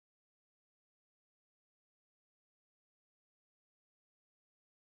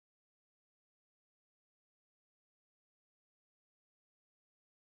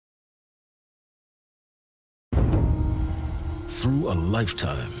Through a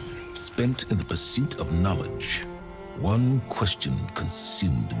lifetime spent in the pursuit of knowledge, one question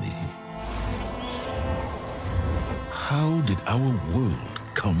consumed me. How did our world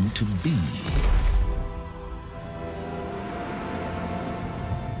come to be?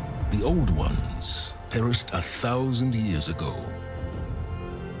 The old ones perished 1,000 years ago,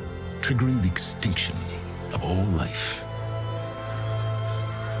 triggering the extinction of all life.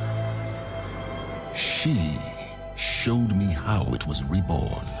 She showed me how it was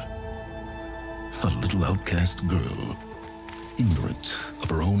reborn. A little outcast girl, ignorant of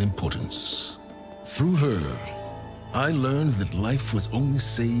her own importance. Through her, I learned that life was only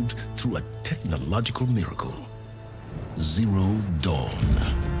saved through a technological miracle. Zero Dawn.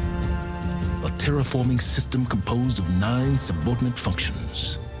 A terraforming system composed of 9 subordinate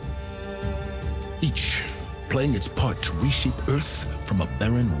functions, each playing its part to reshape Earth from a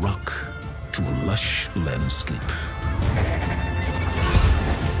barren rock to a lush landscape.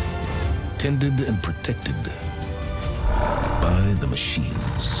 Tended and protected by the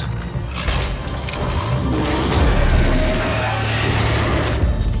machines.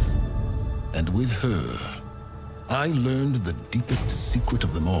 And with her, I learned the deepest secret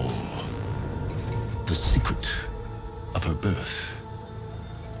of them all. The secret of her birth.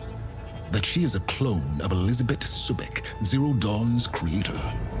 That she is a clone of Elizabeth Subek, Zero Dawn's creator.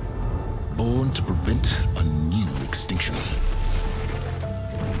 Born to prevent a new extinction.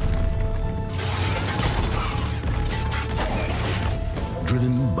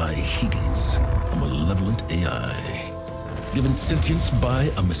 Driven by Hades, a malevolent AI. Given sentience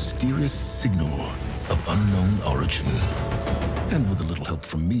by a mysterious signal of unknown origin. And with a little help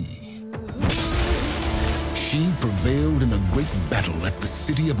from me, she prevailed in a great battle at the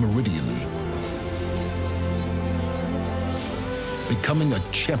city of Meridian, becoming a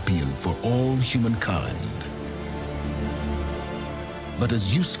champion for all humankind. But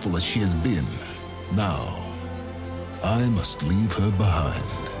as useful as she has been, now, I must leave her behind.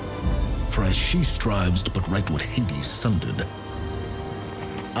 For as she strives to put right what Hades sundered,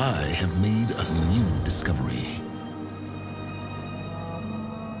 I have made a new discovery.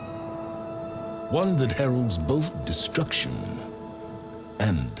 One that heralds both destruction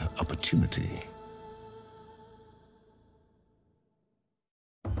and opportunity.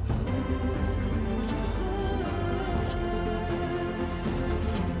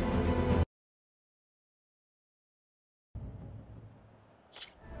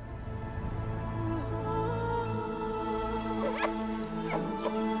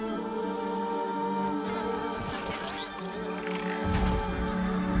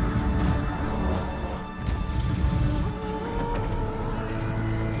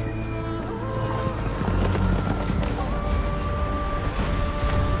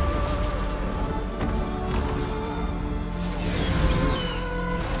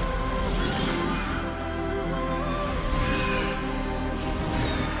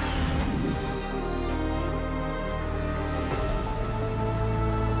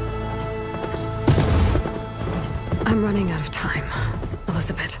 I'm running out of time,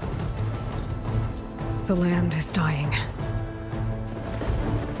 Elizabeth. The land is dying.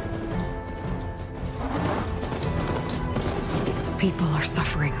 People are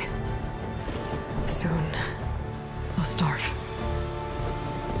suffering. Soon, they'll starve.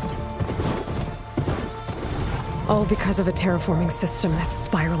 All because of a terraforming system that's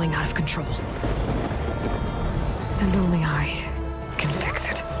spiraling out of control. And only I can fix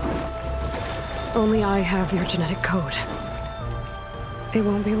it. Only I have your genetic code. It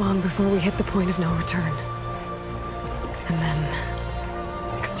won't be long before we hit the point of no return. And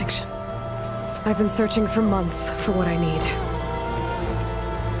then... extinction. I've been searching for months for what I need.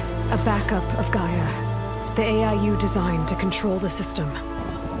 A backup of Gaia. The AI you designed to control the system.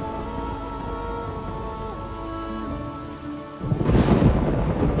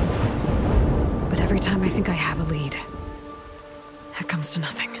 But every time I think I have a lead, it comes to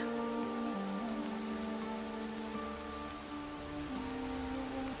nothing.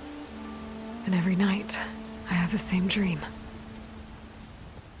 And every night, I have the same dream.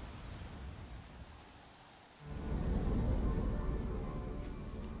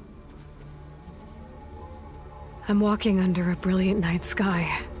 I'm walking under a brilliant night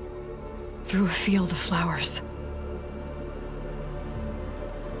sky, through a field of flowers.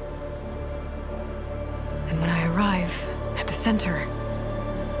 And when I arrive at the center,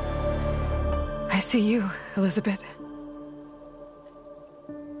 I see you, Elizabeth.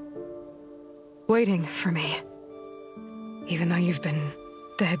 Waiting for me, even though you've been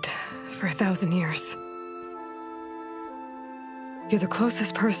dead for 1,000 years. You're the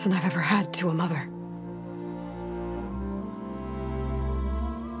closest person I've ever had to a mother.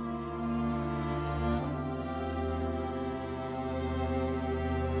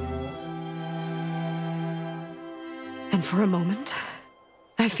 And for a moment,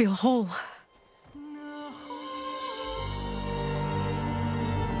 I feel whole.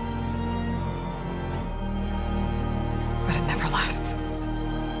 But it never lasts.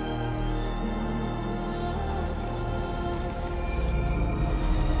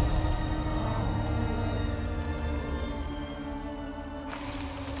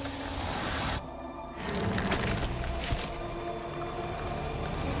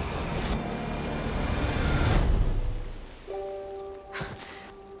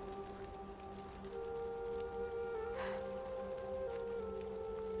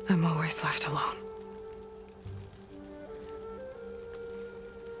 I'm always left alone.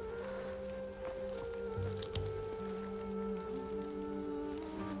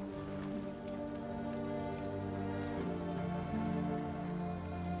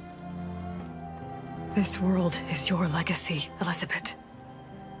 This world is your legacy, Elizabeth.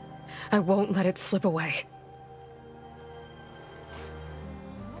 I won't let it slip away.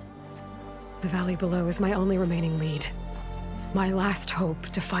 The valley below is my only remaining lead. My last hope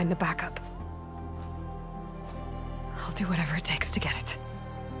to find the backup. I'll do whatever it takes to get it.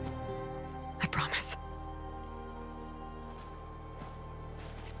 I promise.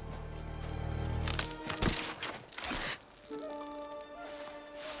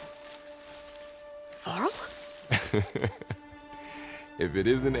 Varl? If it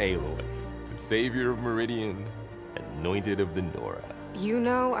isn't Aloy, the savior of Meridian, anointed of the Nora. You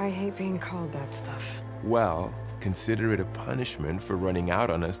know I hate being called that stuff. Well, consider it a punishment for running out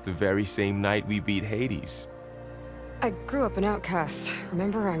on us the very same night we beat Hades. I grew up an outcast.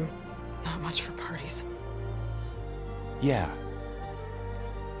 Remember, I'm not much for parties. Yeah.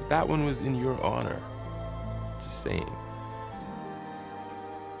 But that one was in your honor. Just saying.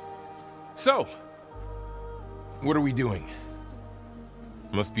 So, what are we doing?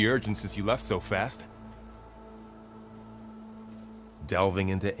 Must be urgent since you left so fast. Delving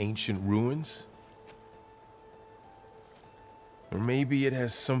into ancient ruins? Or maybe it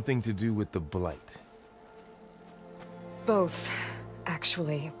has something to do with the Blight. Both,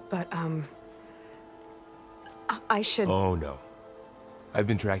 actually, but, I should... Oh, no. I've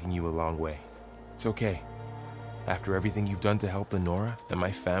been tracking you a long way. It's okay. After everything you've done to help the Nora and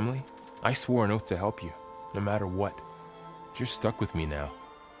my family, I swore an oath to help you, no matter what. You're stuck with me now.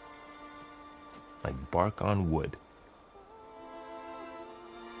 Like bark on wood.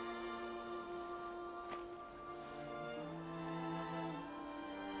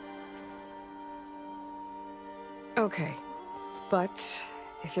 Okay, but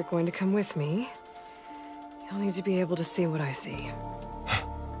if you're going to come with me, you'll need to be able to see what I see.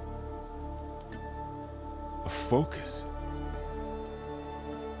 A focus?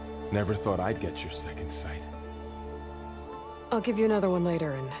 Never thought I'd get your second sight. I'll give you another one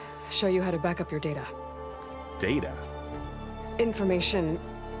later and show you how to back up your data. Data? Information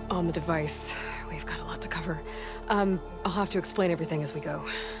on the device. We've got a lot to cover. I'll have to explain everything as we go.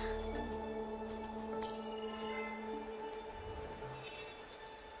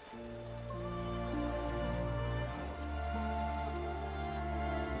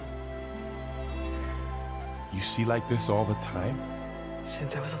 You see like this all the time?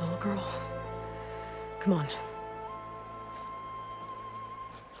 Since I was a little girl. Come on.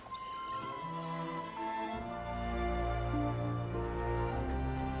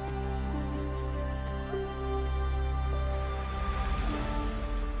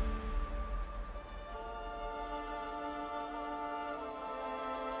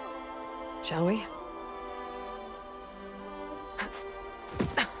 Shall we?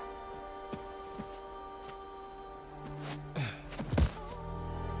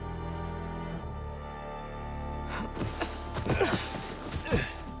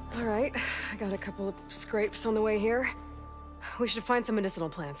 All right, I got a couple of scrapes on the way here. We should find some medicinal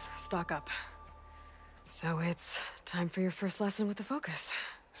plants, stock up. So it's time for your first lesson with the focus.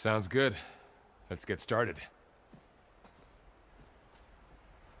 Sounds good. Let's get started.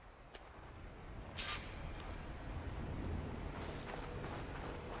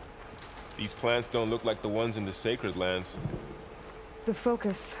 These plants don't look like the ones in the Sacred Lands. The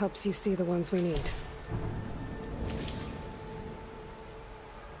focus helps you see the ones we need.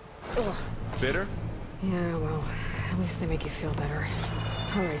 Ugh. Bitter? Yeah, well, at least they make you feel better.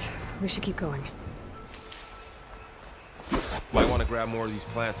 All right, we should keep going. Might want to grab more of these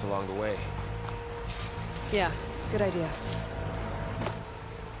plants along the way. Yeah, good idea.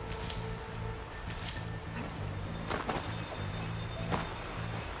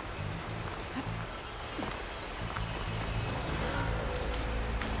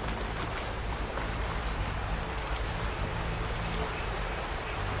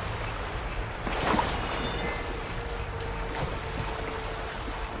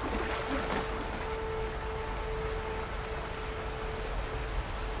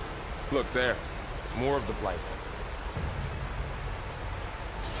 Look there. More of the blight.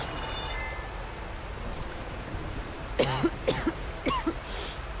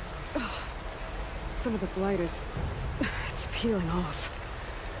 Some of the blight is... it's peeling off.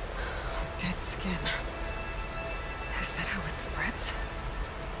 Dead skin. Is that how it spreads?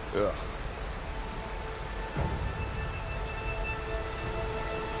 Ugh.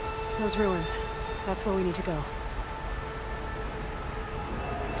 Those ruins. That's where we need to go.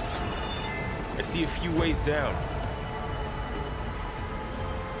 I see a few ways down.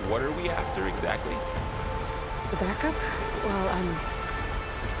 What are we after exactly? The backup? Well,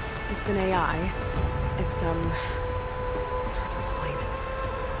 it's an AI. It's hard to explain.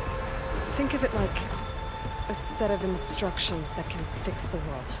 Think of it like a set of instructions that can fix the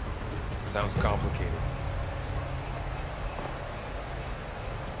world. Sounds complicated.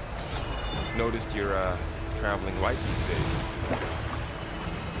 Noticed you're, traveling light these days.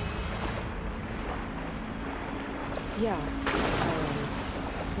 Yeah.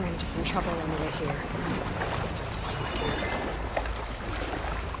 Ran into some trouble on the way here. Still like here.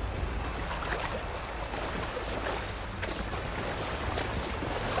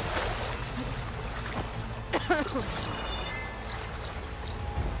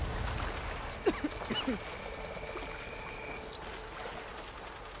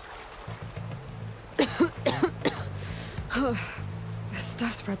 This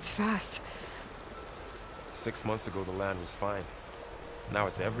stuff spreads fast. 6 months ago, the land was fine. Now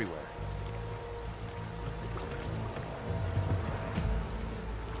it's everywhere.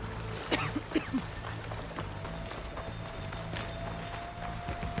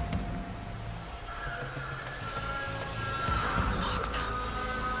 Nox.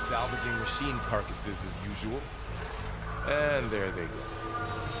 Salvaging machine carcasses as usual. And there they go.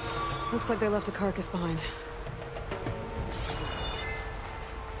 Looks like they left a carcass behind.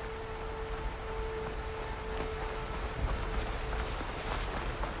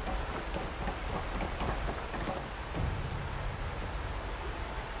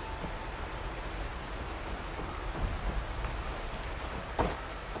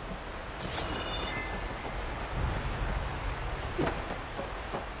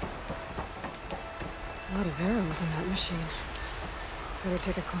 A lot of arrows in that machine. Better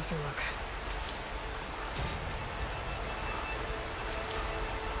take a closer look.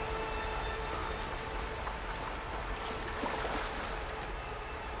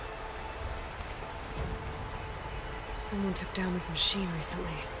 Someone took down this machine recently.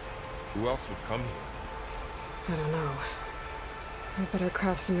 Who else would come here? I don't know. We better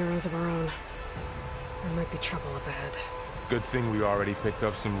craft some arrows of our own. There might be trouble up ahead. Good thing we already picked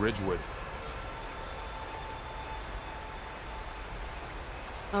up some ridgewood.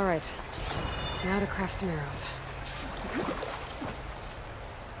 All right. Now to craft some arrows.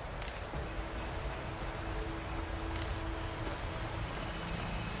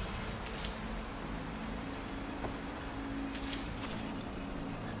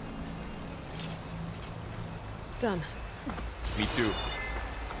 Done. Me too.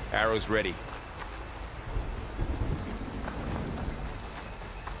 Arrows ready.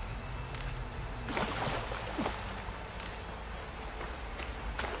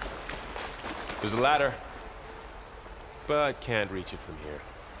 There's a ladder, but can't reach it from here.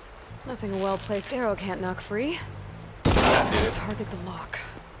 Nothing a well-placed arrow can't knock free. That did it. Target the lock.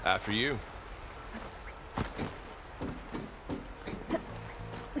 After you.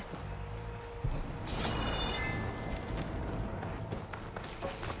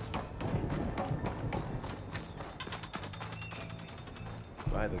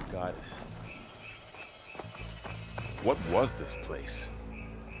 By the goddess. What was this place?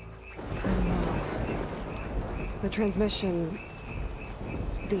 I don't know. The transmission...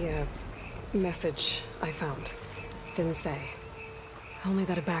 the, message I found didn't say. Only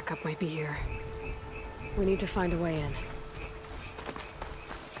that a backup might be here. We need to find a way in.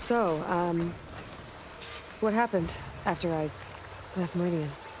 So, what happened after I left Meridian?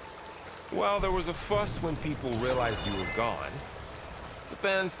 Well, there was a fuss when people realized you were gone. But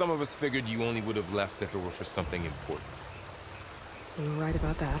then some of us figured you only would have left if it were for something important. You were right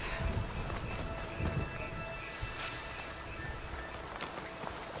about that.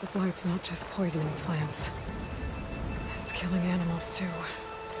 The blight's not just poisoning plants. It's killing animals, too.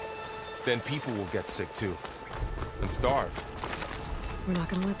 Then people will get sick, too. And starve. We're not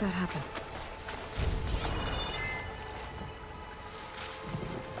gonna let that happen.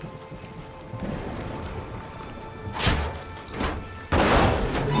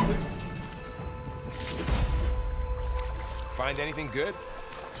 Find anything good?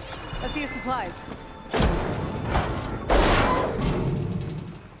 A few supplies.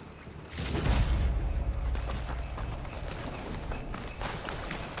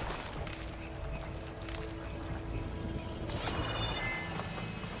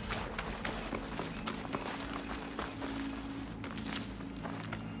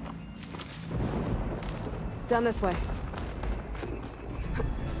 Down this way.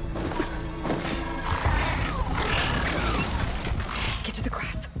 Get to the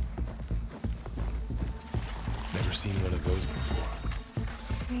grass. Never seen one of those before.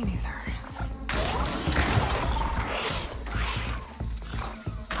 Me neither.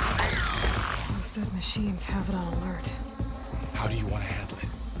 Most dead machines have it on alert. How do you want to handle it?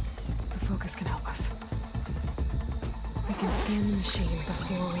 The focus can help us. We can scan the machine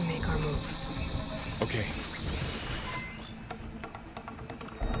before we make our move. Okay.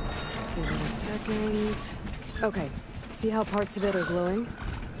 Give it a second. Okay. See how parts of it are glowing?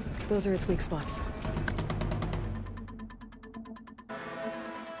 Those are its weak spots.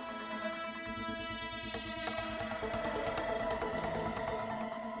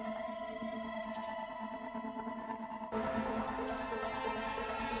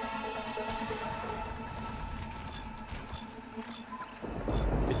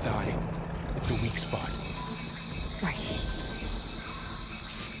 Its eye. It's a weak spot. Right.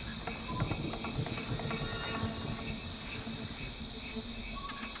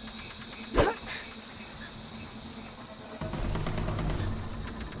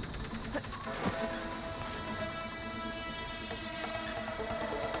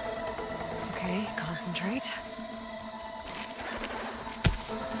 Okay, concentrate.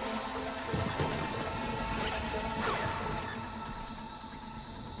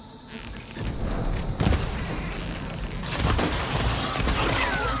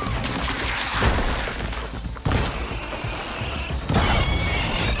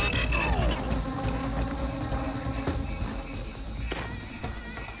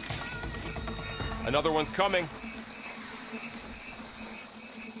 Another one's coming.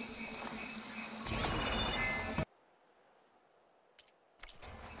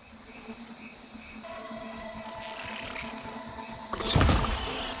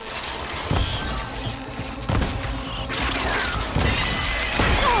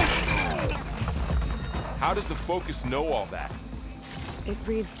 How does the focus know all that? It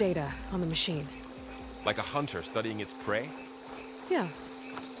reads data on the machine. Like a hunter studying its prey? Yeah,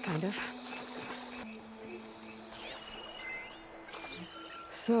 kind of.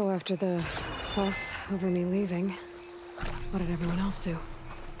 So, after the fuss over me leaving, what did everyone else do?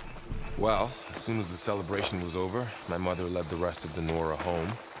 Well, as soon as the celebration was over, my mother led the rest of the Nora home.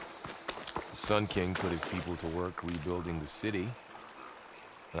 The Sun King put his people to work rebuilding the city,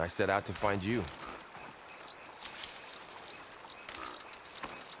 and I set out to find you.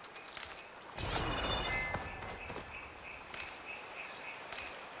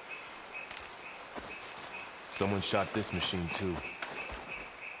 Someone shot this machine too.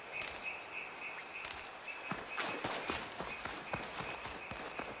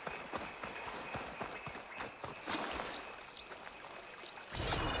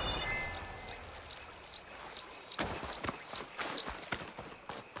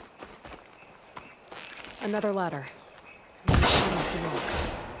 Another ladder. The machine off the rock.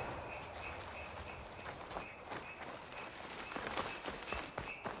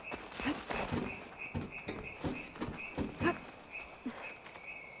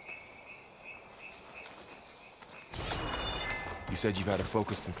 You said you've had a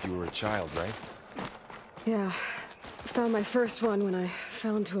focus since you were a child, right? Yeah. Found my first one when I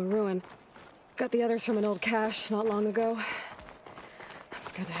fell into a ruin. Got the others from an old cache not long ago.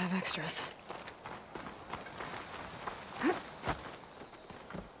 It's good to have extras.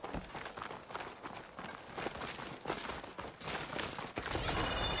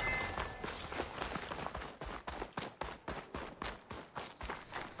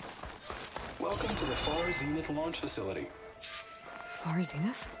 Welcome to the Far Zenith launch facility. Far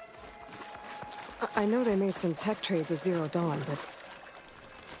Zenith? I know they made some tech trades with Zero Dawn, but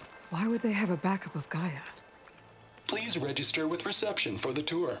why would they have a backup of Gaia? Please register with reception for the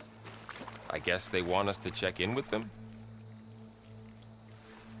tour. I guess they want us to check in with them.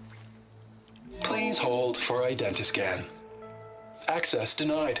 Please hold for identiscan. Access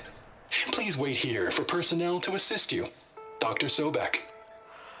denied. Please wait here for personnel to assist you. Dr. Sobek.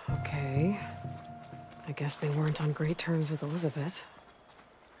 Okay. I guess they weren't on great terms with Elizabeth.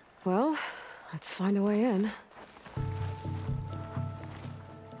 Well, let's find a way in.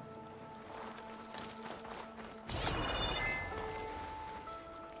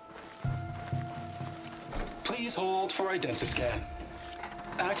 Please hold for identiscan.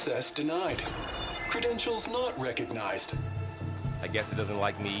 Access denied. Credentials not recognized. I guess it doesn't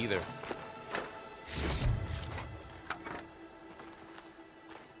like me either.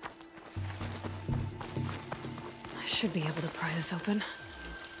 I should be able to pry this open.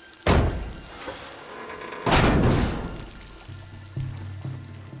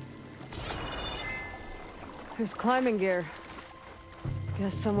 There's climbing gear.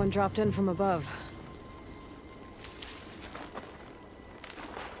 Guess someone dropped in from above.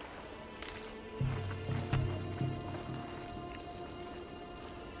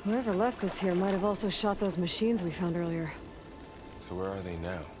 Whoever left this here might have also shot those machines we found earlier. So where are they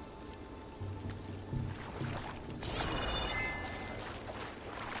now?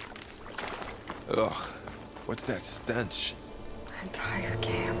 Ugh, what's that stench? Entire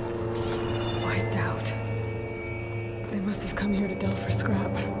camp. Wiped out. They must have come here to delve for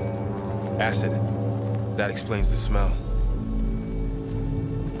scrap. Acid. That explains the smell.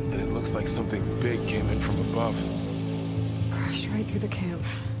 And it looks like something big came in from above. Crashed right through the camp.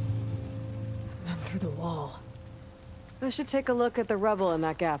 And then through the wall. I should take a look at the rubble in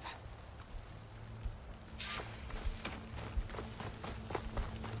that gap.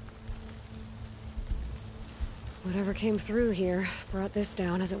 Whatever came through here brought this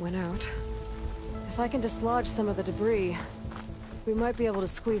down as it went out. If I can dislodge some of the debris, we might be able to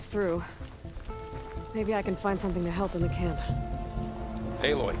squeeze through. Maybe I can find something to help in the camp.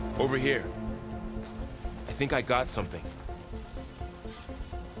 Aloy, over here. I think I got something.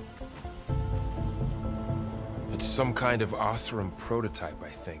 It's some kind of Oseram prototype,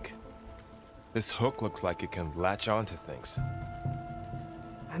 I think. This hook looks like it can latch onto things.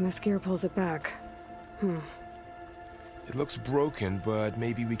 And this gear pulls it back. It looks broken, but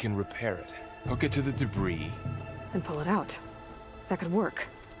maybe we can repair it. Hook it to the debris. And pull it out. That could work.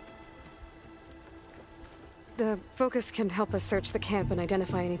 The focus can help us search the camp and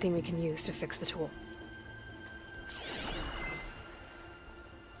identify anything we can use to fix the tool.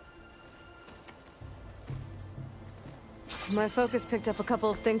 My focus picked up a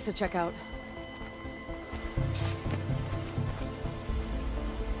couple of things to check out.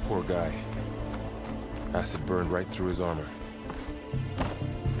 Poor guy. Acid burned right through his armor.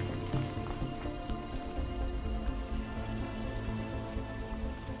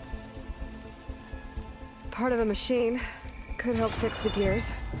 Part of a machine. Could help fix the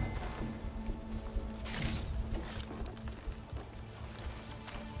gears.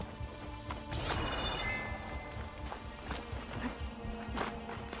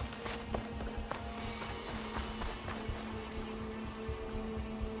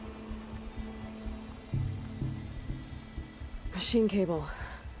 Machine cable.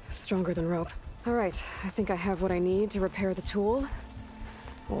 Stronger than rope. All right, I think I have what I need to repair the tool.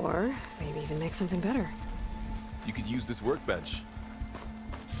 Or maybe even make something better. You could use this workbench.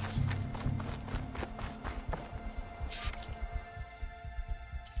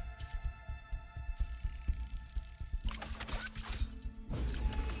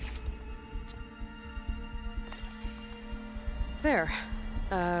 There.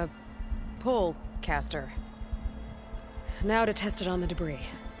 Pullcaster. Now to test it on the debris.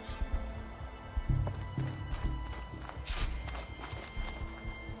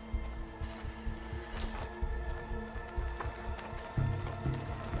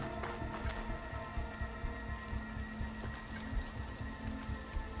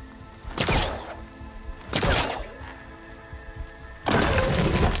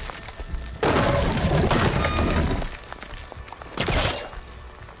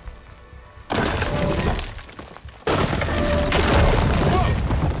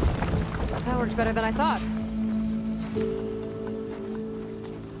 Better than I thought.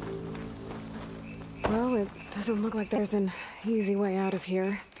 Well, it doesn't look like there's an easy way out of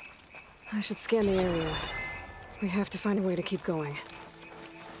here. I should scan the area. We have to find a way to keep going.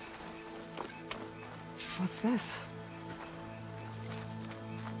 What's this?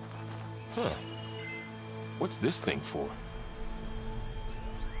 Huh. What's this thing for?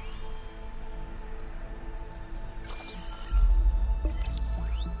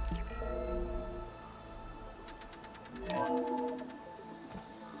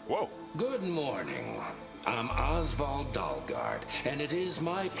 Whoa. Good morning. I'm Oswald Dalgard, and it is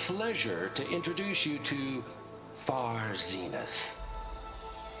my pleasure to introduce you to Far Zenith.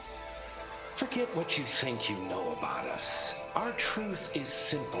 Forget what you think you know about us. Our truth is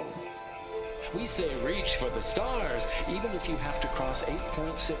simple. We say reach for the stars, even if you have to cross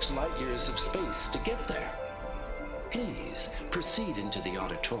 8.6 light years of space to get there. Please proceed into the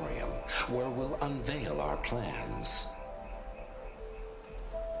auditorium, where we'll unveil our plans.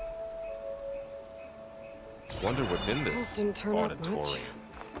 Wonder what's in this Didn't turn up much. auditorium.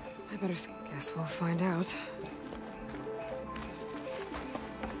 I better guess we'll find out.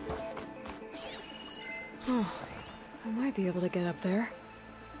 Oh, I might be able to get up there.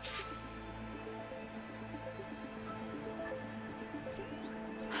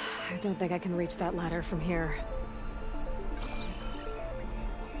 I don't think I can reach that ladder from here.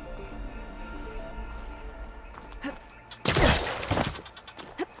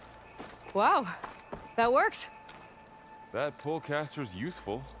 Wow, that worked. That Pullcaster's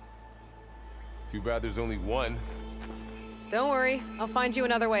useful. Too bad there's only one. Don't worry, I'll find you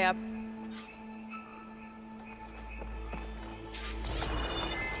another way up.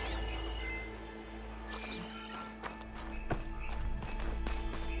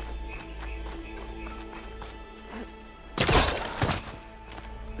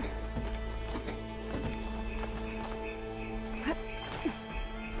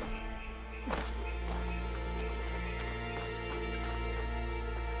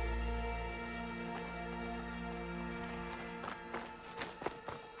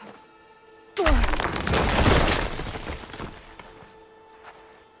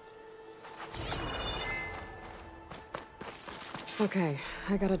 Okay,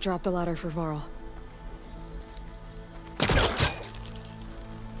 I gotta drop the ladder for Varl.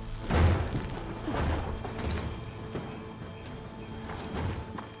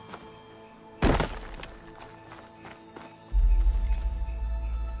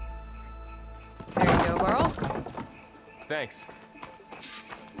 There you go, Varl. Thanks.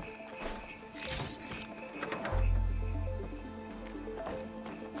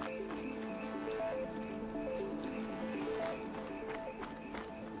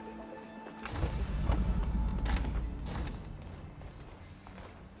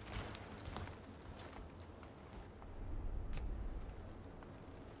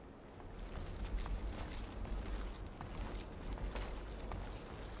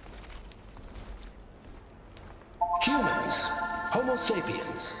 Humans, Homo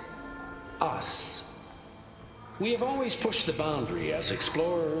sapiens, us. We have always pushed the boundary as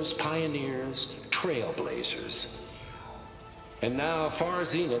explorers, pioneers, trailblazers. And now Far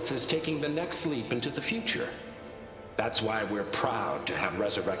Zenith is taking the next leap into the future. That's why we're proud to have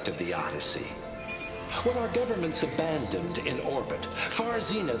resurrected the Odyssey. What our governments abandoned in orbit, Far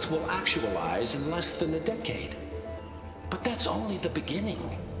Zenith will actualize in less than a decade. But that's only the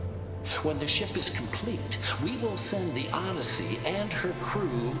beginning. When the ship is complete, we will send the Odyssey and her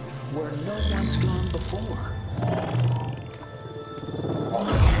crew where no one's gone before.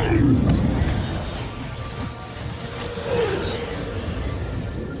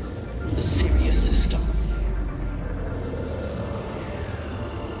 The Sirius system.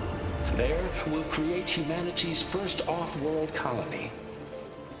 There, we'll create humanity's first off-world colony.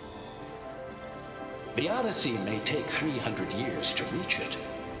 The Odyssey may take 300 years to reach it.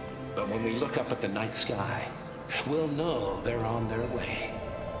 But when we look up at the night sky, we'll know they're on their way.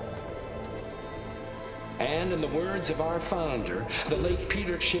 And in the words of our founder, the late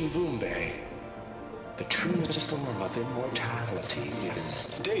Peter Chimvumbe, the truest form of immortality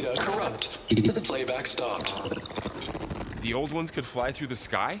is... Data corrupt. Playback stopped. The old ones could fly through the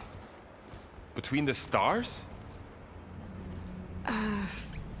sky? Between the stars?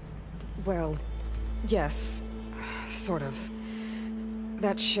 Well, yes, sort of.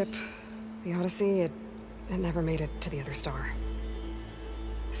 That ship, the Odyssey, it never made it to the other star.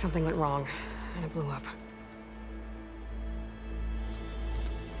 Something went wrong, and it blew up.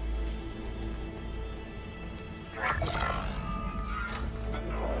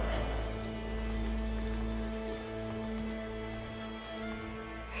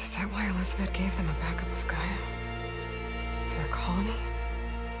 Is that why Elizabeth gave them a backup of Gaia? For their colony?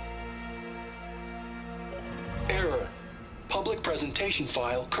 Error. Public presentation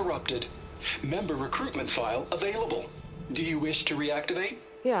file corrupted. Member recruitment file available. Do you wish to reactivate?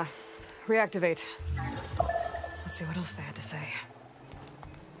 Yeah, reactivate. Let's see what else they had to say.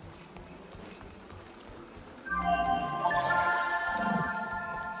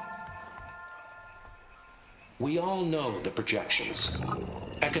 We all know the projections.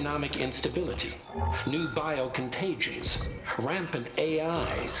 Economic instability, new biocontagions, rampant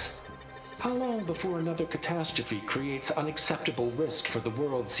AIs. How long before another catastrophe creates unacceptable risk for the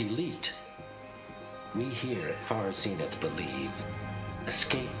world's elite? We here at Far Zenith believe,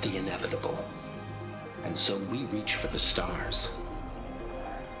 escape the inevitable. And so we reach for the stars.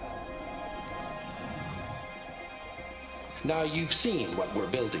 Now you've seen what we're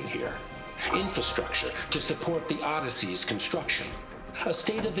building here. Infrastructure to support the Odyssey's construction. A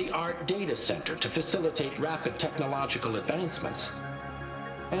state-of-the-art data center to facilitate rapid technological advancements.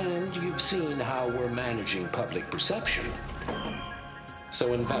 And you've seen how we're managing public perception.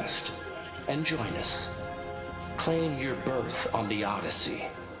 So invest and join us. Claim your berth on the Odyssey.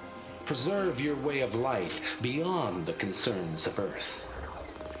 Preserve your way of life beyond the concerns of Earth.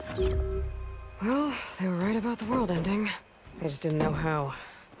 Well, they were right about the world ending. They just didn't know how.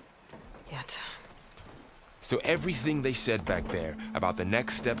 Yet. So everything they said back there about the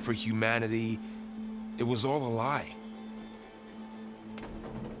next step for humanity, it was all a lie.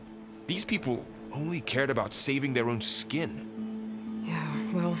 These people only cared about saving their own skin.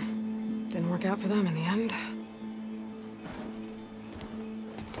 Yeah, well, didn't work out for them in the end.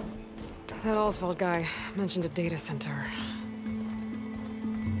 That Oswald guy mentioned a data center.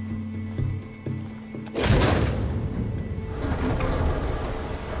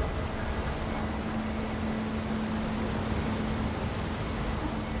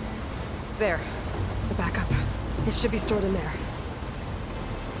 There. The backup. It should be stored in there.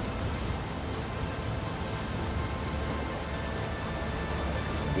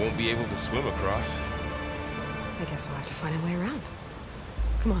 Won't be able to swim across. I guess we'll have to find a way around.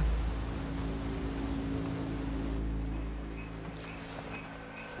 Come on.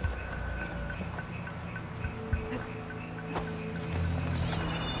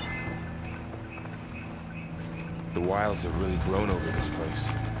 The wilds have really grown over this place.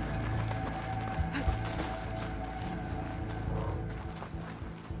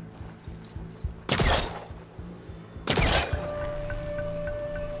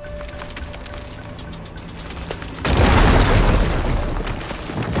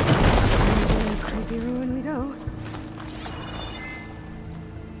 Creepy ruin we go.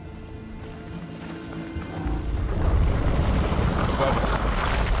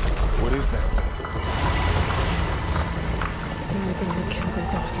 What is that? They're gonna kill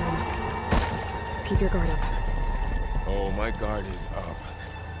those Osram. Keep your guard up. Oh, my guard is up.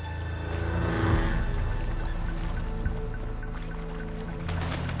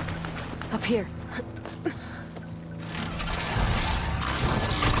 Up here.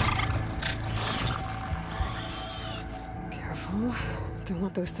 Careful. Don't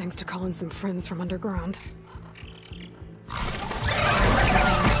want those things to call in some friends from underground.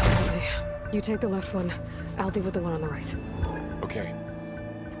 You take the left one. I'll deal with the one on the right. Okay.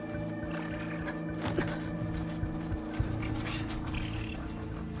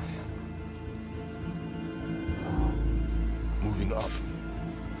 Moving up.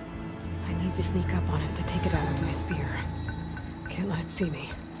 I need to sneak up on it to take it out with my spear. Can't let it see me.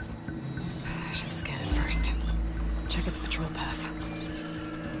 I should scan it first. Check its patrol path.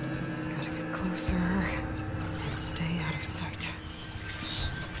 Gotta get closer and stay out of sight.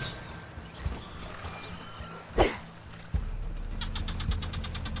 I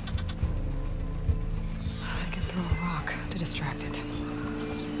can throw a rock to distract it. Get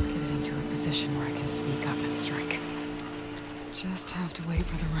it into a position where I can sneak up and strike. Just have to wait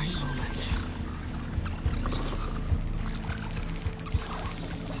for the right moment.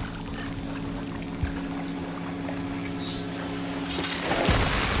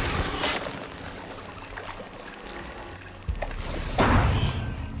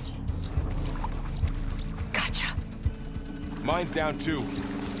 Gotcha. Mine's down too.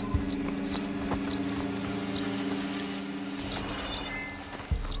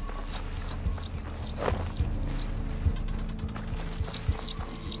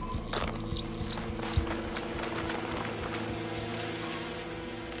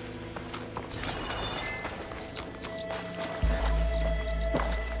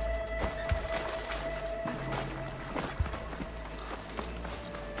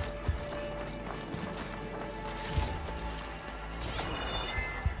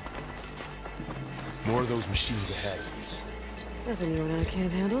 More of those machines ahead. Nothing you and I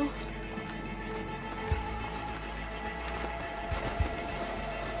can't handle. Are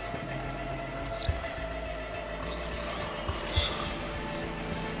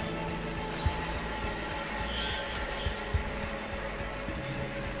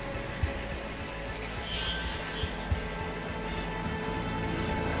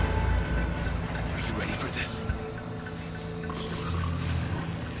you ready for this?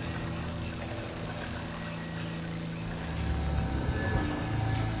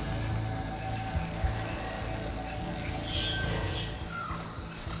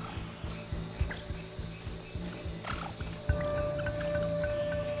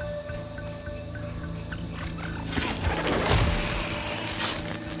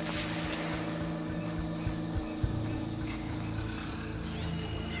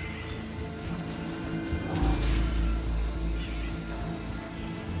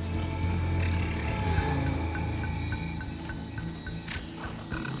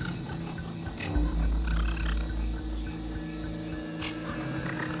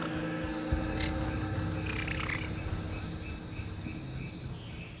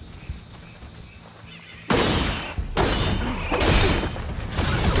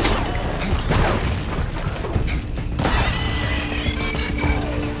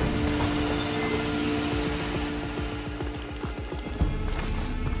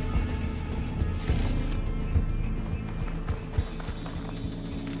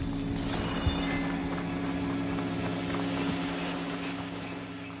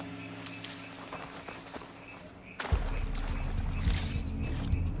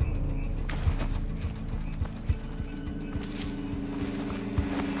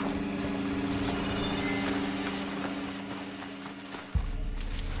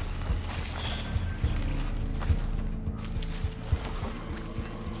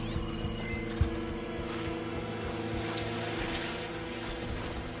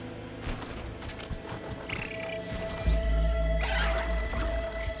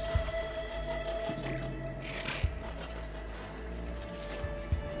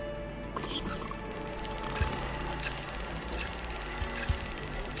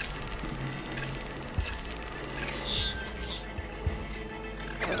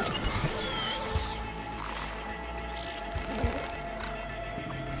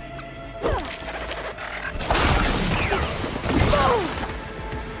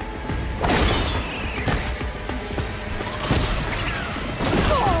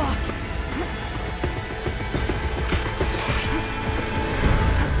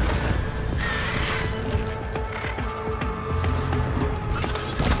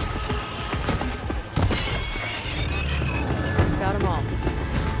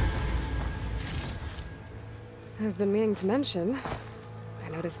 I've been meaning to mention, I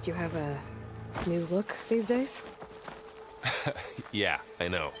noticed you have a new look these days. Yeah, I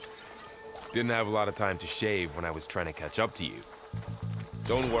know. Didn't have a lot of time to shave when I was trying to catch up to you.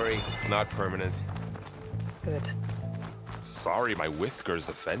 Don't worry, it's not permanent. Good. Sorry my whiskers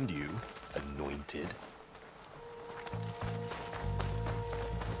offend you, anointed.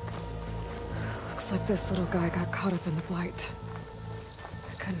 Looks like this little guy got caught up in the blight.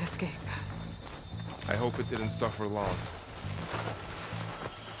 I couldn't escape. I hope it didn't suffer long.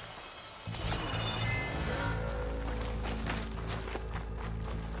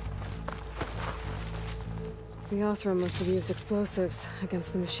 The Osram must have used explosives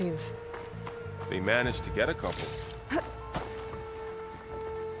against the machines. They managed to get a couple.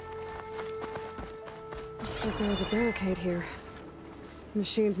 Looks like there was a barricade here.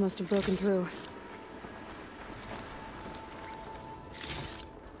 Machines must have broken through.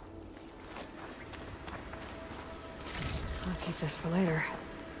 I'll keep this for later.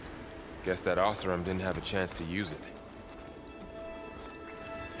 Guess that Osram didn't have a chance to use it.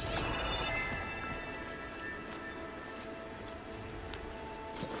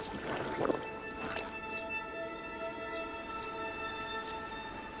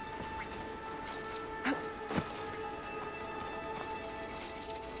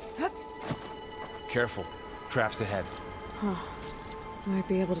 Careful. Traps ahead. Huh. Might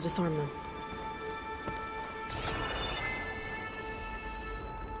be able to disarm them.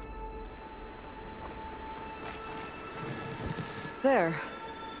 There.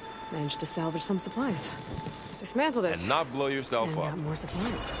 Managed to salvage some supplies. Dismantled it. And not blow yourself And up. got more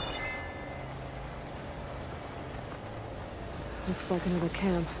supplies. Looks like another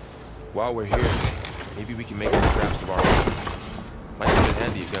camp. While we're here, maybe we can make some traps of our own. Might come in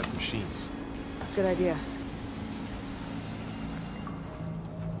handy against machines. Good idea.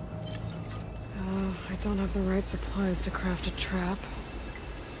 Oh, I don't have the right supplies to craft a trap.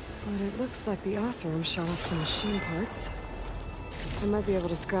 But it looks like the Osram shot off some machine parts. I might be able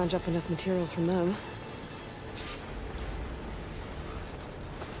to scrounge up enough materials from them.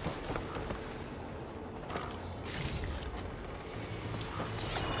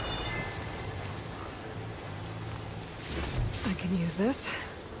 I can use this.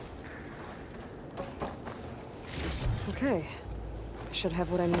 Okay. I should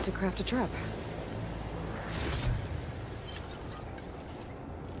have what I need to craft a trap.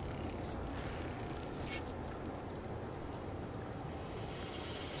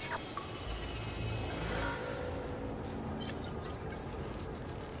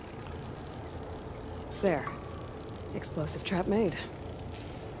 There. Explosive trap made.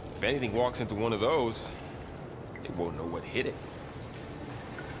 If anything walks into one of those, it won't know what hit it.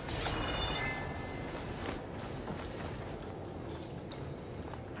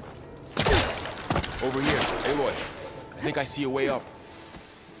 Over here, Aloy. I think I see a way up.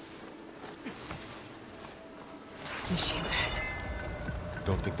 Machines ahead.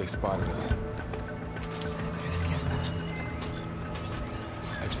 Don't think they spotted us. I better scan them.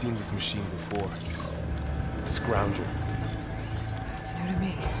 I've seen this machine before. Scrounger. That's new to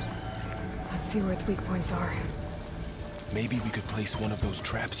me. Let's see where its weak points are. Maybe we could place one of those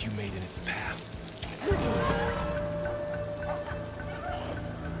traps you made in its path.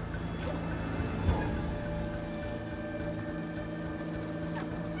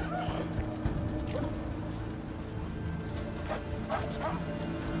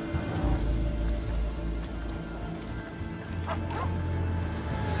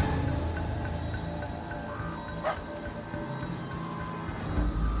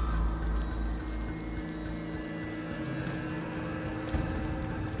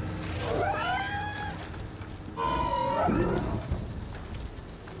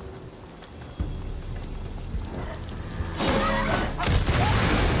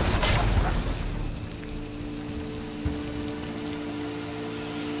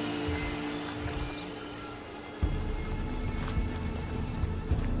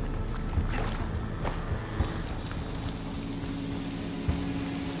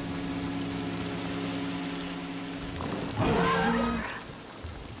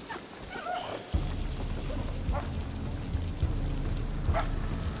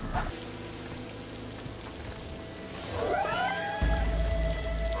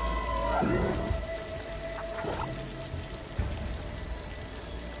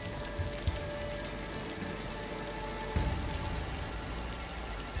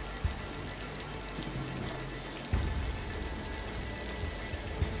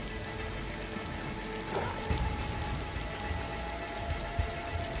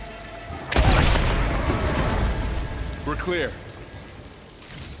 clear.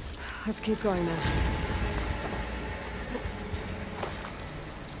 Let's keep going then.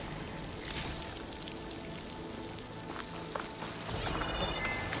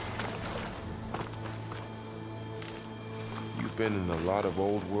 You've been in a lot of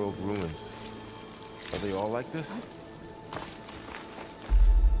old world ruins. Are they all like this?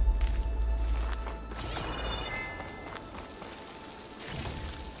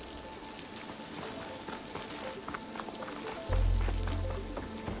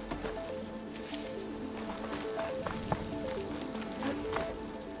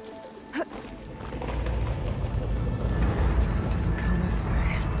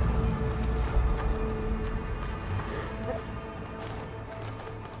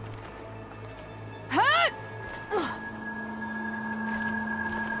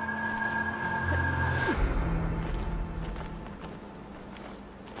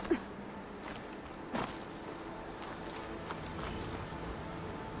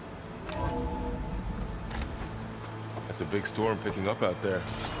 It's a big storm picking up out there.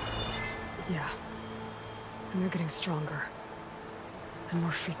 Yeah. And they're getting stronger. And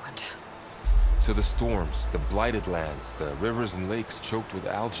more frequent. So the storms, the blighted lands, the rivers and lakes choked with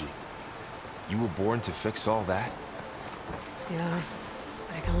algae. You were born to fix all that? Yeah.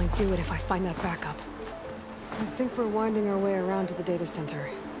 But I can only do it if I find that backup. I think we're winding our way around to the data center.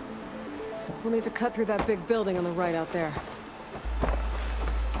 We'll need to cut through that big building on the right out there.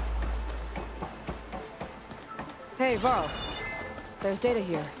 Hey, Varl. There's data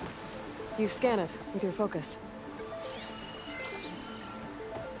here. You scan it with your focus.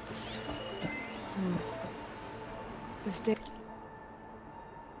 This data...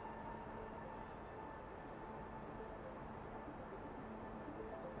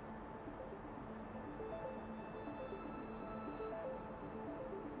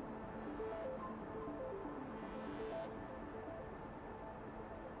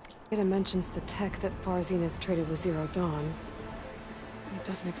 It mentions the tech that Far Zenith traded with Zero Dawn. It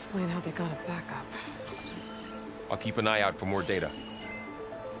doesn't explain how they got a backup. I'll keep an eye out for more data.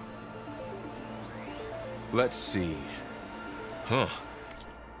 Let's see. Huh.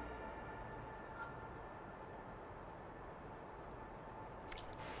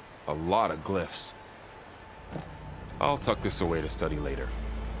 A lot of glyphs. I'll tuck this away to study later.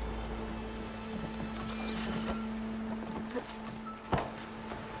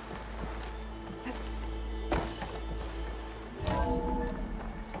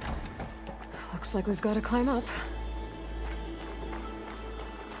 Looks like we've got to climb up.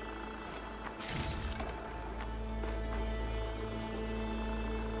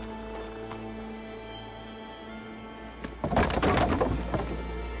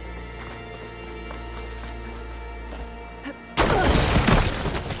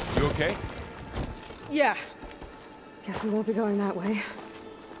 You okay? Yeah. Guess we won't be going that way.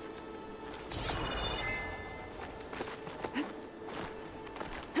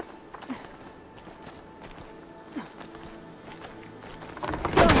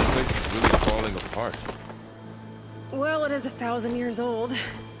 Well, it is 1,000 years old.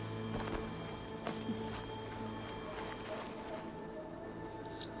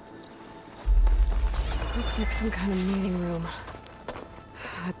 Looks like some kind of meeting room.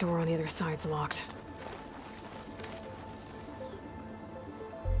 That door on the other side's locked.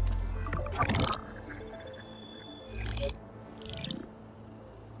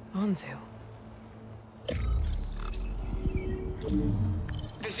 Anzu.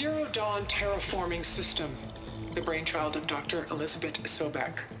 The Zero Dawn terraforming system, the brainchild of Dr. Elizabeth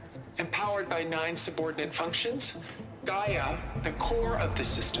Sobek. Empowered by 9 subordinate functions, Gaia, the core of the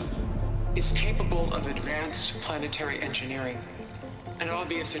system, is capable of advanced planetary engineering, an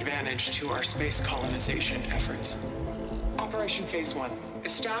obvious advantage to our space colonization efforts. Operation Phase 1.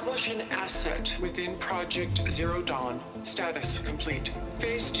 Establish an asset within Project Zero Dawn. Status complete.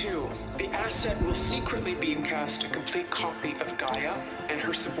 Phase 2. The asset will secretly beamcast a complete copy of Gaia and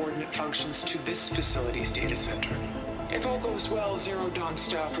her subordinate functions to this facility's data center. If all goes well, Zero Dawn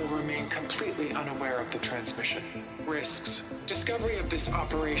staff will remain completely unaware of the transmission. Risks. Discovery of this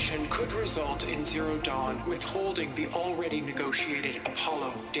operation could result in Zero Dawn withholding the already negotiated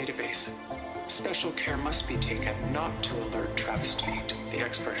Apollo database. Special care must be taken not to alert Travis Tate, the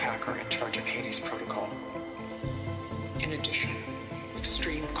expert hacker in charge of Hades Protocol. In addition,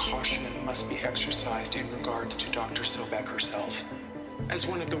 extreme caution must be exercised in regards to Dr. Sobek herself. As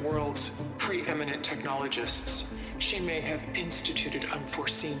one of the world's preeminent technologists, she may have instituted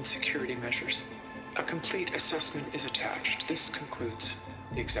unforeseen security measures. A complete assessment is attached. This concludes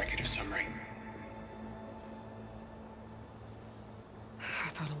the executive summary. I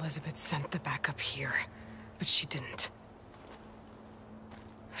thought Elizabeth sent the backup here, but she didn't.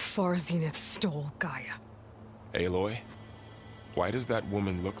 Far Zenith stole Gaia. Aloy? Why does that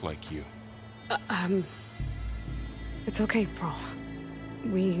woman look like you? It's okay, Pearl.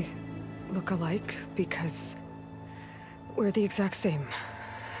 We look alike because we're the exact same.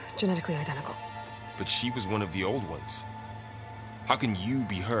 Genetically identical. But she was one of the old ones. How can you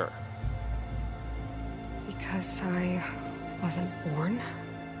be her? Because I wasn't born.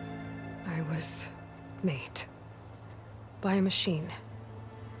 I was made. By a machine.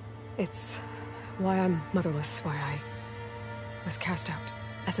 It's why I'm motherless, why I was cast out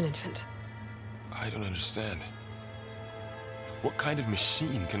as an infant. I don't understand. What kind of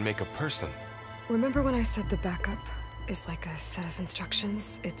machine can make a person? Remember when I said the backup is like a set of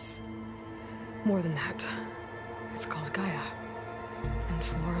instructions? It's more than that. It's called Gaia. And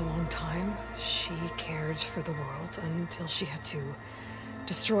for a long time, she cared for the world until she had to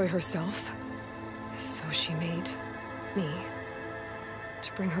destroy herself. So she made me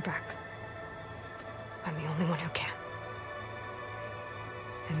to bring her back. I'm the only one who can.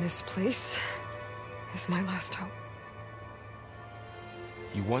 And this place is my last hope.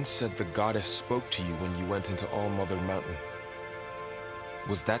 You once said the goddess spoke to you when you went into All-Mother Mountain.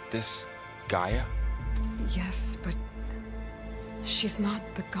 Was that this Gaia? Yes, but she's not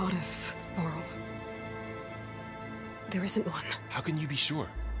the goddess, Laurel. There isn't one. How can you be sure?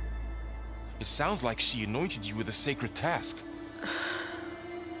 It sounds like she anointed you with a sacred task.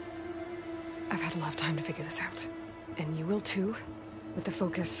 I've had a lot of time to figure this out. And you will too, with the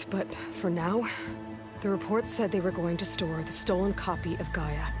focus. But for now, the report said they were going to store the stolen copy of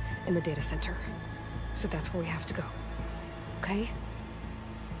Gaia in the data center. So that's where we have to go. Okay?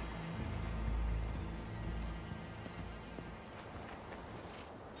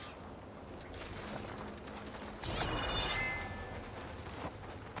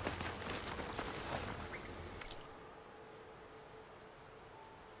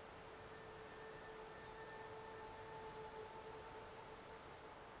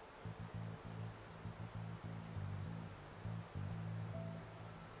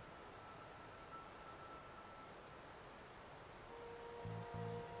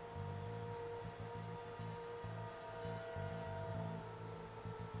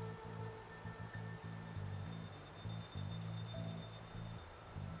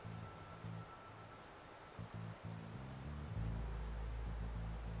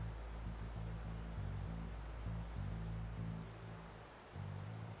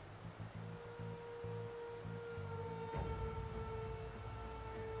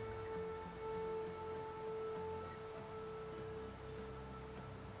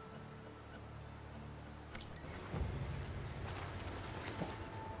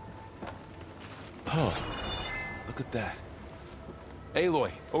 Huh. Look at that.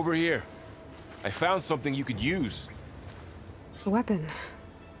 Aloy, over here. I found something you could use. A weapon.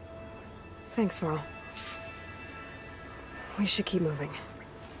 Thanks, Varl. We should keep moving.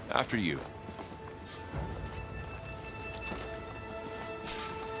 After you.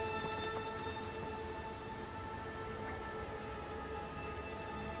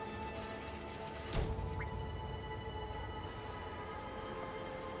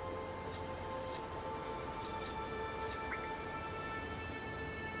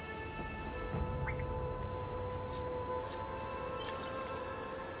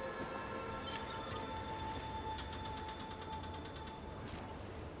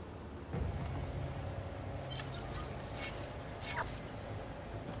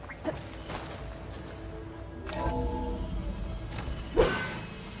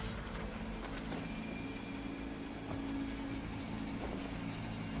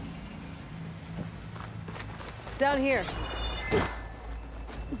 Down here.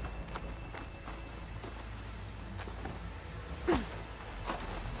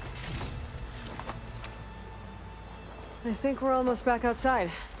 I think we're almost back outside.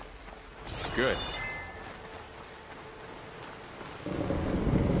 Good.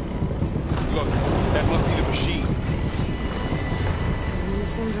 Look, that must be the machine. It's heading in the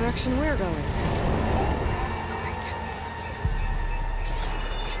same direction we're going. Great.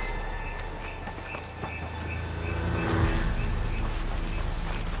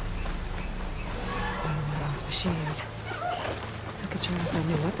 One of those machines. I could try out that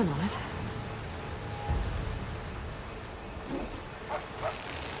new weapon on it.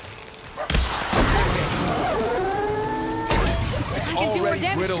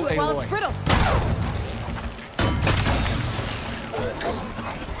 Already brittle, Aloy. While it's brittle.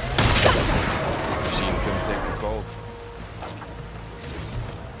 Machine couldn't take the cold.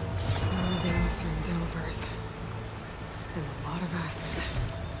 Oh, the ice are Delvers. And a lot of acid.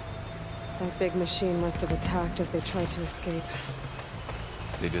 That big machine must have attacked as they tried to escape.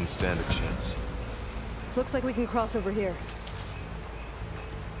 They didn't stand a chance. Looks like we can cross over here.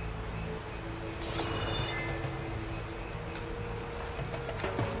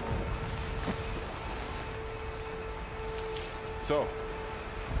 So,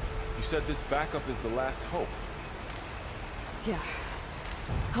 you said this backup is the last hope. Yeah.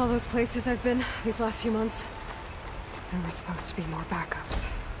 All those places I've been these last few months, there were supposed to be more backups.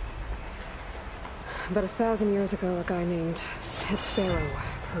 But 1,000 years ago, a guy named Pharaoh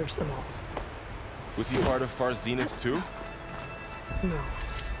purged them all. Was he part of Far Zenith too? No.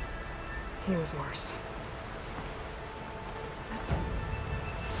 He was worse.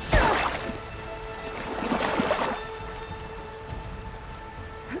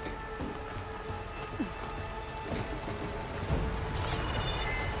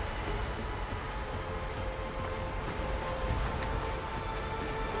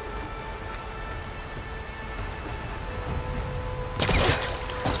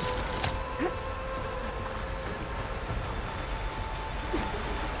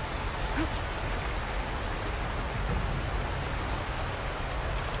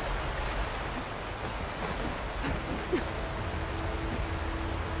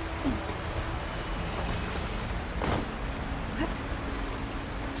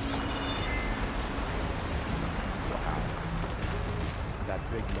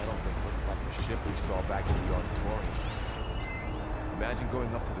 Big metal thing looks like the ship we saw back in the auditorium. Imagine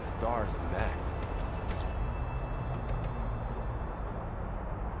going up to the stars in that.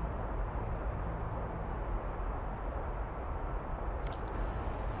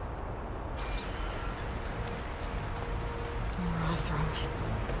 More Osram.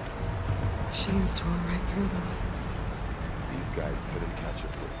 Machines tore right through them. These guys couldn't catch a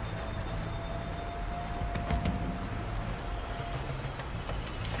break.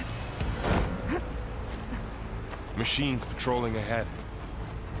 Machines patrolling ahead.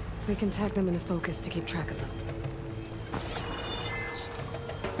 We can tag them in a focus to keep track of them.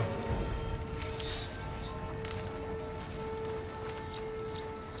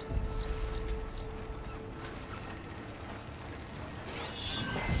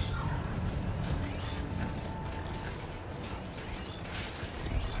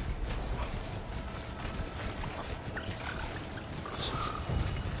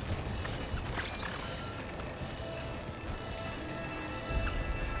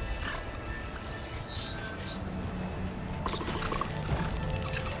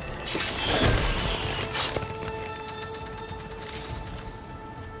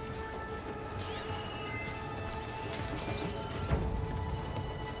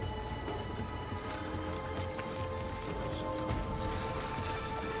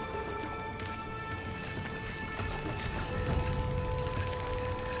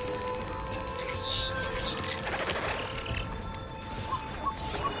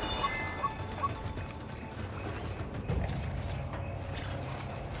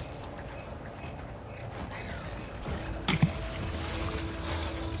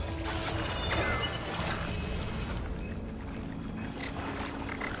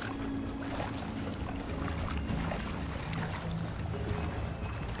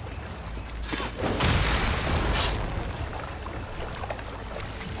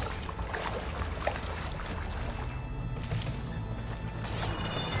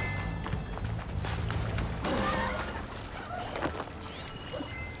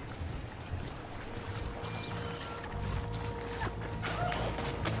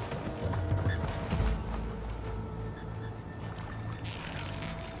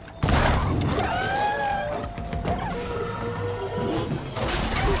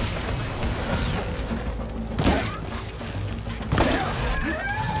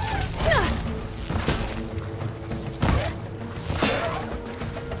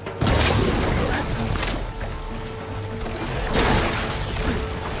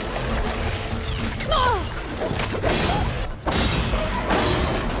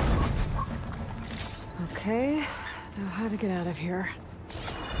 Okay, now how to get out of here.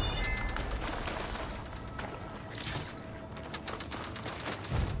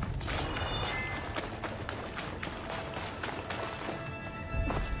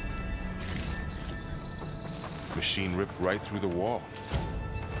 Machine ripped right through the wall.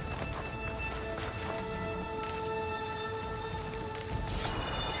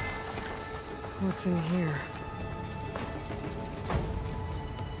 What's in here?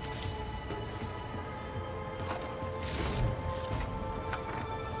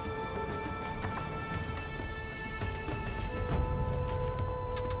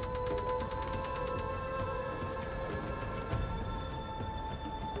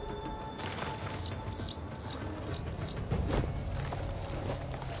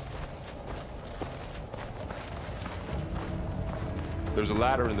 There's a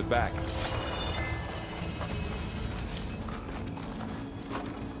ladder in the back.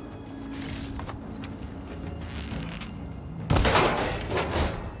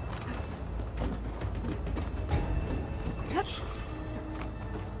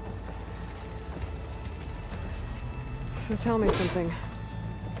 So tell me something.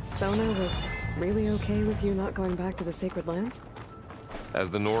 Sona was really okay with you not going back to the Sacred Lands? As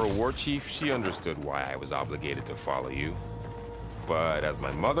the Nora war chief, she understood why I was obligated to follow you. But as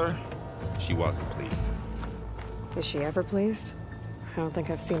my mother, she wasn't pleased. Is she ever pleased? I don't think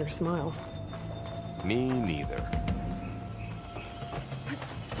I've seen her smile. Me neither.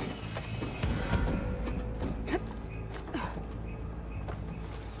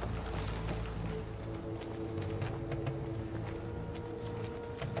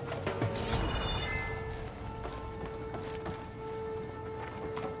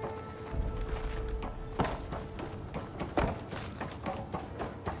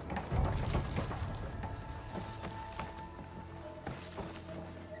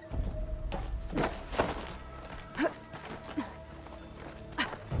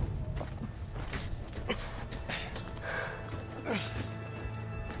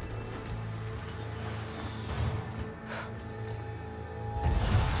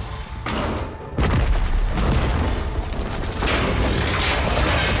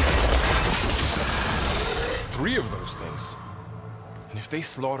 Three of those things. And if they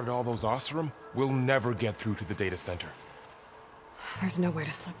slaughtered all those Oseram, we'll never get through to the data center. There's no way to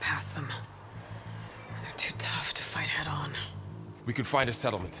slip past them. They're too tough to fight head-on. We could find a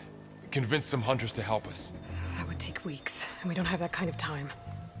settlement. Convince some hunters to help us. That would take weeks, and we don't have that kind of time.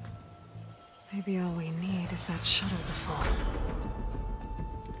 Maybe all we need is that shuttle to fall.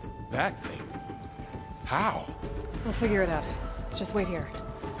 That thing? How? We'll figure it out. Just wait here.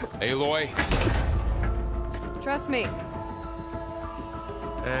 Aloy. Trust me.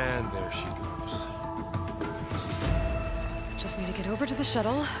 And there she goes. Just need to get over to the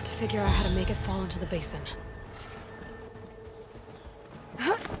shuttle to figure out how to make it fall into the basin.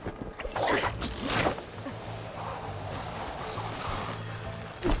 If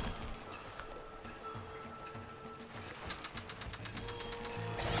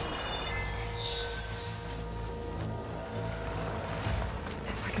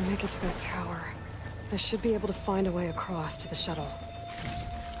I can make it to that tower, I should be able to find a way across to the shuttle.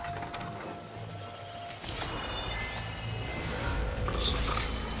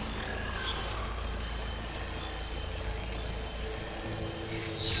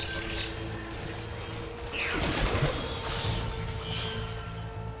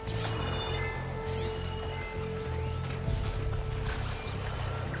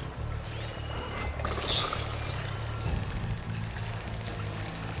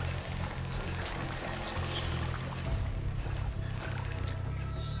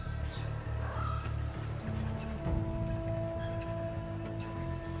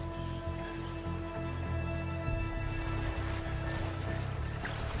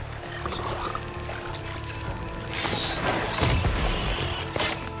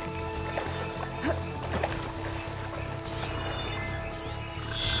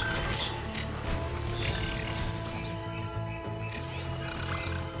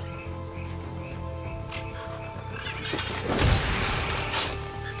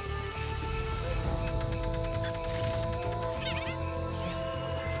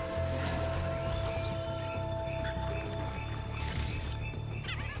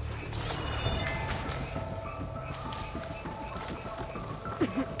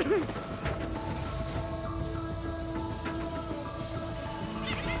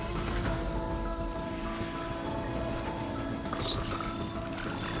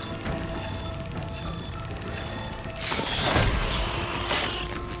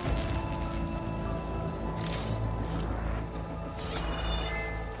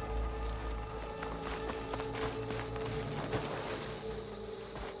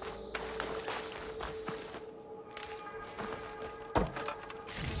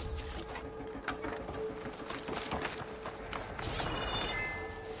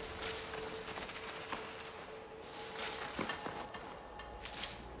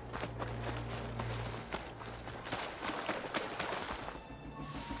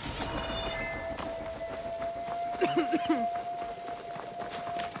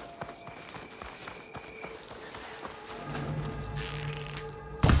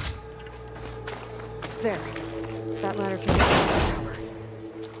 There. That ladder can get to the tower.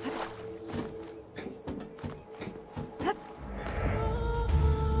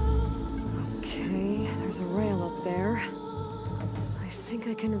 Okay, there's a rail up there. I think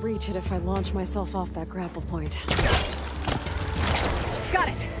I can reach it if I launch myself off that grapple point. Got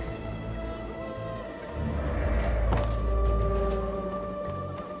it!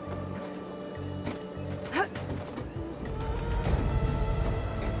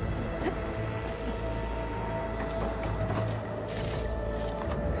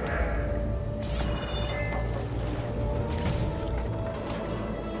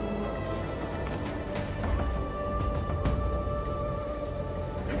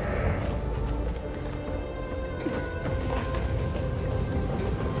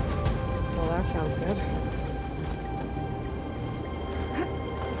 That sounds good.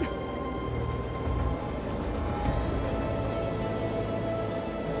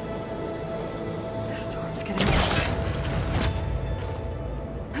 The storm's getting worse.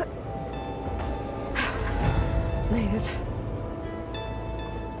 Made it.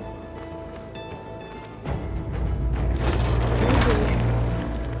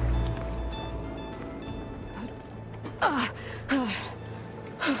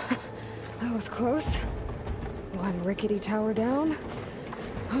 That was close. One rickety tower down.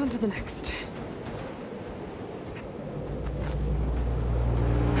 On to the next.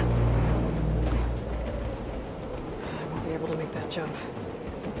 I won't be able to make that jump.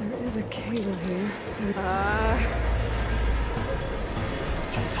 There is a cable here.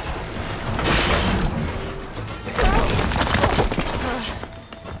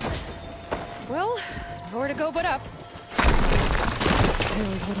 Well, nowhere to go but up. It's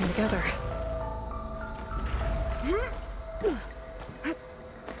barely holding together.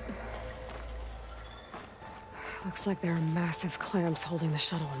 Looks like there are massive clamps holding the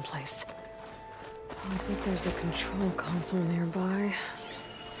shuttle in place. I think there's a control console nearby.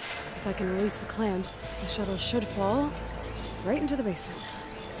 If I can release the clamps, the shuttle should fall right into the basin.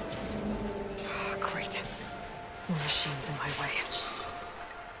 Oh, great. More machines in my way.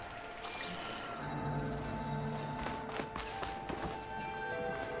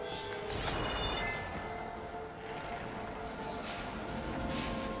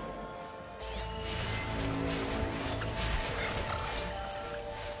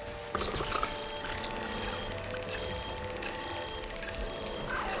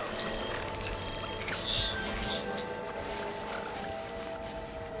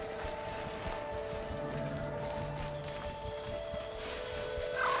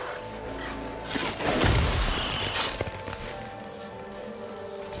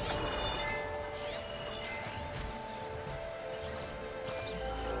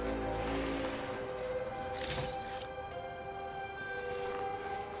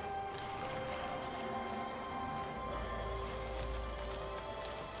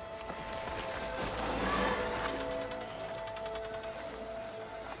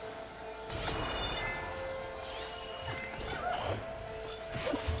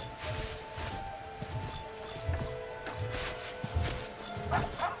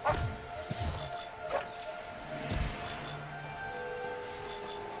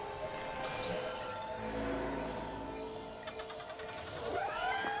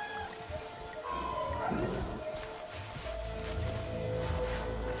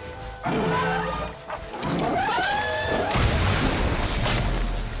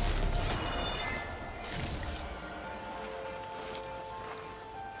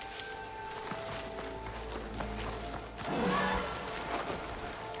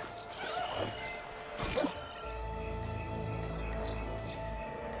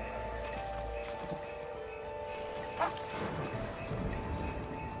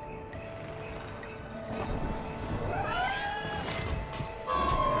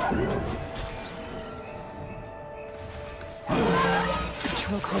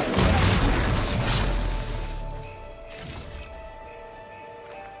 Control console.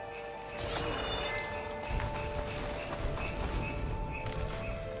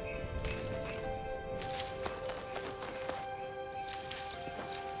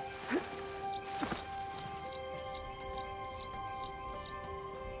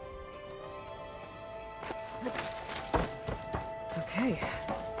 Okay,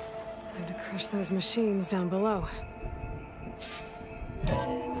 time to crush those machines down below.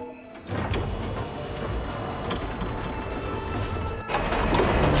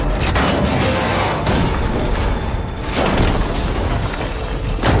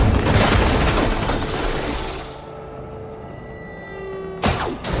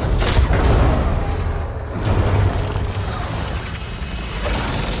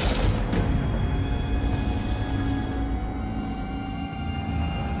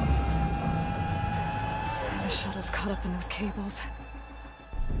 Caught up in those cables.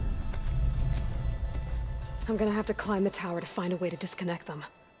 I'm gonna have to climb the tower to find a way to disconnect them.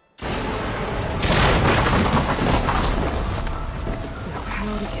 No,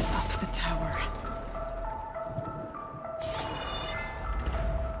 how to get up the tower.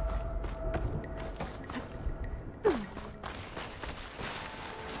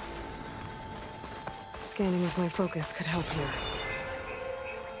 Scanning with my focus could help here.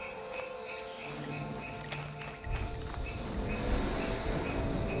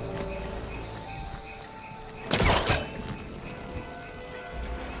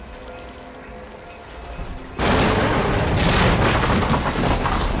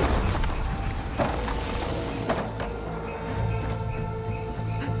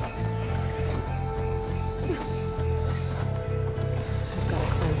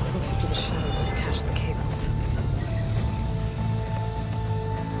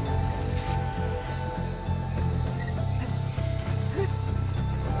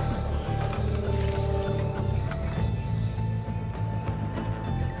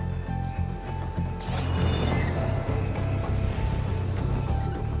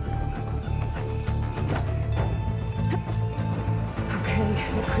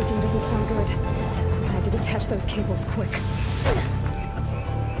 Doesn't sound good. I had to detach those cables quick.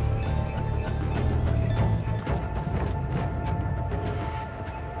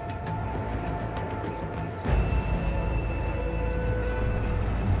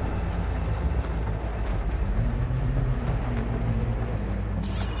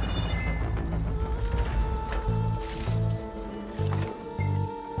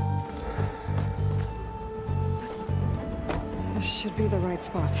 This should be the right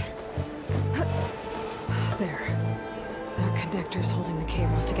spot. There. That connector's holding the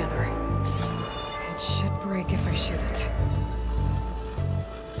cables together. It should break if I shoot it.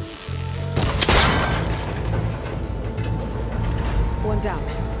 One down.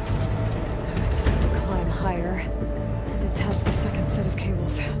 I just need to climb higher and detach the second set of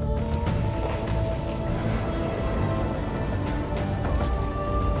cables.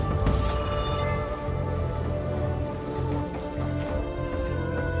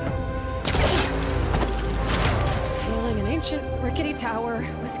 Rickety tower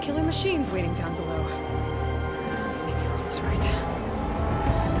with killer machines waiting down below. Maybe you're almost right.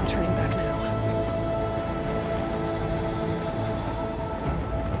 No turning back now.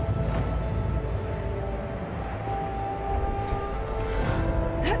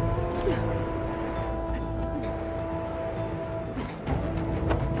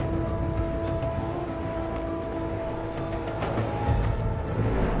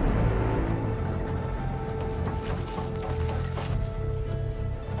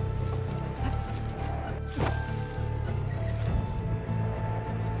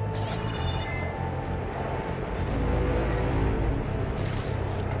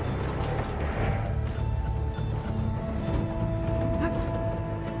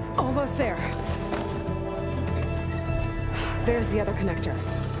 Almost there. There's the other connector.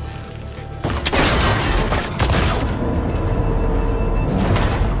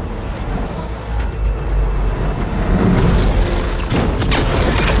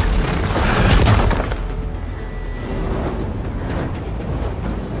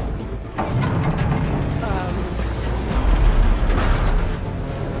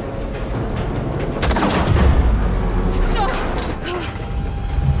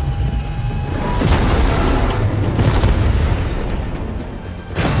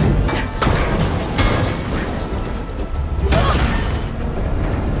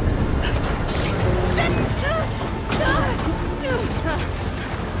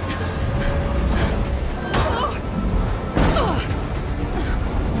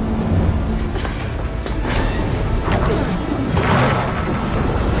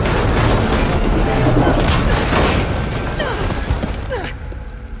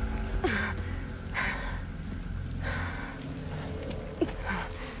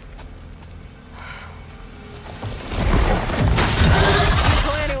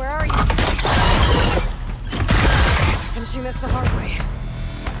 Finishing this the hard way.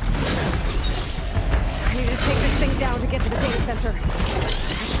 I need to take this thing down to get to the data center.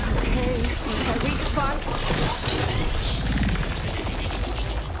 Okay, here's my weak spot.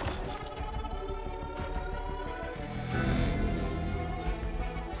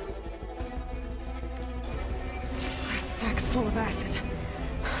 That sack's full of acid.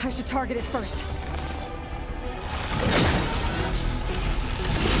 I should target it first.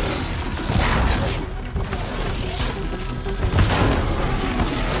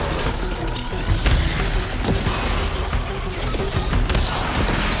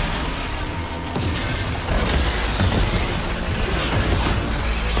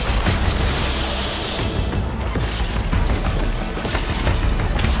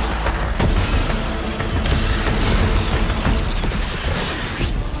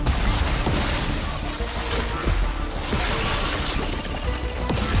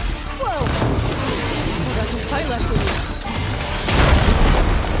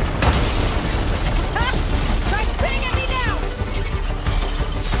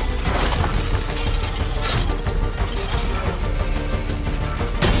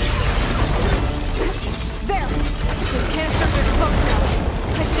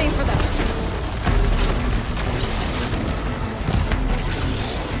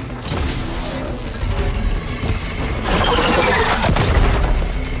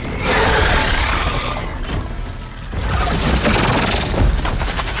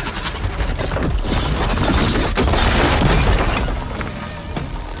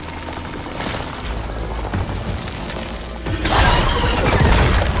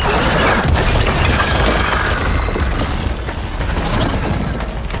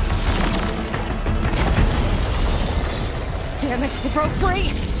 broke free?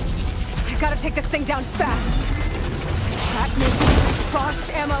 I gotta take this thing down fast. Trap maybe,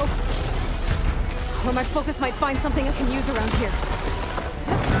 frost ammo. Or my focus might find something I can use around here.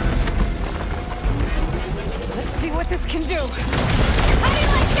 Let's see what this can do. How do you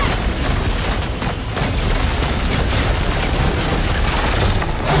like that?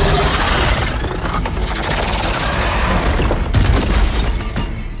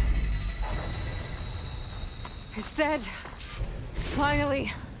 It's dead.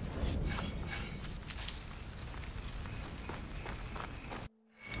 Finally.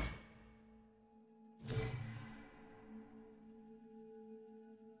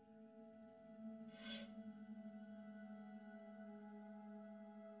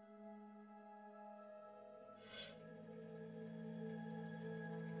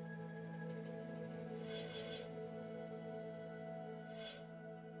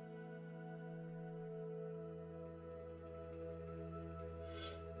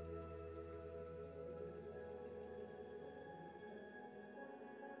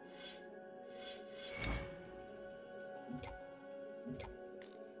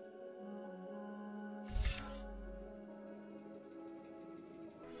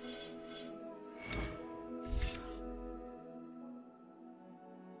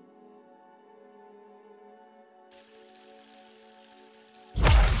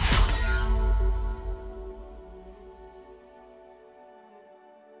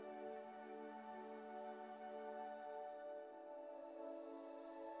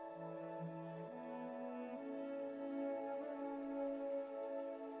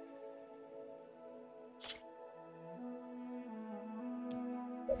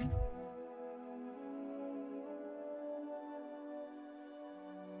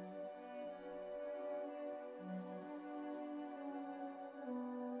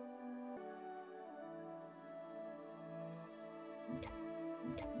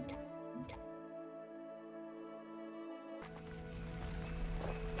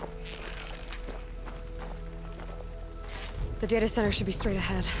 The data center should be straight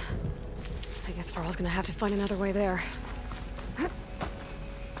ahead. I guess Varl's gonna have to find another way there.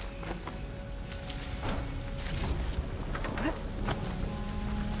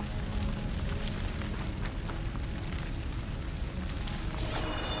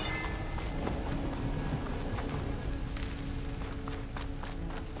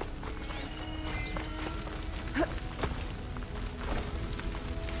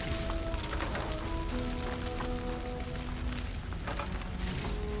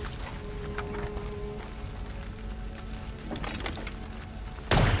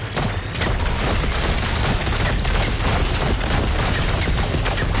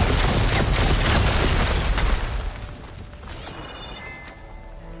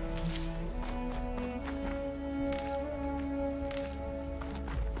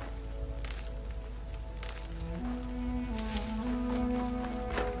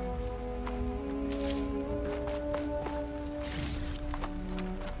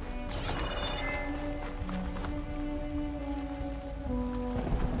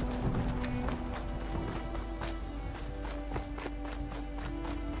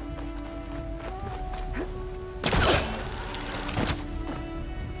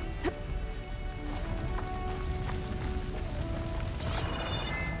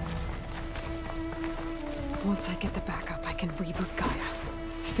 Once I get the backup, I can reboot Gaia.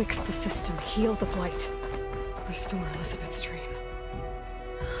 Fix the system, heal the Blight. Restore Elizabeth's dream.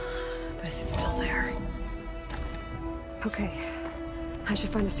 But is it still there? Okay. I should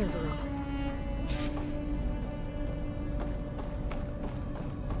find the server room.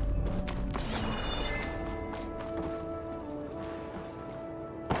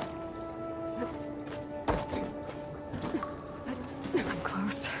 I'm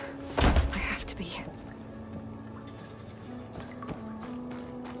close. I have to be.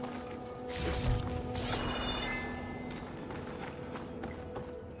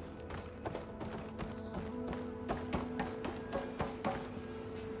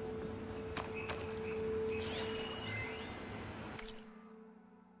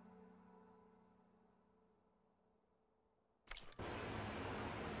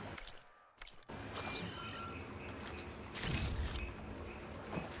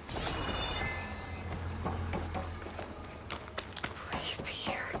 Please be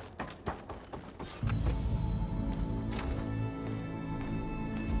here.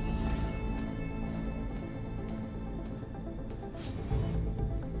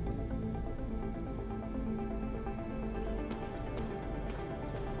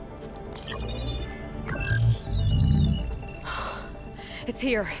 It's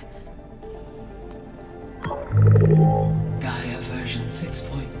here. Gaia version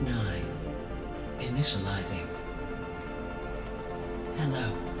 6.9. Initializing.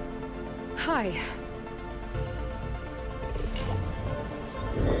 Hello. Hi.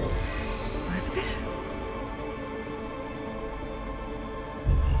 Elizabeth?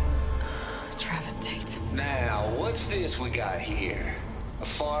 Travis Tate. Now, what's this we got here? A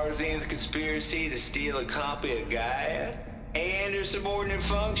Farzan's conspiracy to steal a copy of Gaia? And her subordinate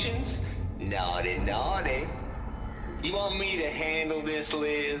functions? Naughty, naughty. You want me to handle this,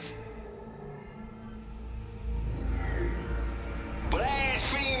 Liz?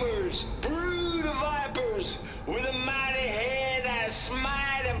 Blasphemers! Brood of vipers! With a mighty hand I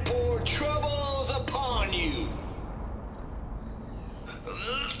smite and pour troubles upon you!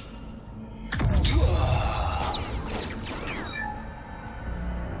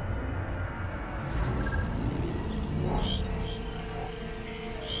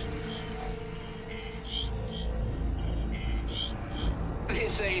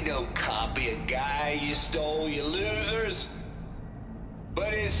 This ain't no copy of Gaia you stole, you losers.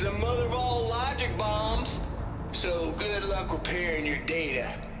 But it's the mother of all logic bombs. So good luck repairing your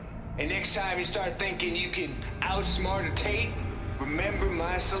data. And next time you start thinking you can outsmart a Tate, remember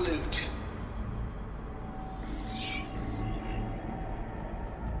my salute.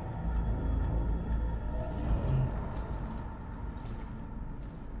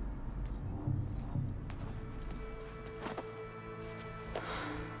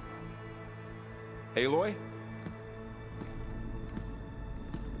 Aloy?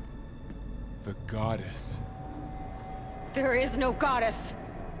 The goddess. There is no goddess.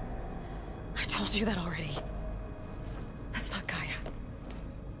 I told you that already. That's not Gaia.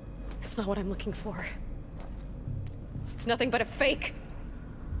 It's not what I'm looking for. It's nothing but a fake.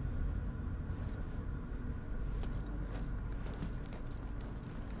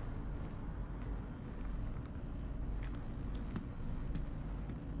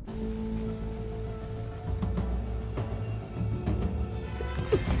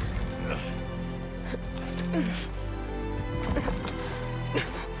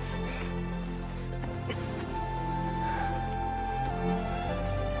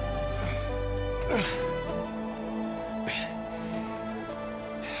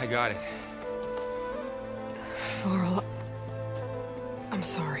 I got it. Varl, I'm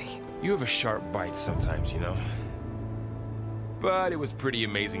sorry. You have a sharp bite sometimes, you know? But it was pretty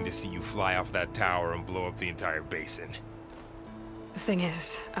amazing to see you fly off that tower and blow up the entire basin. The thing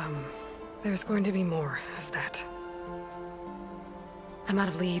is, there's going to be more of that. I'm out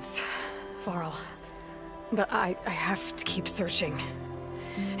of leads, Varl. But I have to keep searching.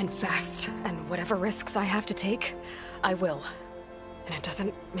 And fast, and whatever risks I have to take, I will. And it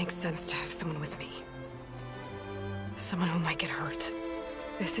doesn't make sense to have someone with me. Someone who might get hurt.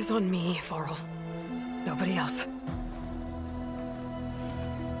 This is on me, Varl. Nobody else.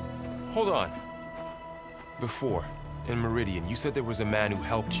 Hold on. Before, in Meridian, you said there was a man who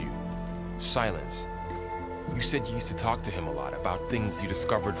helped you. Silence. You said you used to talk to him a lot about things you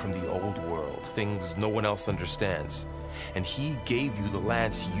discovered from the old world, things no one else understands. And he gave you the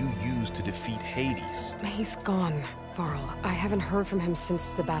lance you used to defeat Hades. He's gone, Varl. I haven't heard from him since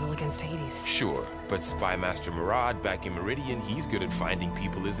the battle against Hades. Sure, but Spy Master Murad back in Meridian, he's good at finding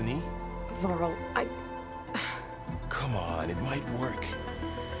people, isn't he? Varl, Come on, it might work.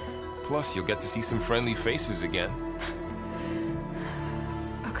 Plus, you'll get to see some friendly faces again.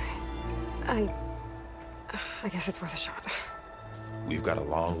 Okay. I guess it's worth a shot. We've got a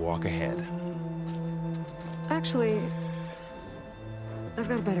long walk ahead. Actually, I've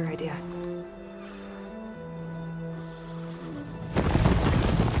got a better idea.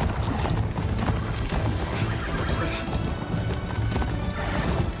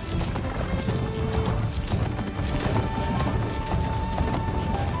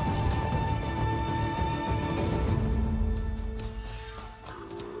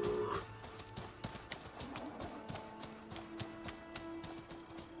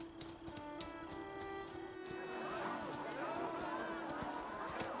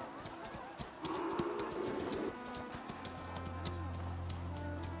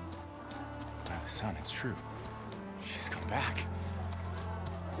 Son, it's true. She's come back.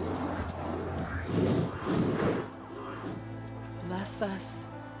 Bless us.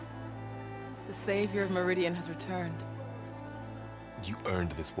 The savior of Meridian has returned. You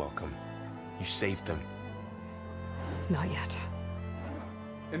earned this welcome. You saved them. Not yet.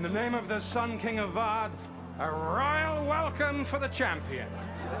 In the name of the Sun King of Vard, a royal welcome for the champion.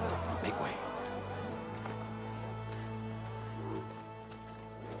 Make way.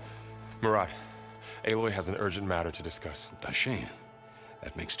 Murad, Aloy has an urgent matter to discuss. Dashane,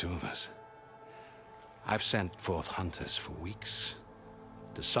 that makes two of us. I've sent forth hunters for weeks.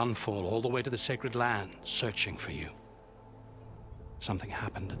 the sun fall all the way to the sacred land, searching for you. Something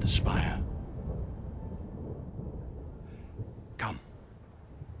happened at the spire. Come.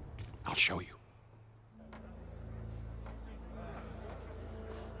 I'll show you.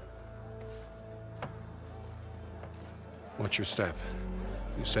 Watch your step.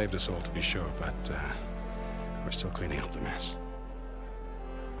 You saved us all, to be sure, but we're still cleaning up the mess.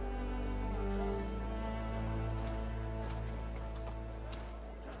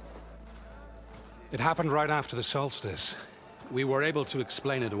 It happened right after the solstice. We were able to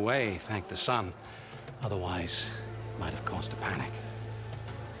explain it away, thank the sun. Otherwise, it might have caused a panic.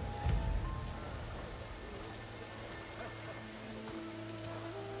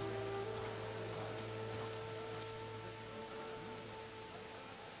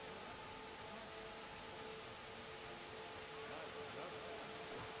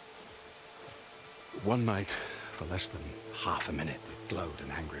 One night, for less than half a minute, it glowed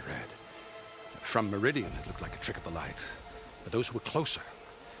an angry red. From Meridian, it looked like a trick of the light. But those who were closer,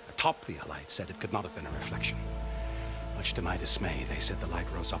 atop the light, said it could not have been a reflection. Much to my dismay, they said the light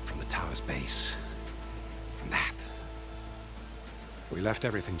rose up from the tower's base. From that. We left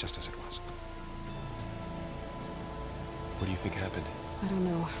everything just as it was. What do you think happened? I don't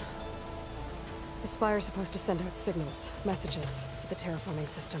know. The Spire's supposed to send out signals, messages, for the terraforming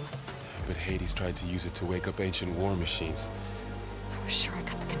system. But Hades tried to use it to wake up ancient war machines. I was sure I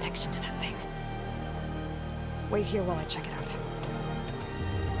got the connection to that thing. Wait here while I check it out.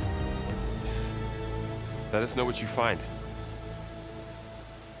 Let us know what you find.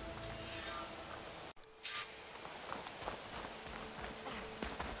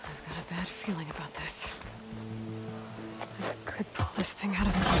 I've got a bad feeling about this. I could pull this thing out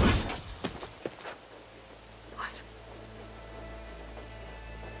of me. What?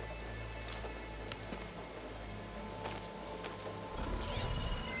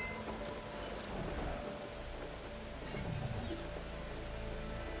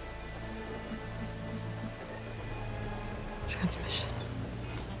 Transmission.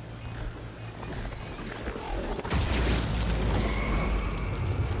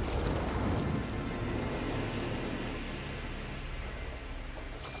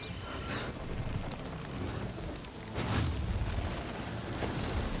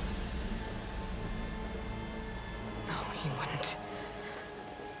 No, he wouldn't.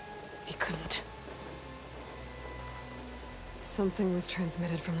 He couldn't. Something was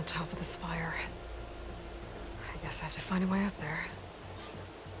transmitted from the top of the spire. I guess I have to find a way up there.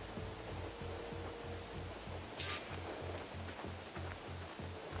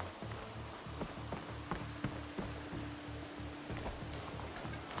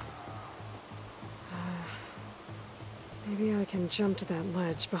 Maybe I can jump to that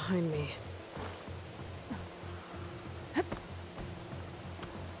ledge behind me.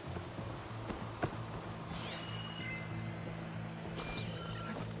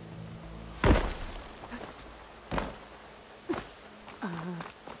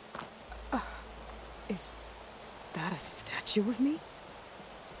 Is that a statue of me?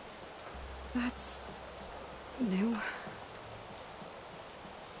 That's new.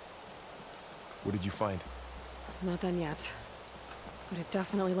 What did you find? Not done yet. But it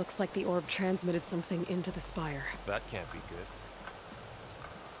definitely looks like the orb transmitted something into the spire. That can't be good.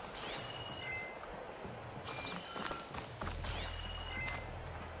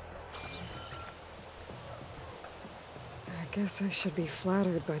 I guess I should be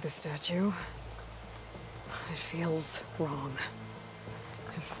flattered by the statue. It feels wrong.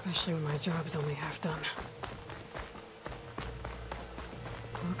 Especially when my job's only half done.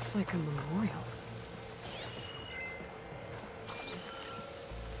 Looks like a memorial.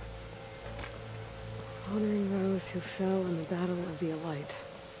 Honoring those who fell in the Battle of the Aloy.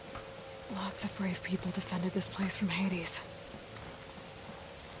 Lots of brave people defended this place from Hades.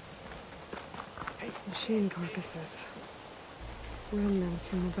 Machine carcasses. Remnants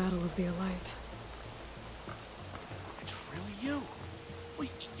from the Battle of the Aloy. It's really you. Well,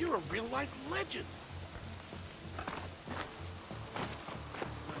 you're a real-life legend.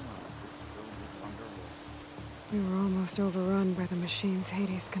 We were almost overrun by the machines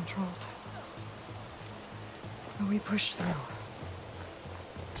Hades controlled. But we pushed through.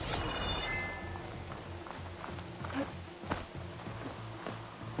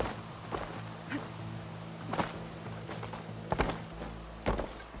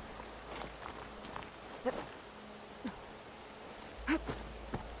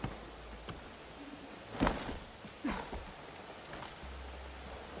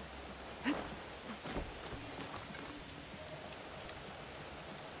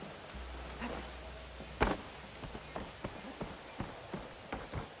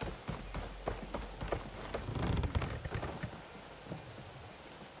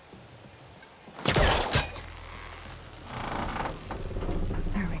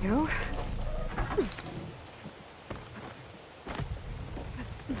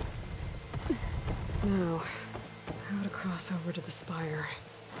 Now, how to cross over to the spire.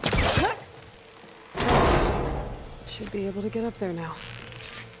 Should be able to get up there now.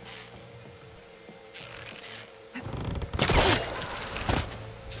 I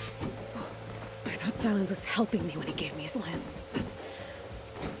thought Silence was helping me when he gave me his lance. It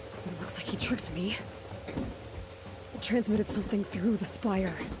looks like he tricked me. Transmitted something through the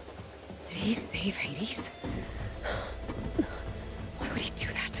spire. Did he save Hades? Why would he do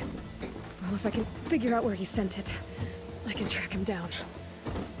that? Well, if I can figure out where he sent it, I can track him down.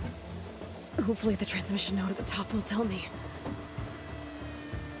 Hopefully the transmission node at the top will tell me.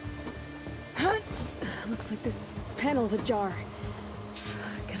 Looks like this panel's ajar.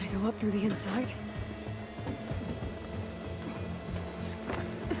 Can I go up through the inside?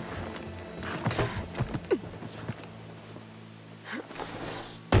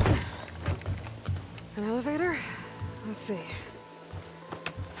 An elevator? Let's see.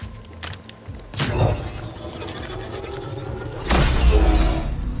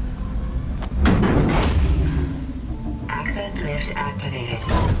 Access lift activated.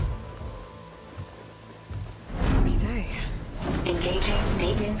 Lucky day. Engaging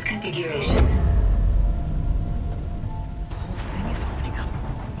maintenance configuration. The whole thing is opening up.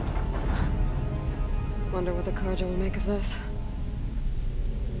 Wonder what the Carja will make of this.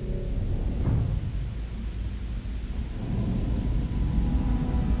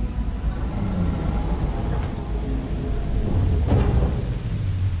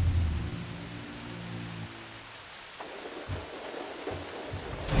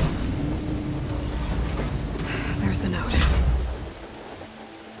 There's the note.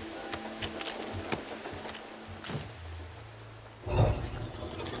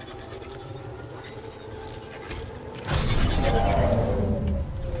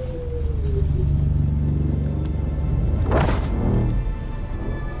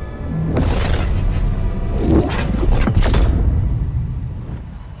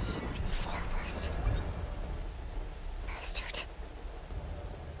 Sword of the Far West. Bastard.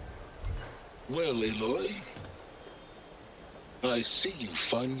 Well, Aloy, I see you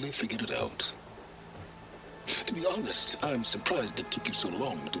finally figured it out. To be honest, I'm surprised it took you so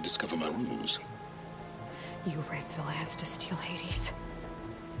long to discover my ruse. You rigged the lance to steal Hades.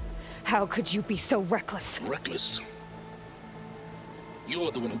 How could you be so reckless? Reckless?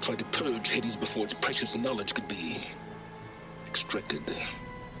 You're the one who tried to purge Hades before its precious knowledge could be extracted.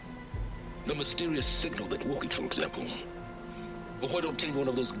 The mysterious signal that woke it, for example. Or why to obtain one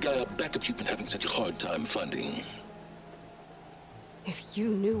of those Gaia backups you've been having such a hard time finding. If you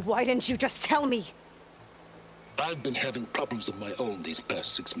knew, why didn't you just tell me? I've been having problems of my own these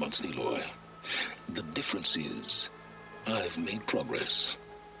past 6 months, Aloy. The difference is, I've made progress.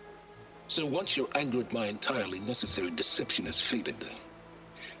 So once your anger at my entirely necessary deception has faded,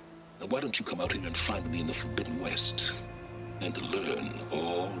 now why don't you come out here and find me in the Forbidden West, and learn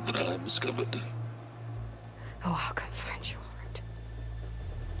all that I've discovered? Oh, I'll come find you, all right?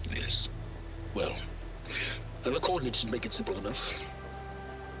 Yes. Well, and the coordinates should make it simple enough.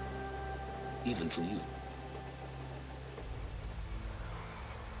 Even for you.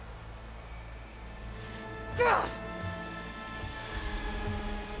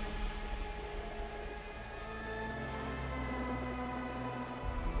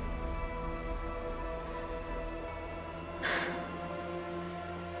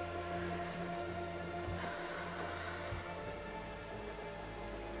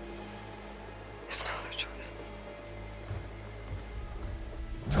 There's no other choice.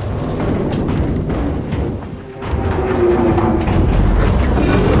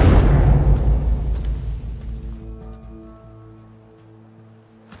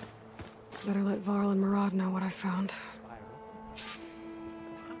 Better let Varl and Murad know what I found.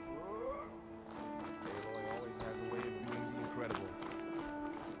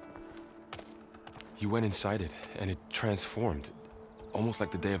 You went inside it, and it transformed. Almost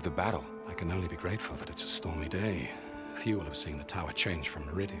like the day of the battle. I can only be grateful that it's a stormy day. Few will have seen the tower change from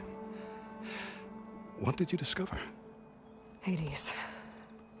Meridian. What did you discover? Hades.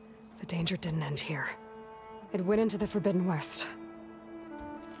 The danger didn't end here. It went into the Forbidden West.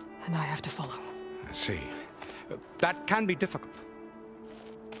 And I have to follow. I see. That can be difficult.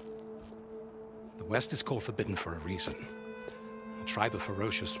 The West is called Forbidden for a reason. A tribe of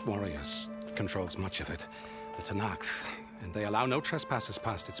ferocious warriors controls much of it, the Tenakth, and they allow no trespassers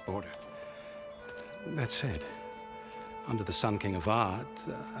past its border. That said, under the Sun King of Ard,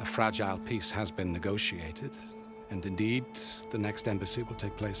 a fragile peace has been negotiated, and indeed, the next embassy will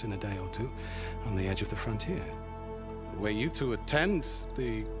take place in a day or two on the edge of the frontier. Were you to attend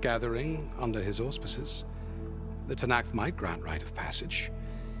the gathering under his auspices, the Tenakth might grant right of passage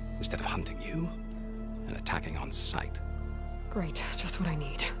instead of hunting you. and attacking on sight. Great, just what I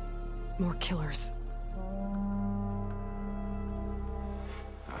need. More killers.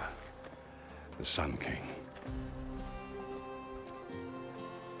 The Sun King.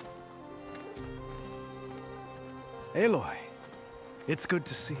 Aloy, it's good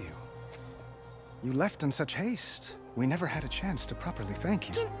to see you. You left in such haste. We never had a chance to properly thank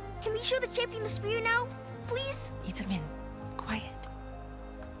you. Can we show the champion the spear now? Please? Itamin, quiet.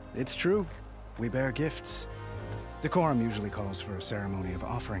 It's true. We bear gifts. Decorum usually calls for a ceremony of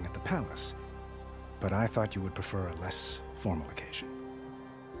offering at the palace. But I thought you would prefer a less formal occasion.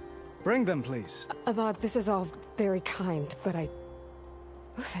 Bring them, please. Avad, this is all very kind, but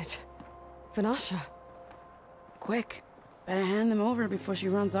Who's it? Vanasha. Quick. Better hand them over before she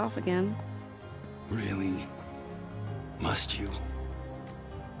runs off again. Really? Must you?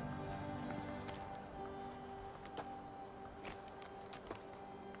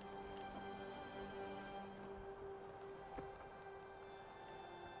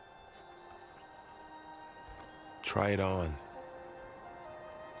 Try it on.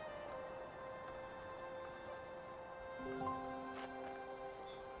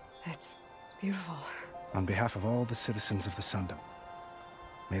 It's beautiful. On behalf of all the citizens of the Sundom,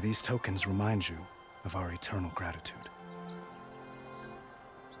 may these tokens remind you of our eternal gratitude.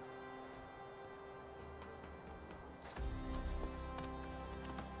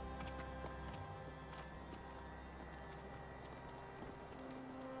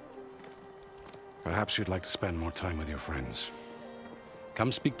 Perhaps you'd like to spend more time with your friends.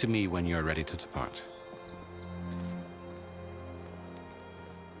 Come speak to me when you're ready to depart.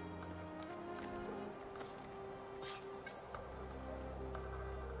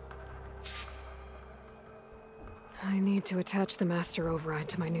 I need to attach the master override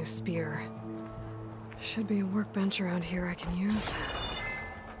to my new spear. Should be a workbench around here I can use.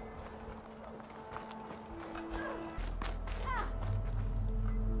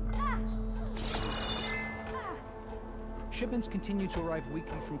 Shipments continue to arrive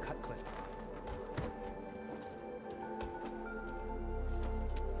weekly from Cutcliffe.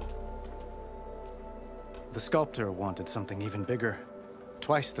 The sculptor wanted something even bigger,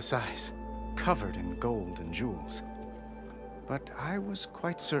 twice the size, covered in gold and jewels. But I was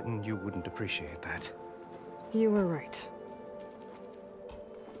quite certain you wouldn't appreciate that. You were right.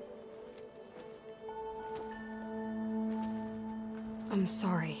 I'm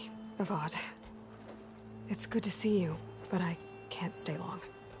sorry, Avad. It's good to see you, but I can't stay long.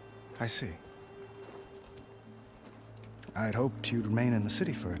 I see. I'd hoped you'd remain in the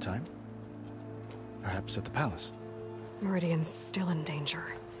city for a time. Perhaps at the palace. Meridian's still in danger,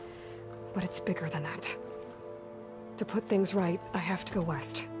 but it's bigger than that. To put things right, I have to go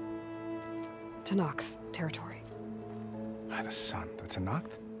west. To Nox territory. By the sun, that's a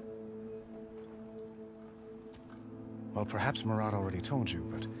Noct? Well, perhaps Murad already told you,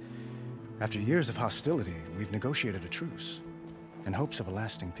 but after years of hostility, we've negotiated a truce, in hopes of a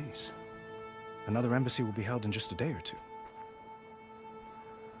lasting peace. Another embassy will be held in just a day or two.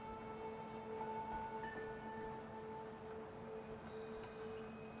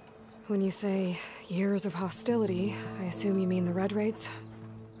 When you say years of hostility, I assume you mean the Red Raids?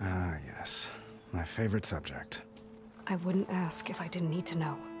 Ah, yes. My favorite subject. I wouldn't ask if I didn't need to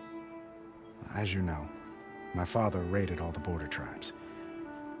know. As you know, my father raided all the border tribes.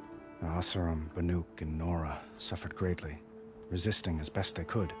 The Asurum, Banuk, and Nora suffered greatly, resisting as best they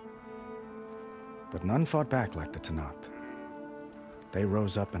could. But none fought back like the Tenakth. They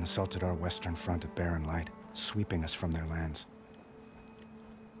rose up and assaulted our western front at Barren Light, sweeping us from their lands.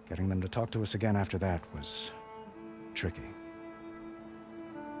 Getting them to talk to us again after that was tricky.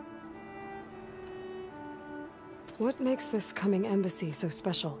 What makes this coming embassy so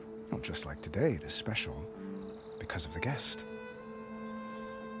special? Well, just like today, it is special because of the guest.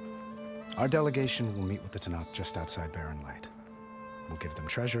 Our delegation will meet with the Tenakth just outside Barren Light. We'll give them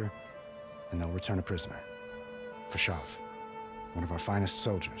treasure, and they'll return a prisoner. Fashav, one of our finest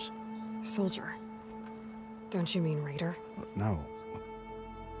soldiers. Soldier? Don't you mean raider? No.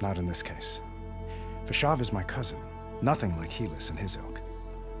 Not in this case. Fashav is my cousin, nothing like Helis and his ilk.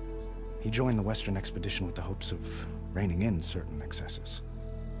 He joined the Western expedition with the hopes of reining in certain excesses.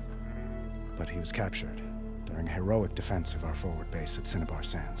 But he was captured during a heroic defense of our forward base at Cinnabar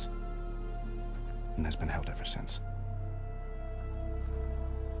Sands, and has been held ever since.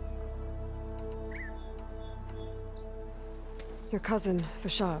 Your cousin,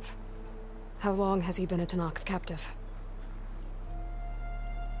 Fashav. How long has he been a Tenakth captive?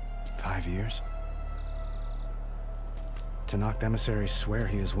 5 years. Tenakth emissaries swear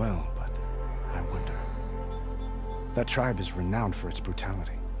he is well, but I wonder. That tribe is renowned for its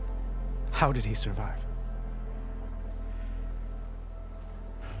brutality. How did he survive?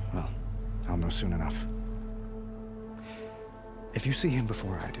 I'll know soon enough. If you see him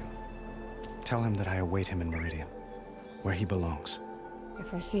before I do, tell him that I await him in Meridian, where he belongs.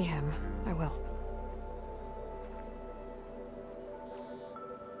 If I see him, I will.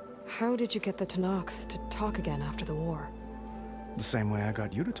 How did you get the Tenakth to talk again after the war? The same way I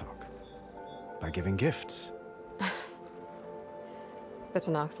got you to talk. By giving gifts. The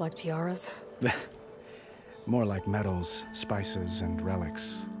Tenakth like tiaras? More like medals, spices, and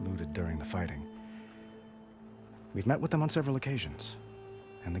relics looted during the fighting. We've met with them on several occasions,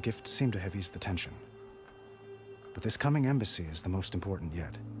 and the gifts seem to have eased the tension. But this coming embassy is the most important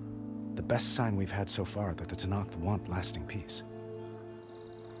yet. The best sign we've had so far that the Tenakth want lasting peace.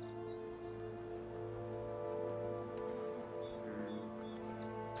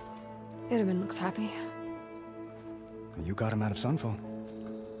 Itamen looks happy. You got him out of Sunfall.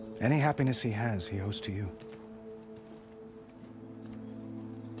 Any happiness he has, he owes to you.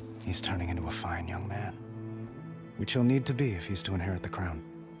 He's turning into a fine young man, which he'll need to be if he's to inherit the crown.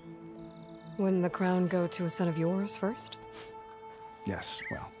 Wouldn't the crown go to a son of yours first? Yes,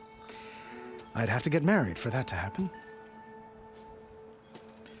 well, I'd have to get married for that to happen.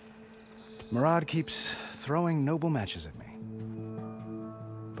 Murad keeps throwing noble matches at me.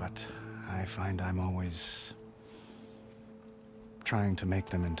 But I find I'm always trying to make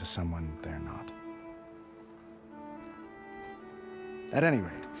them into someone they're not. At any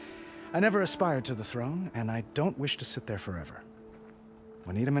rate, I never aspired to the throne, and I don't wish to sit there forever.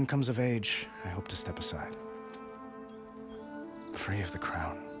 When Itamen comes of age, I hope to step aside. Free of the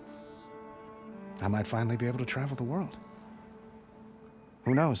crown. I might finally be able to travel the world.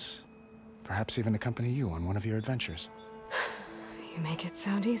 Who knows? Perhaps even accompany you on one of your adventures. You make it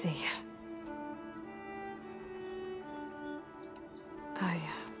sound easy.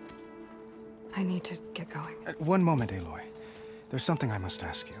 I need to get going. One moment, Aloy. There's something I must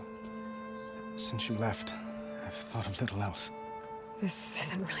ask you. Since you left, I've thought of little else. This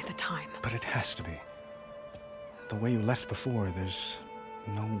isn't really the time. But it has to be. The way you left before, there's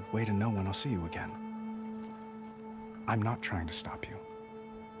no way to know when I'll see you again. I'm not trying to stop you,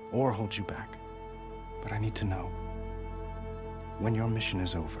 or hold you back. But I need to know, when your mission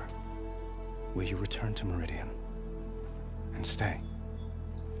is over, will you return to Meridian? And stay?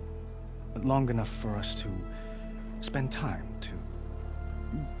 Long enough for us to spend time, to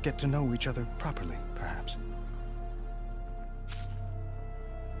get to know each other properly, perhaps.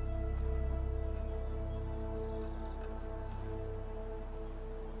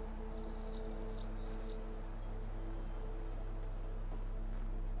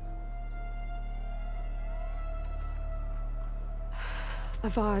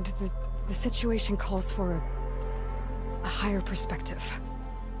 Avad, the situation calls for a higher perspective.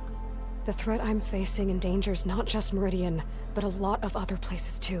 The threat I'm facing endangers not just Meridian, but a lot of other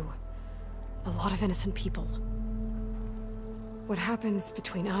places too. A lot of innocent people. What happens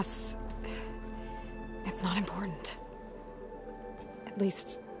between us, it's not important. At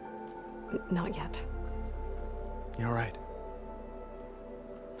least, not yet. You're right.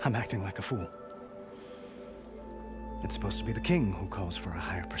 I'm acting like a fool. It's supposed to be the king who calls for a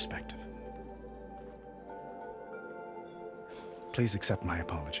higher perspective. Please accept my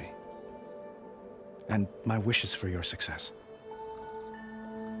apology. And my wishes for your success.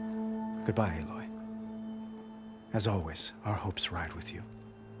 Goodbye, Aloy. As always, our hopes ride with you.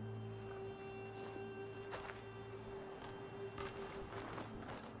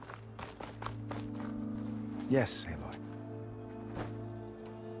 Yes, Aloy.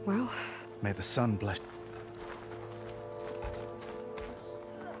 Well? May the sun bless...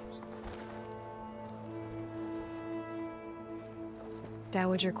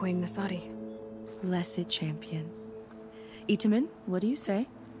 Dowager Queen Nasadi. Blessed champion. Itamen, what do you say?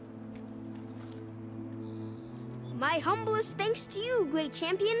 My humblest thanks to you, great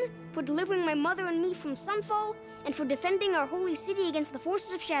champion, for delivering my mother and me from Sunfall, and for defending our holy city against the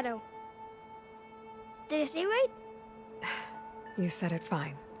forces of Shadow. Did I say right? You said it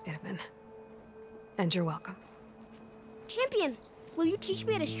fine, Itamen. And you're welcome. Champion, will you teach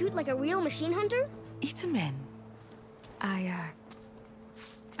me how to shoot like a real machine hunter? Itamen.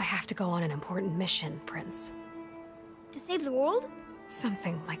 I have to go on an important mission, Prince. To save the world?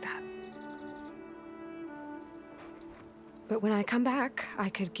 Something like that. But when I come back, I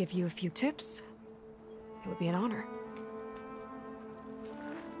could give you a few tips. It would be an honor.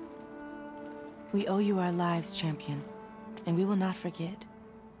 We owe you our lives, champion, and we will not forget.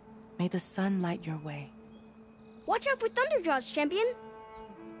 May the sun light your way. Watch out for Thunderjaws, champion!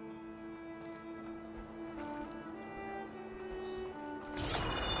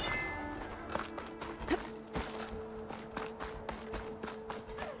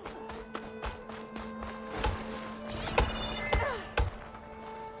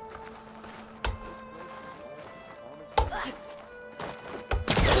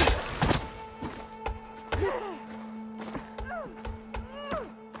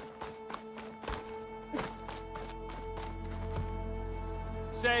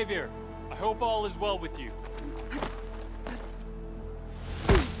 Savior, I hope all is well with you.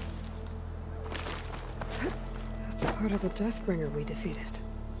 That's part of the Deathbringer we defeated.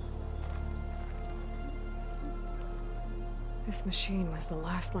 This machine was the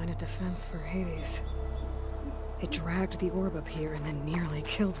last line of defense for Hades. It dragged the orb up here and then nearly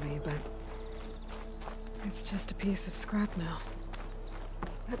killed me, but it's just a piece of scrap now.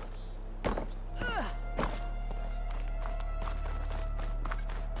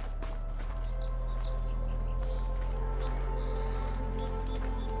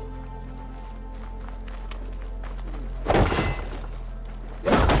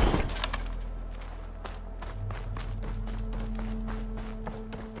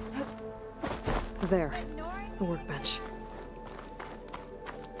 There, the workbench.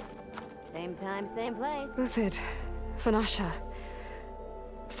 Same time, same place. Uthid, Vanasha,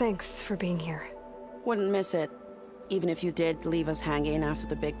 thanks for being here. Wouldn't miss it, even if you did leave us hanging after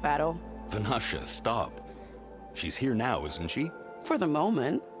the big battle. Vanasha, stop. She's here now, isn't she? For the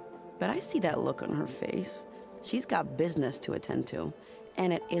moment. But I see that look on her face. She's got business to attend to,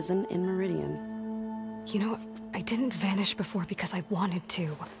 and it isn't in Meridian. You know, I didn't vanish before because I wanted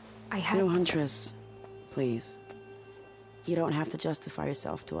to. I had— No, Huntress. Please. You don't have to justify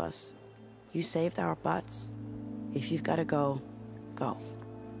yourself to us. You saved our butts. If you've got to go, go.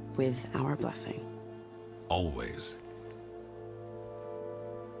 With our blessing. Always.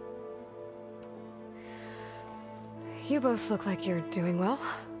 You both look like you're doing well.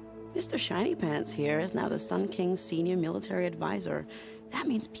 Mr. Shiny Pants here is now the Sun King's senior military advisor. That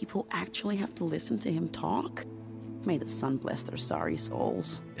means people actually have to listen to him talk? May the sun bless their sorry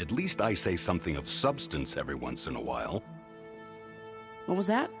souls. At least I say something of substance every once in a while. What was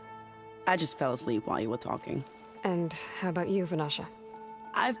that? I just fell asleep while you were talking. And how about you, Vanasha?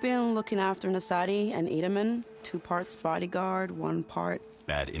 I've been looking after Nasadi and Edaman. 2 parts bodyguard, 1 part...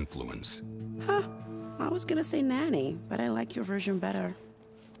 Bad influence. Huh. I was gonna say nanny, but I like your version better.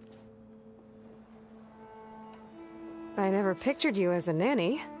 I never pictured you as a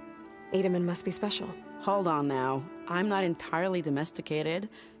nanny. Edaman must be special. Hold on now. I'm not entirely domesticated.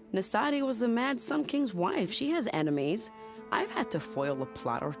 Nasadi was the Mad Sun King's wife. She has enemies. I've had to foil a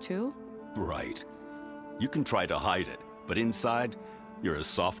plot or 2. Right. You can try to hide it, but inside, you're as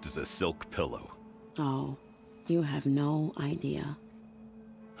soft as a silk pillow. Oh, you have no idea.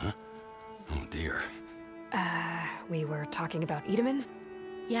 Huh? Oh dear. We were talking about Edaman?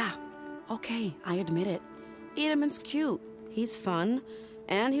 Yeah. Okay, I admit it. Edaman's cute. He's fun.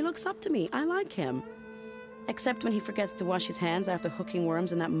 And he looks up to me. I like him. Except when he forgets to wash his hands after hooking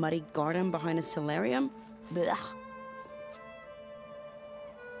worms in that muddy garden behind his solarium. Blech.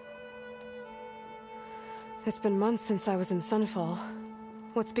 It's been months since I was in Sunfall.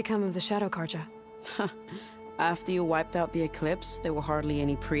 What's become of the Shadow Karja? After you wiped out the eclipse, there were hardly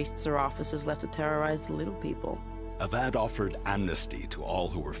any priests or officers left to terrorize the little people. Avad offered amnesty to all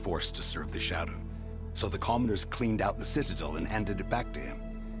who were forced to serve the Shadow. So the commoners cleaned out the citadel and handed it back to him.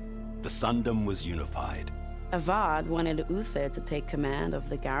 The Sundom was unified. Avad wanted Uthid to take command of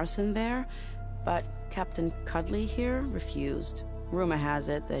the garrison there, but Captain Cuddly here refused. Rumor has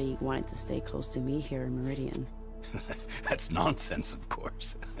it that he wanted to stay close to me here in Meridian. That's nonsense, of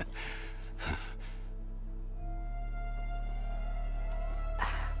course.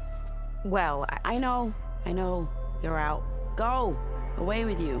 Well, I know. You're out. Go! Away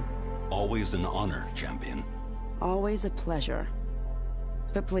with you. Always an honor, champion. Always a pleasure.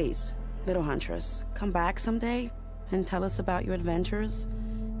 But please, little Huntress, come back someday and tell us about your adventures.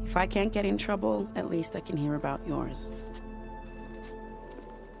 If I can't get in trouble, at least I can hear about yours.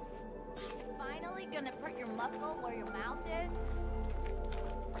 Finally gonna put your muscle where your mouth is?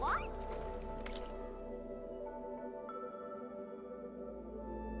 What?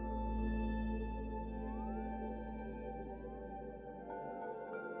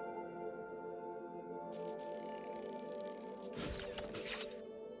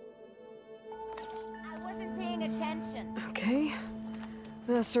 I wasn't paying attention. Okay.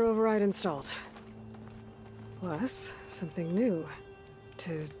 Master override installed. Plus, something new.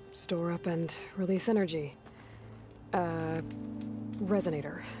 To store up and release energy.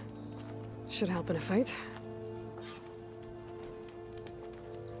 Resonator. Should help in a fight.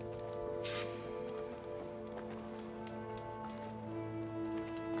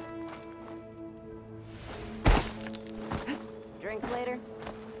 Drinks later?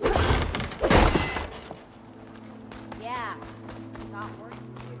 Yeah. Not working.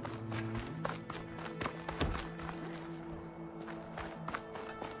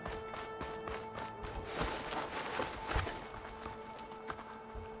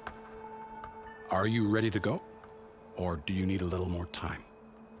 Are you ready to go? Or do you need a little more time?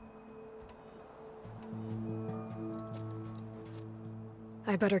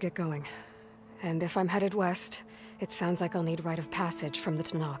 I better get going. And if I'm headed west, it sounds like I'll need rite of passage from the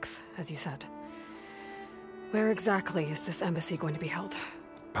Tenakth, as you said. Where exactly is this embassy going to be held?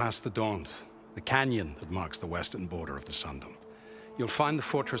 Past the Daunt, the canyon that marks the western border of the Sundom. You'll find the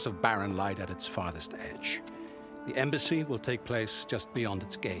fortress of Barren Light at its farthest edge. The embassy will take place just beyond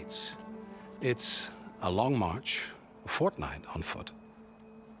its gates. It's a long march, a fortnight on foot.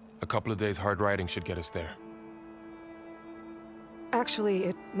 A couple of days hard riding should get us there. Actually,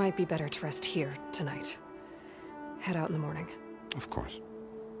 it might be better to rest here tonight. Head out in the morning. Of course.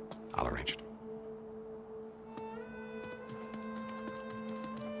 I'll arrange it.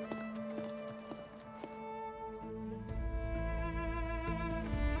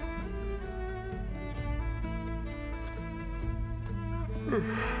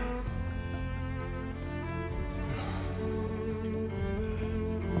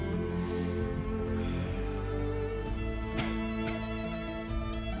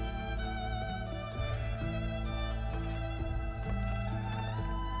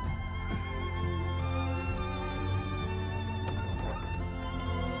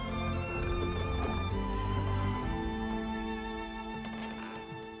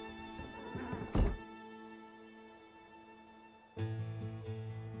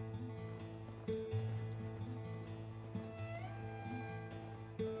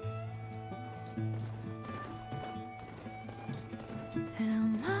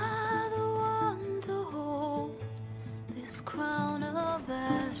 Am I the one to hold this crown of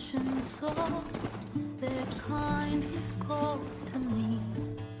ash and soul? Their kindness calls to me.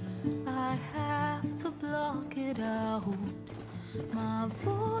 I have to block it out. My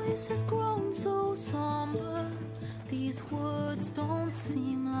voice has grown so somber. These words don't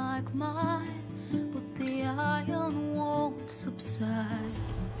seem like mine, but the iron won't subside.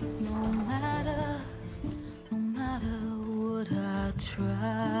 No matter what I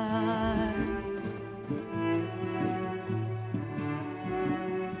try.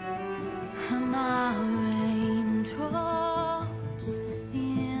 Am I raindrops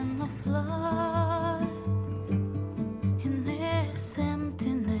in the flood? In this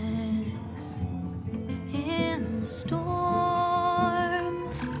emptiness, in the storm.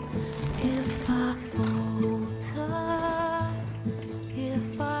 If I falter,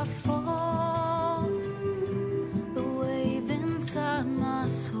 if I fall, the wave inside my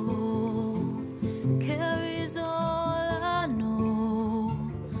soul carries all I know.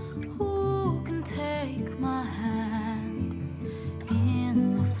 Who can take my hand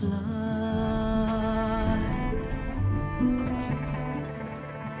in the flood?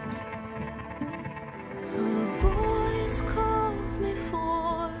 Her voice calls me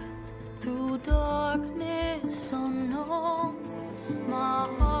forth through darkness unknown. My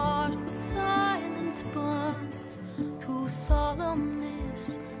heart with silence burns through solemnness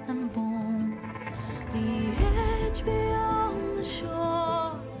and bone. The edge beyond the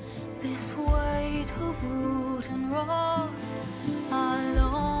shore, this weight of root and rot. I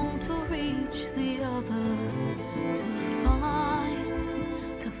long to reach the other,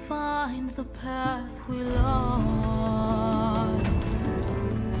 to find the path we lost.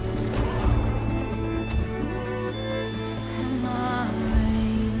 Am I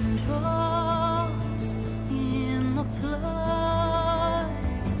raindrops in the flood?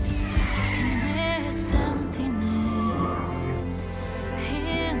 In this emptiness,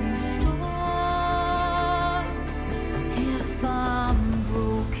 in the storm. If I'm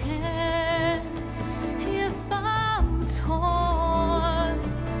broken, if I'm torn,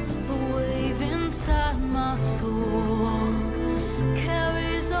 the wave inside my soul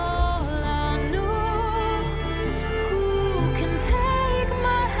carries all I know. Who can take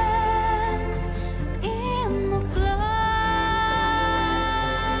my hand in the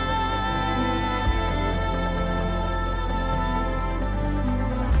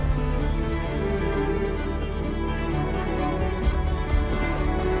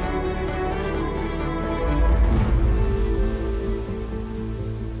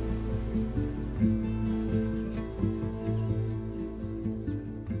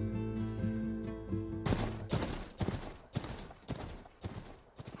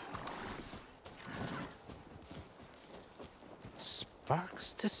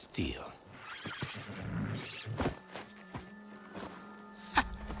Sparks to steel. Ha!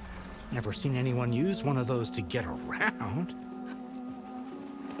 Never seen anyone use one of those to get around.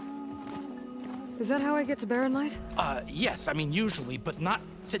 Is that how I get to Barren Light? Yes, I mean usually, but not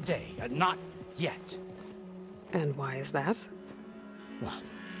today. Not yet. And why is that? Well,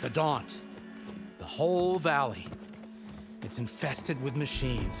 the Daunt. The whole valley. It's infested with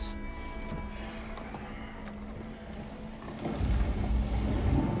machines.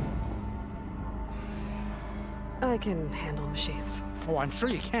 I can handle machines. Oh, I'm sure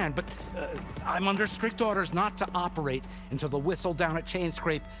you can, but I'm under strict orders not to operate until the whistle down at Chain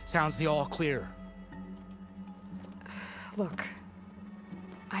Scrape sounds the all clear. Look,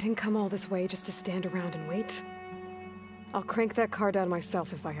 I didn't come all this way just to stand around and wait. I'll crank that car down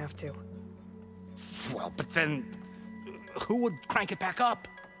myself if I have to. Well, but then who would crank it back up?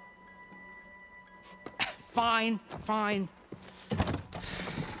 Fine, fine.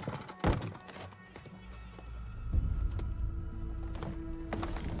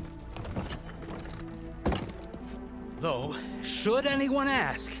 Though, should anyone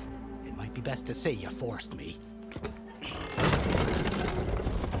ask, it might be best to say you forced me.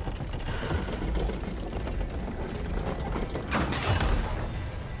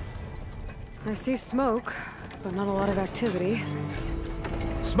 I see smoke, but not a lot of activity.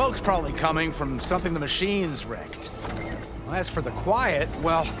 Smoke's probably coming from something the machine's wrecked. As for the quiet,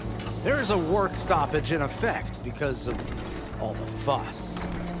 well, there is a work stoppage in effect because of all the fuss.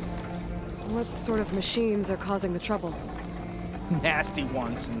 What sort of machines are causing the trouble? Nasty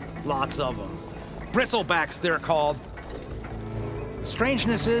ones, and lots of them. Bristlebacks, they're called. The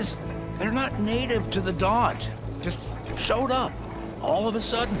strangeness is, they're not native to the Dodge. Just showed up, all of a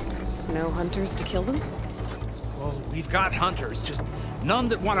sudden. No hunters to kill them? Well, we've got hunters, just none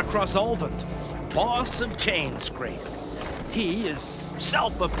that want to cross Ulvund. Boss of Chain Scrape. He is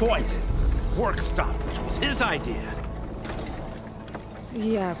self-appointed. Work stoppage was his idea.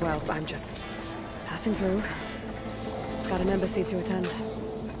 Yeah, well, I'm just passing through. Got an embassy to attend.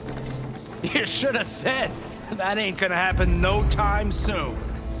 You should have said. That ain't gonna happen no time soon.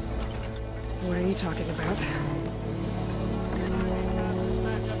 What are you talking about?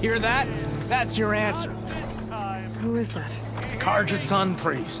 Hear that? That's your answer. Who is that? Karja's son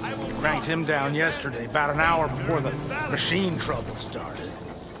priest. Cranked him down yesterday, about an hour before the machine trouble started.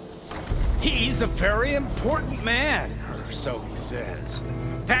 He's a very important man, or so he says.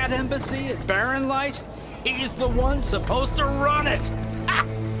 That embassy at Barren Light, he's the one supposed to run it. Ah!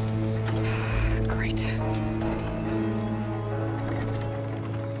 Great.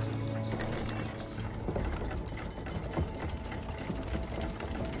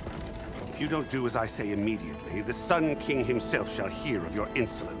 If you don't do as I say immediately, the Sun King himself shall hear of your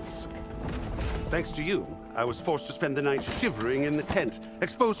insolence. Thanks to you, I was forced to spend the night shivering in the tent.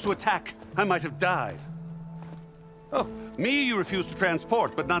 Exposed to attack, I might have died. Oh, me you refuse to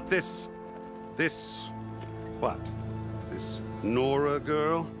transport, but not this... what? This Nora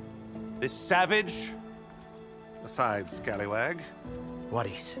girl? This savage? Besides, scallywag.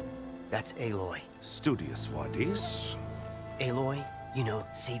 Wadis. That's Aloy. Studious Wadis. Aloy, you know,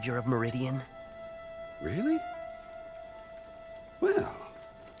 savior of Meridian. Really? Well,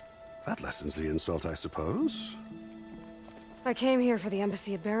 that lessens the insult, I suppose. I came here for the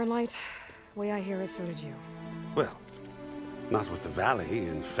embassy at Barren Light. Way I hear it, so did you. Well, not with the valley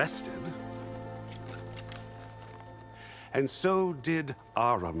infested. And so did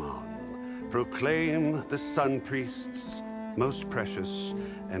Ahriman proclaim the Sun Priests most precious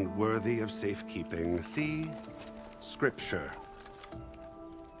and worthy of safekeeping. See? Scripture.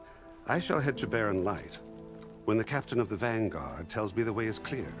 I shall head to Barren Light when the captain of the Vanguard tells me the way is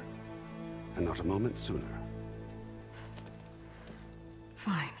clear, and not a moment sooner.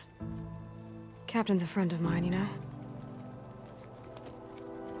 Fine. Captain's a friend of mine, you know?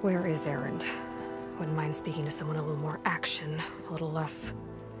 Where is Erend? Wouldn't mind speaking to someone a little more action, a little less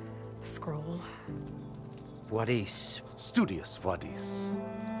scroll. Wadis. Studious Wadis.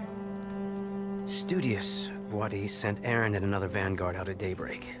 Studious Wadis sent Erend and another Vanguard out at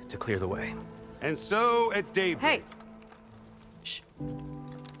daybreak to clear the way. And so at daybreak... Hey! Shh.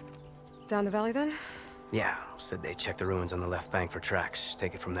 Down the valley, then? Yeah, said they checked the ruins on the left bank for tracks.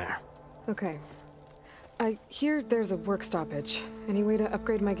 Take it from there. Okay. I hear there's a work stoppage. Any way to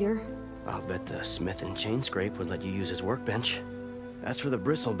upgrade my gear? I'll bet the smith in Chain Scrape would let you use his workbench. As for the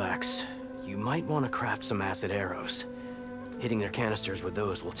Bristlebacks, you might want to craft some acid arrows. Hitting their canisters with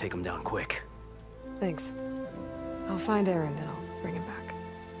those will take them down quick. Thanks. I'll find Erend and I'll bring him back.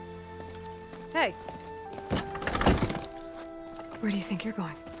 Hey! Where do you think you're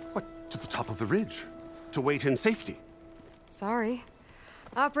going? What? To the top of the ridge. To wait in safety. Sorry.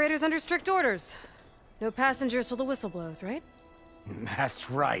 Operator's under strict orders. No passengers till the whistle blows, right? That's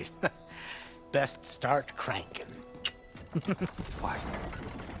right. Best start cranking. Why?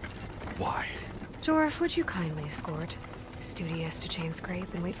 Why? Jorf, would you kindly escort Studious to Chain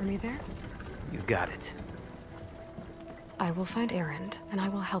Scrape and wait for me there? You got it. I will find Erend, and I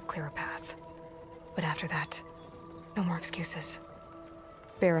will help clear a path. But after that, no more excuses.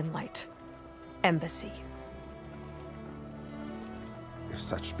 Barren Light. Embassy. If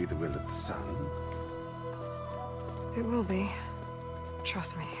such be the will of the sun. It will be.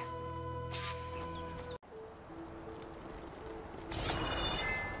 Trust me.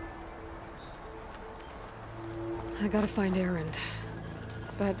 I gotta find Erend.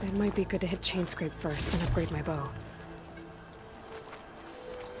 But it might be good to hit Chainscrape first and upgrade my bow.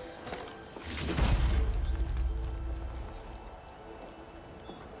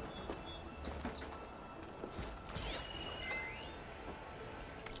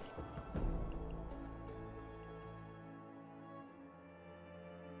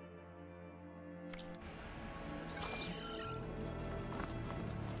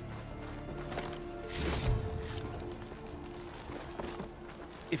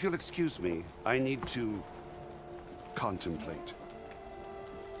 If you'll excuse me, I need to contemplate.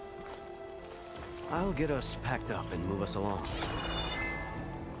 I'll get us packed up and move us along.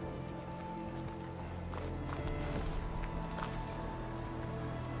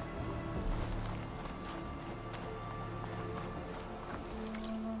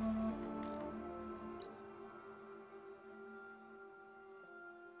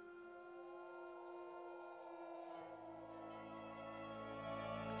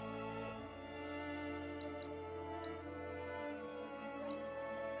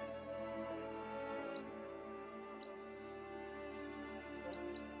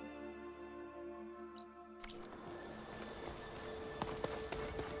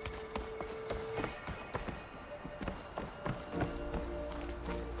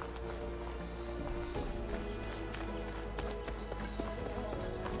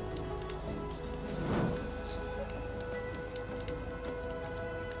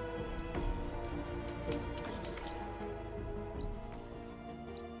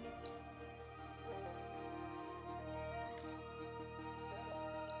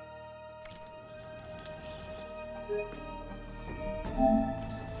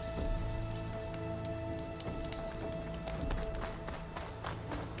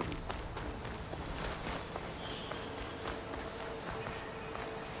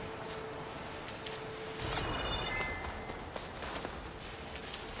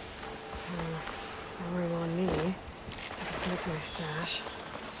 Room on me. I can send it to my stash.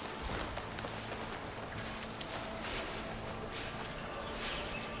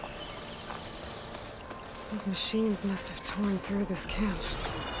 Those machines must have torn through this camp.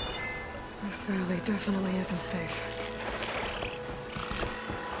 This valley definitely isn't safe.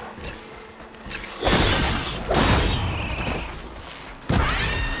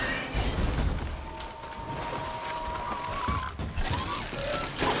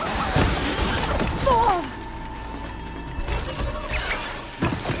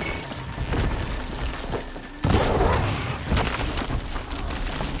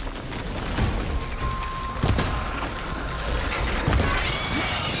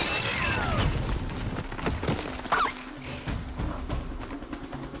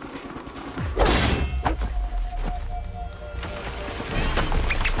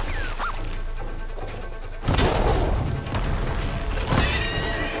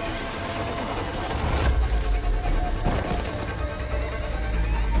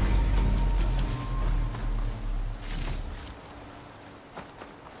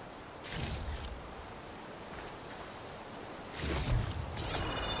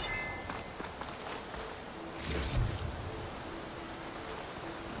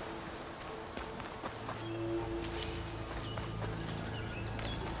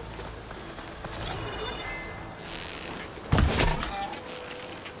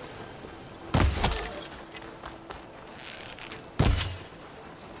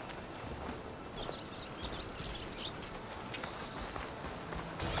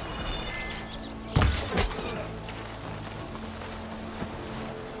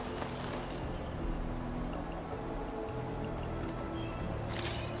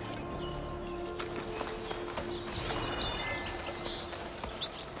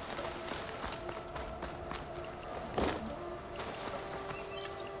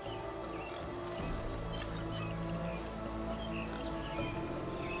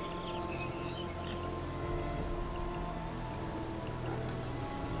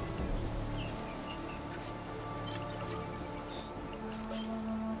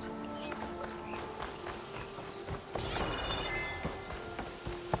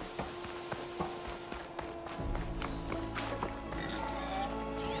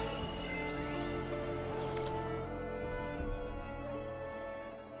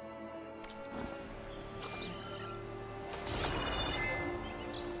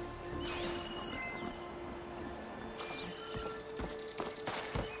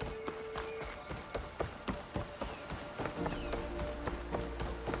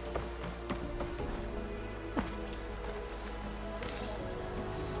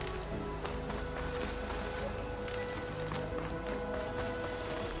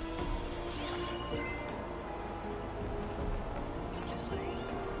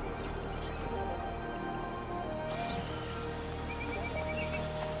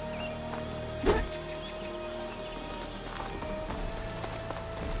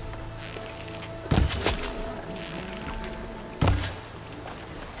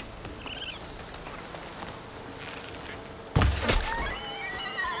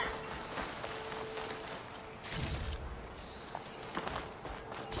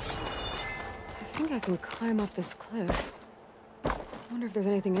 can climb up this cliff. I wonder if there's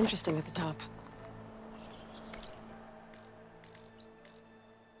anything interesting at the top.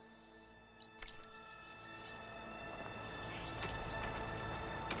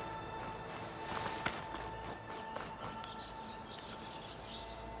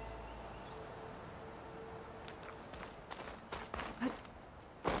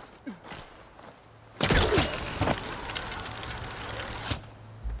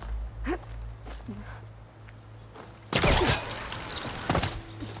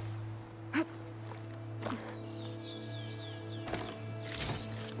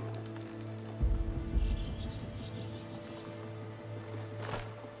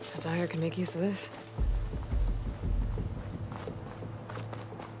 Dyer can make use of this.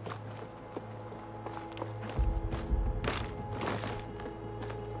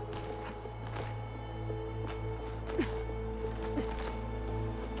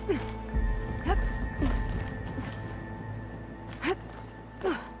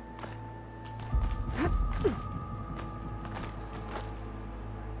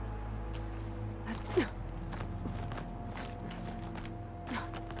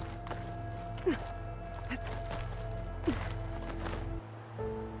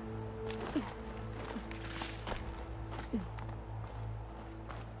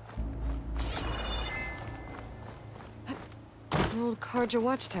 An old Karja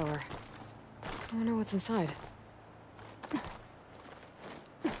watchtower. I wonder what's inside.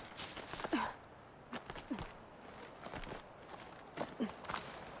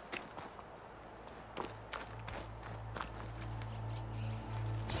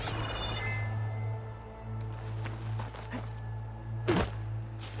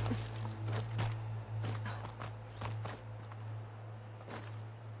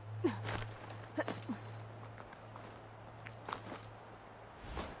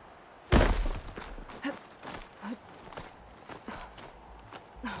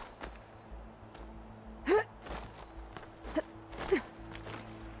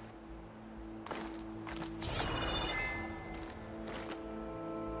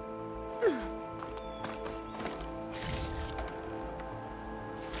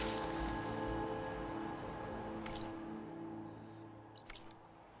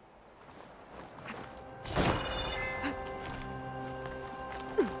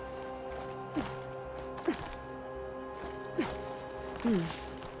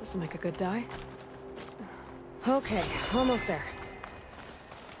 This'll make a good die. Okay, almost there.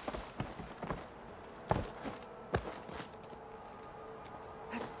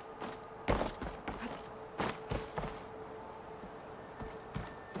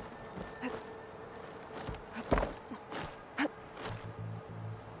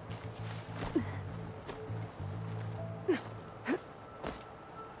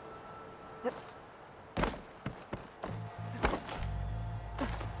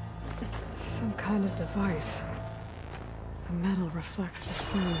 Some kind of device. The metal reflects the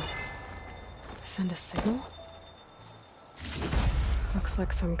sun. Send a signal? Looks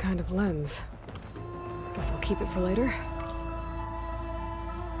like some kind of lens. Guess I'll keep it for later.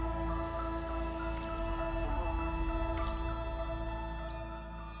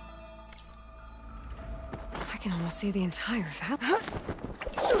 I can almost see the entire valley.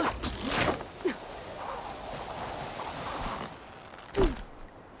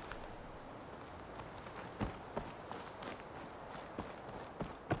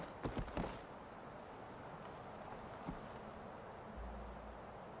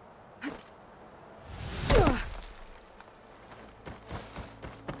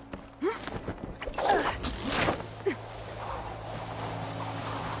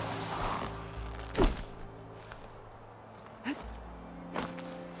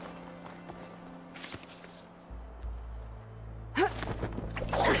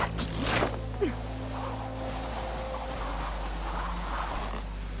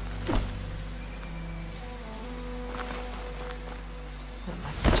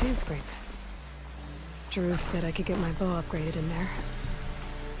 Scrape. Drew said I could get my bow upgraded in there.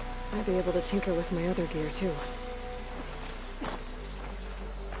 Might be able to tinker with my other gear too.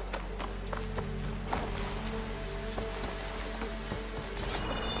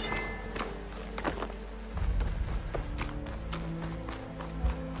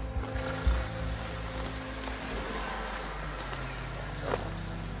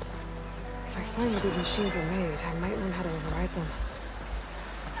 If I find where these machines are made, I might learn how to override them.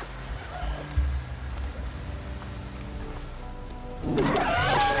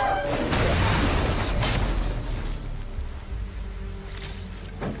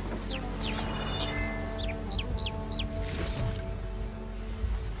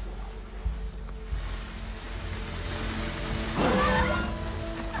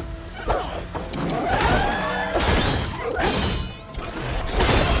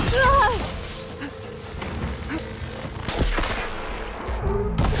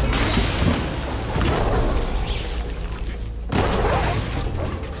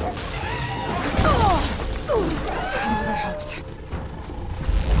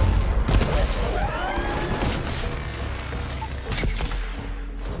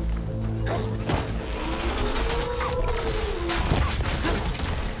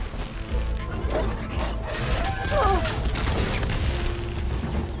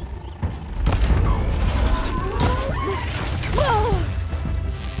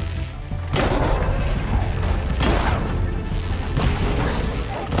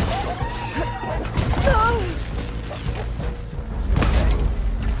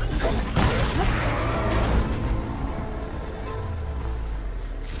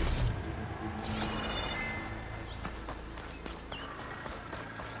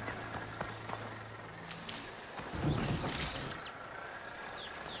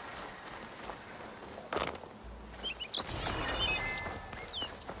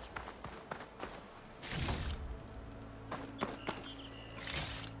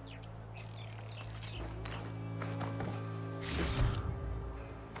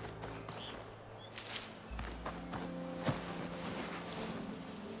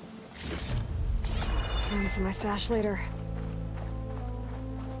 to my stash later.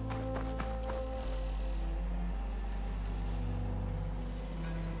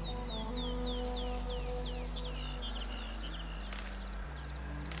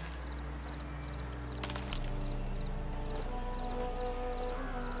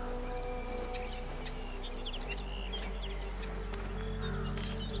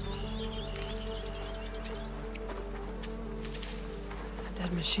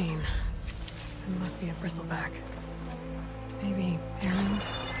 Dead machine. It must be a bristleback. Maybe Errand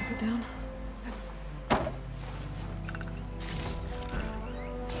took it down?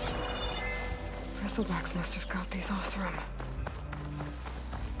 Bristlebacks must have got these Oseram.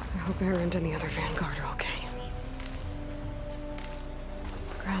 I hope Errand and the other Vanguard are okay.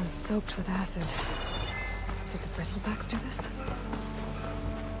 Ground soaked with acid. Did the bristlebacks do this?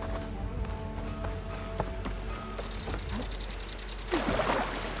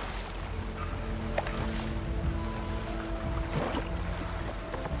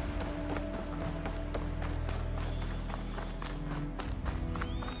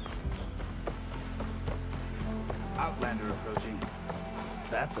 Outlander approaching.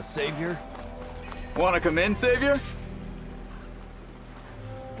 Is that the Savior? Wanna come in, Savior?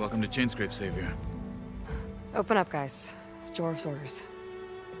 Welcome to Chainscrape, Savior. Open up, guys. Jorv's orders.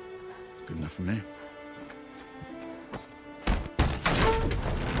 Good enough for me.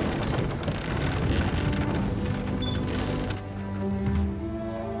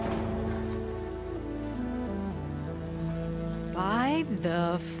 By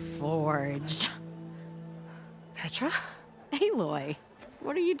the Forge. Petra? Aloy,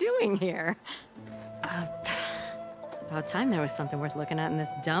 what are you doing here? About time there was something worth looking at in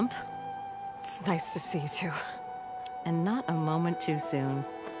this dump. It's nice to see you too. And not a moment too soon.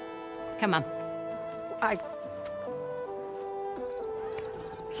 Come on.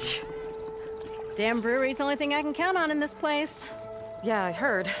 Damn brewery's the only thing I can count on in this place. Yeah, I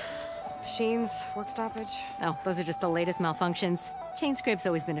heard. Machines, work stoppage. Oh, those are just the latest malfunctions. Chainscrape's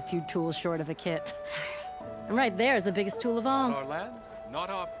always been a few tools short of a kit. And right there is the biggest tool of all. Our land, not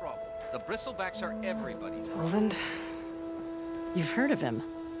our problem. The bristlebacks are everybody's problem. Roland? You've heard of him.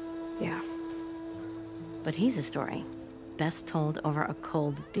 Yeah. But he's a story best told over a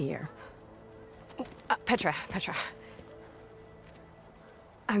cold beer. Petra.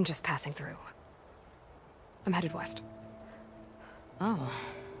 I'm just passing through. I'm headed west. Oh.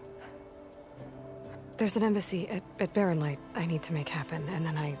 There's an embassy at Barren Light I need to make happen, and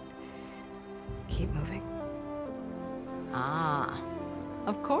then I keep moving. Ah,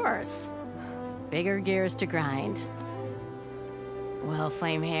 of course. Bigger gears to grind. Well,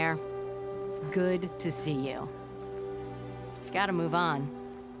 Flamehair, good to see you. You've got to move on.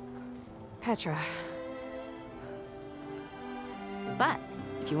 Petra. But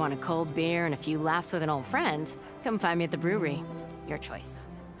if you want a cold beer and a few laughs with an old friend, come find me at the brewery. Your choice.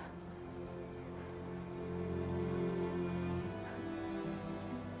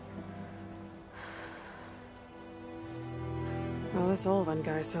 Well, this Olvan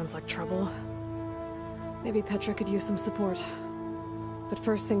guy sounds like trouble. Maybe Petra could use some support. But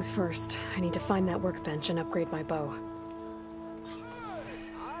first things first, I need to find that workbench and upgrade my bow.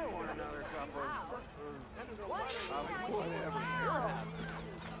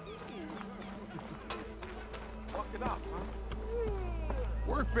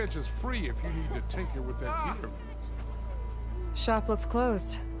 Workbench is free if you need to tinker with that gear. Shop looks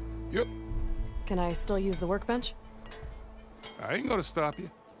closed. Yep. Can I still use the workbench? I ain't gonna stop you.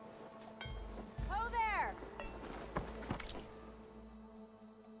 Ho there!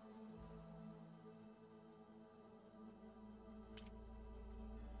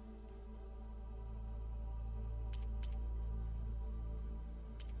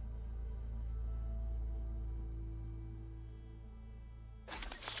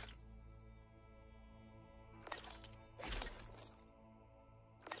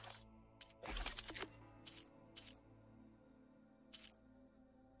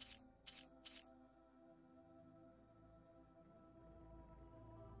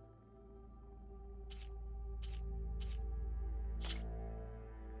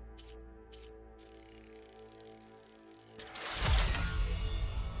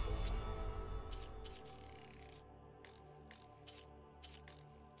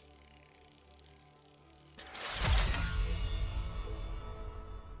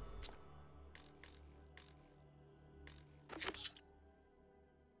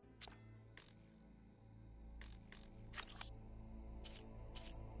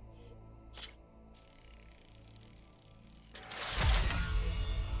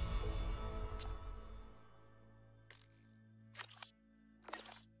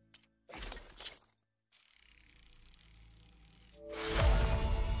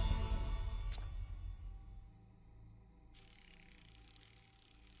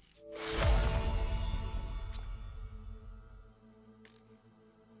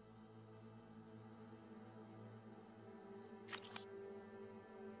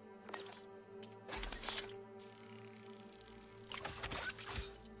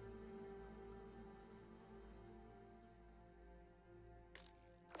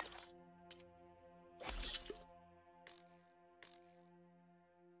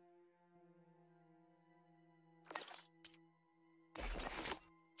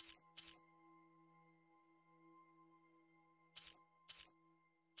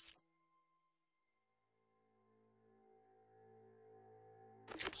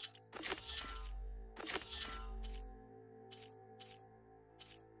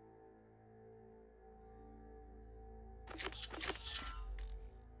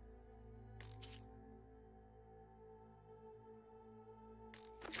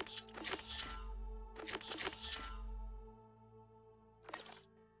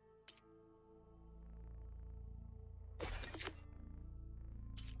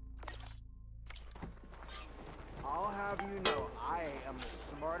 I'll have you know, I am the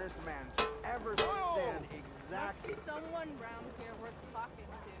smartest man to ever stand exactly. Must be someone round here worth talking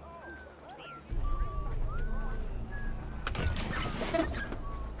to.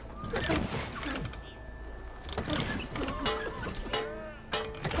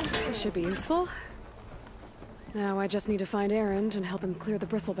 This should be useful. Now I just need to find Erend and help him clear the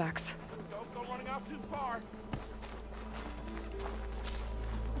bristlebacks. Don't go running off too far.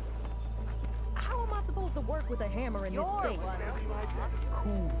 How am I supposed to work with a hammer in this space?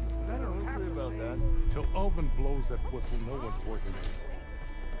 Cool. Don't worry about that. Till Alvin blows that whistle, no one's working it.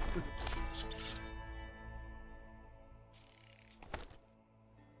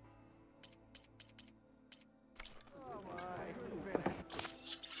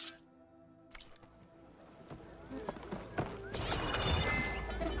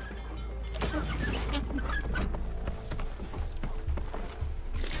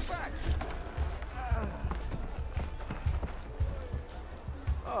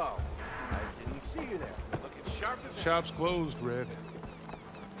 Oh, I didn't see you there. Looking sharp as Shop's closed, Red.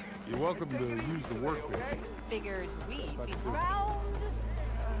 You're welcome to use the workbench. Figures we'd be Round.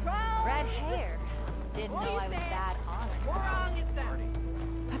 red hair. Didn't know I was that honest. Wrong is that?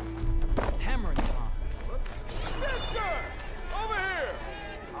 Hammer in the arms. Mister! Over here!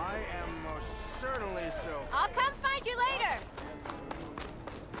 I am most certainly so. I'll come find you later.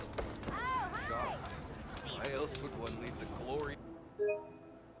 Why else would one leave the glory?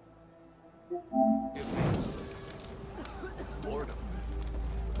 Boredom.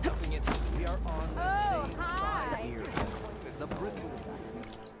 Nothing interesting. We are on the same side here. The bristle.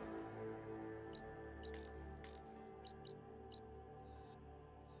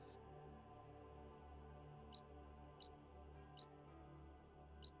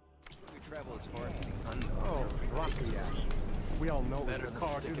 We travel as far as the unknown. Oh, rocky ass. We all know Better the than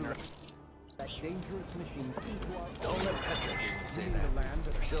car sticking didn't. her. That dangerous machine. Don't let Petra hear you say that.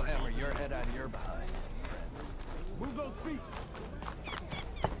 Or she'll hammer your head out of your behind. Move those feet.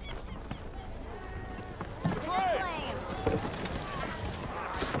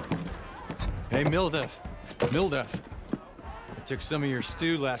 Hey, Mildef. Mildef. I took some of your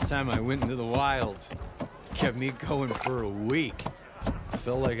stew last time I went into the wilds. Kept me going for a week.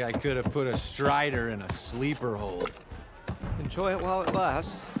 Felt like I could have put a strider in a sleeper hold. Enjoy it while it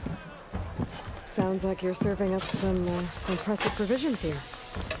lasts. Sounds like you're serving up some impressive provisions here.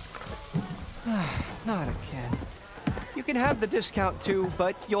 Not again. You can have the discount too,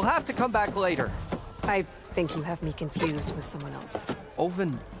 but you'll have to come back later. I think you have me confused with someone else.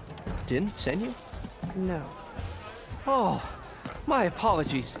 Oven didn't send you? No. Oh, my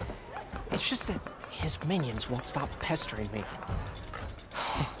apologies. It's just that his minions won't stop pestering me.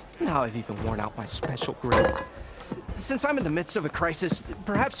 Now I've even worn out my special grill. Since I'm in the midst of a crisis,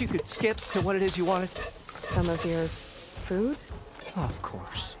 perhaps you could skip to what it is you wanted? Some of your food? Of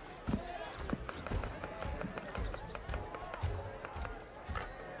course.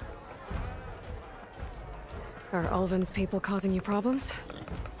 Are Ulvin's people causing you problems?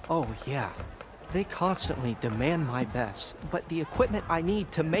 Oh, yeah. They constantly demand my best, but the equipment I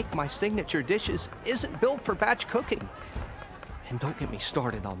need to make my signature dishes isn't built for batch cooking. And don't get me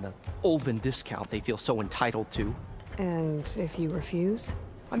started on the Ulvin discount they feel so entitled to. And if you refuse?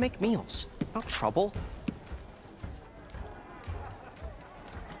 I make meals, no trouble.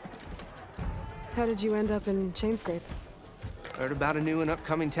 How did you end up in Chainscrape? Heard about a new and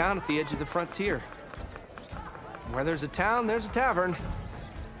upcoming town at the edge of the frontier. Where there's a town, there's a tavern.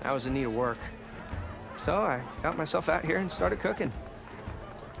 I was in need of work. So I got myself out here and started cooking.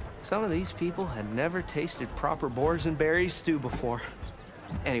 Some of these people had never tasted proper boars and berries stew before.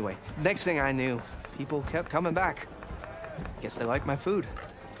 Anyway, next thing I knew, people kept coming back. Guess they like my food.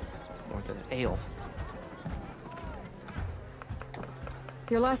 Or the ale.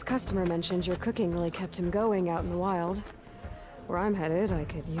 Your last customer mentioned your cooking really kept him going out in the wild. Where I'm headed, I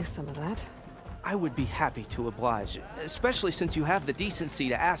could use some of that. I would be happy to oblige, especially since you have the decency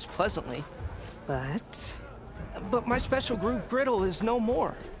to ask pleasantly. But my special groove griddle is no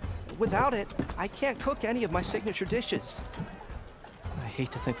more. Without it, I can't cook any of my signature dishes. I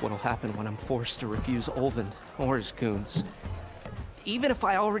hate to think what'll happen when I'm forced to refuse Ulvin or his goons. Even if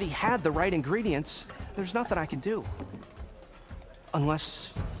I already had the right ingredients, there's nothing I can do.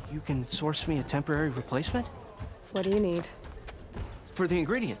 Unless you can source me a temporary replacement? What do you need? For the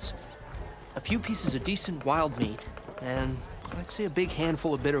ingredients. A few pieces of decent wild meat, and I'd say a big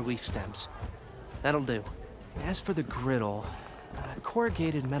handful of bitter leaf stems. That'll do. As for the griddle, a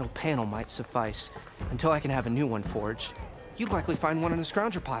corrugated metal panel might suffice until I can have a new one forged. You'd likely find one in a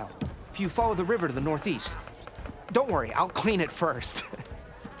scrounger pile if you follow the river to the northeast. Don't worry, I'll clean it first.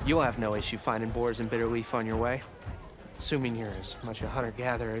 You'll have no issue finding boars and bitter leaf on your way. Assuming you're as much a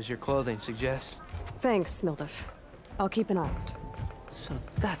hunter-gatherer as your clothing suggests. Thanks, Mildef. I'll keep an eye out. So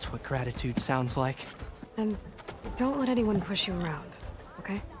that's what gratitude sounds like. And don't let anyone push you around,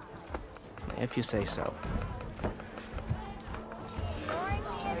 okay? If you say so.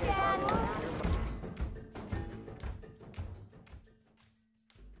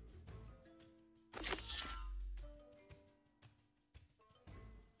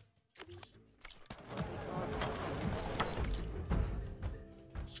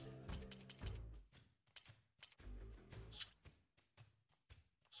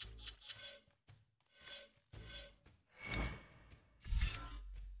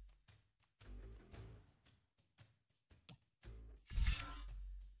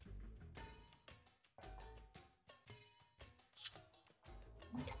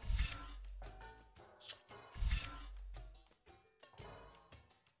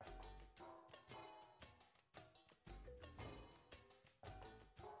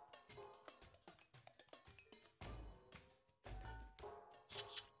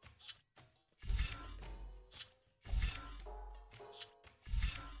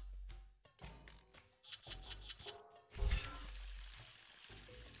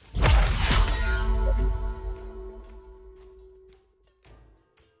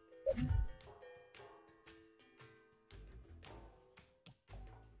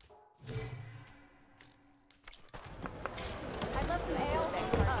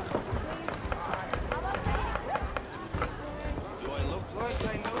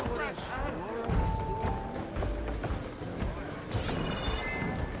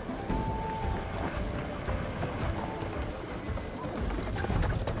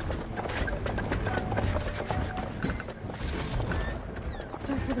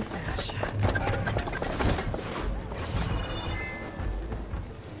 For the stash.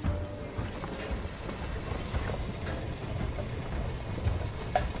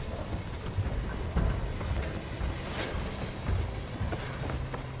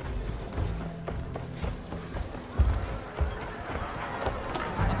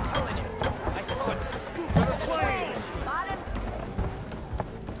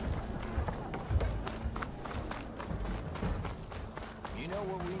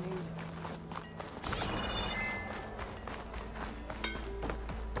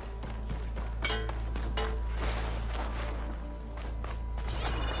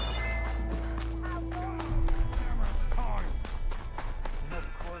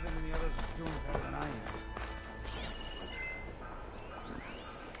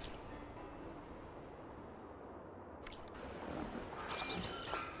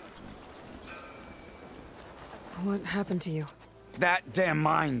 What happened to you? That damn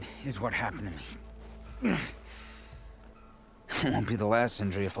mine is what happened to me. It won't be the last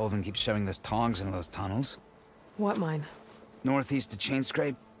injury if Olvin keeps shoving those tongs into those tunnels. What mine? Northeast of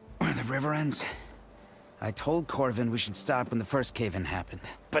Chainscrape, where the river ends. I told Corvin we should stop when the first cave-in happened,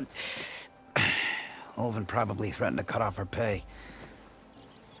 but Olvin probably threatened to cut off her pay.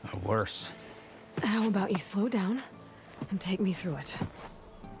 Or worse. How about you slow down and take me through it?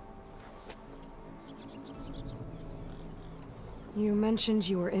 You mentioned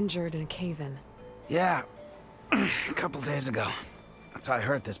you were injured in a cave-in. Yeah, a couple days ago. That's how I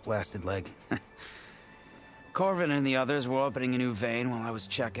hurt this blasted leg. Corvin and the others were opening a new vein while I was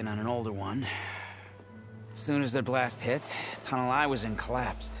checking on an older one. As soon as their blast hit, the tunnel I was in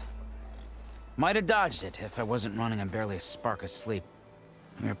collapsed. Might have dodged it if I wasn't running on barely a spark of sleep.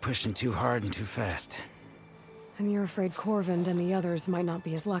 We were pushing too hard and too fast. And you're afraid Corvin and the others might not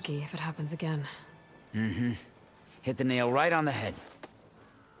be as lucky if it happens again. Mm-hmm. Hit the nail right on the head.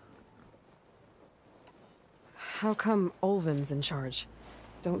 How come Olvin's in charge?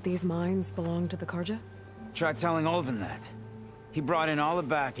 Don't these mines belong to the Karja? Try telling Olvin that. He brought in all the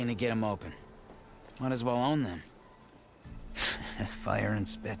backing to get them open. Might as well own them. Fire and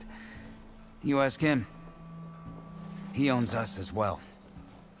spit. You ask him. He owns us as well.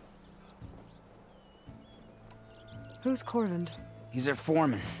 Who's Corvin? He's their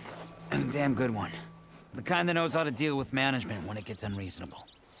foreman. And a damn good one. The kind that knows how to deal with management when it gets unreasonable.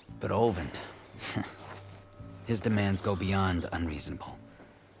 But Olvin... his demands go beyond unreasonable.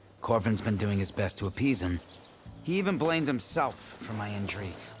 Corvin's been doing his best to appease him, He even blamed himself for my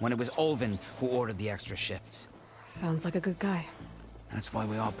injury when it was Olvin who ordered the extra shifts. Sounds like a good guy. That's why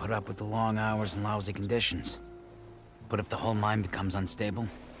we all put up with the long hours and lousy conditions. But if the whole mine becomes unstable,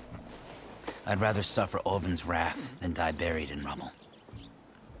 I'd rather suffer Olvin's wrath than die buried in rubble.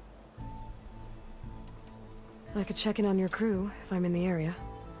 I could check in on your crew if I'm in the area.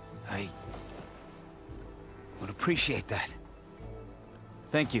 I would appreciate that.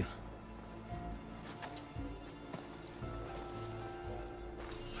 Thank you.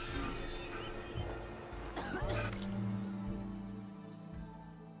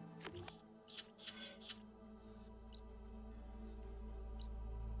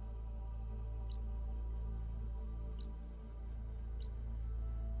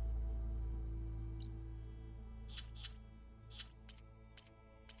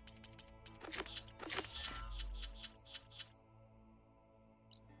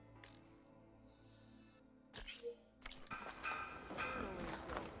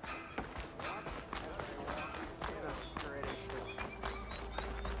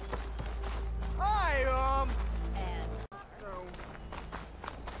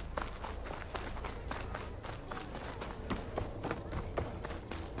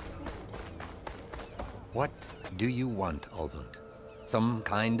 What do you want, Olvund? Some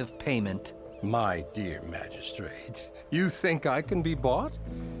kind of payment? My dear magistrate, you think I can be bought?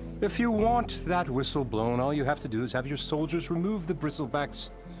 If you want that whistle blown, all you have to do is have your soldiers remove the bristlebacks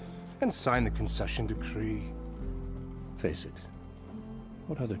and sign the concession decree. Face it,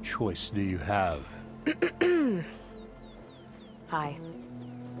 what other choice do you have? Hi.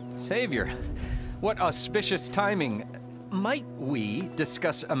 Savior, what auspicious timing. Might we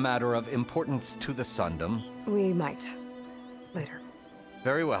discuss a matter of importance to the Sundom? We might. Later.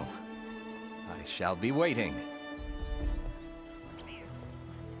 Very well. I shall be waiting.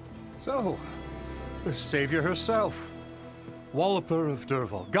 So, the Savior herself. Walloper of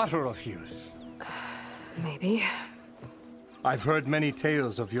Derval, gutter of youth. Maybe. I've heard many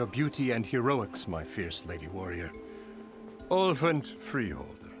tales of your beauty and heroics, my fierce lady warrior. Olvund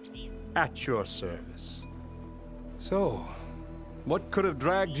Freeholder, at your service. So, what could have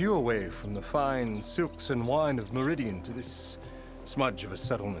dragged you away from the fine silks and wine of Meridian to this smudge of a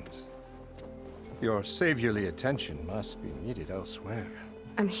settlement? Your saviorly attention must be needed elsewhere.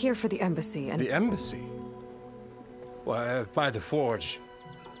 I'm here for the embassy and— The embassy? Why, by the forge.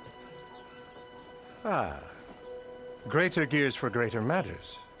 Ah. Greater gears for greater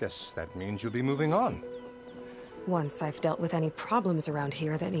matters. Guess that means you'll be moving on. Once I've dealt with any problems around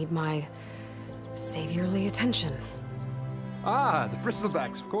here that need my saviorly attention. Ah, the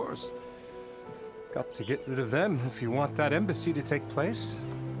bristlebacks, of course. Got to get rid of them if you want that embassy to take place.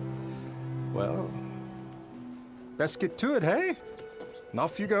 Well, best get to it, hey? And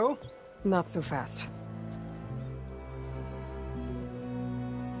off you go. Not so fast.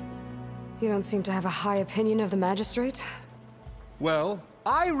 You don't seem to have a high opinion of the magistrate? Well,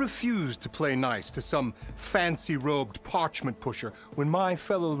 I refuse to play nice to some fancy-robed parchment pusher when my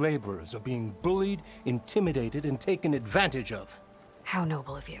fellow laborers are being bullied, intimidated, and taken advantage of. How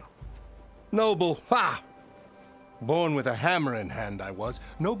noble of you. Noble? Ha! Born with a hammer in hand, I was.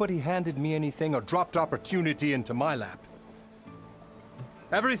 Nobody handed me anything or dropped opportunity into my lap.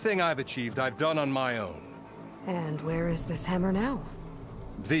 Everything I've achieved, I've done on my own. And where is this hammer now?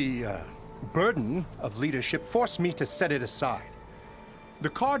 The, burden of leadership forced me to set it aside. The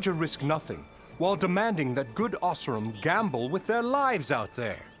Carja risk nothing, while demanding that good Oseram gamble with their lives out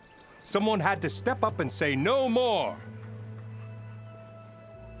there. Someone had to step up and say no more.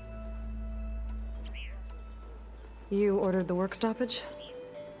 You ordered the work stoppage?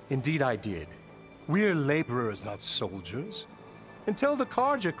 Indeed I did. We're laborers, not soldiers. Until the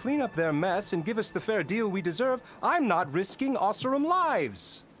Carja clean up their mess and give us the fair deal we deserve, I'm not risking Oseram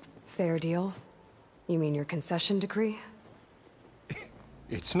lives. Fair deal? You mean your concession decree?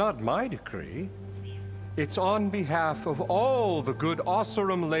 It's not my decree. It's on behalf of all the good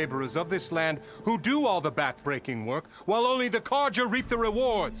Oseram laborers of this land who do all the back-breaking work, while only the Carja reap the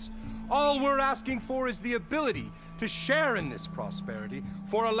rewards. All we're asking for is the ability to share in this prosperity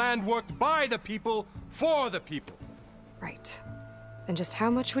for a land worked by the people, for the people. Right. And just how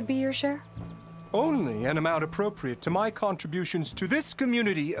much would be your share? Only an amount appropriate to my contributions to this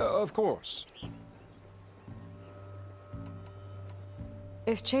community, of course.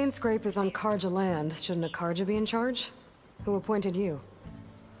 If Chainscrape is on Carja land, shouldn't a Carja be in charge? Who appointed you?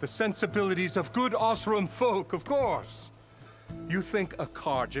 The sensibilities of good Oseram folk, of course. You think a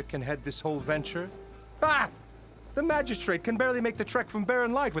Carja can head this whole venture? Ah! The magistrate can barely make the trek from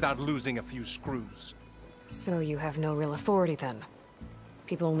Barren Light without losing a few screws. So you have no real authority then?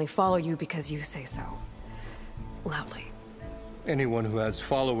 People only follow you because you say so. loudly. Anyone who has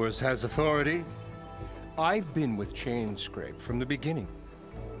followers has authority. I've been with Chainscrape from the beginning.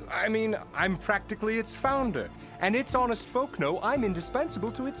 I mean, I'm practically its founder, and its honest folk know I'm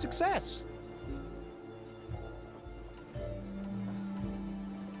indispensable to its success.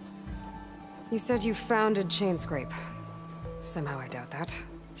 You said you founded Chainscrape. Somehow I doubt that.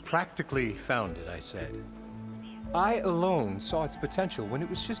 Practically founded, I said. I alone saw its potential when it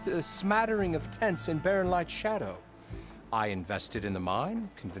was just a smattering of tents in Barren Light's shadow. I invested in the mine,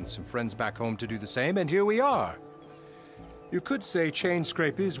 convinced some friends back home to do the same, and here we are. You could say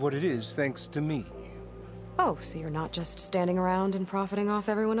Chainscrape is what it is thanks to me. Oh, so you're not just standing around and profiting off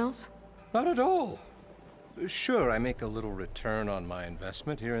everyone else? Not at all. Sure, I make a little return on my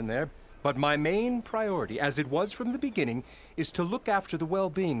investment here and there, but my main priority, as it was from the beginning, is to look after the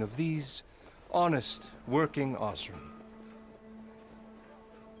well-being of these honest, working Osram.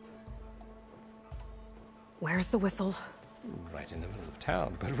 Where's the whistle? Right in the middle of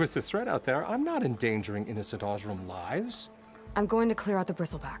town, but with the threat out there, I'm not endangering innocent Osram lives. I'm going to clear out the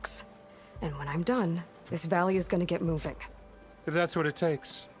bristlebacks. And when I'm done, this valley is going to get moving. If that's what it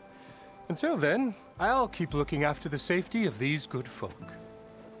takes. Until then, I'll keep looking after the safety of these good folk.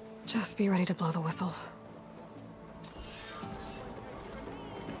 Just be ready to blow the whistle.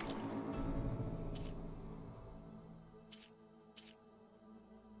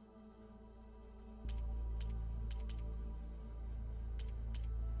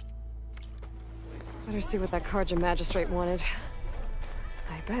 Better see what that Karja magistrate wanted.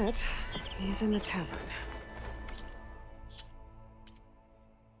 I bet he's in the tavern.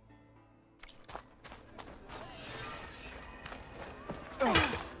 You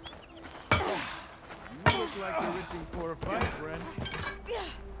look like you're reaching for a fight, friend.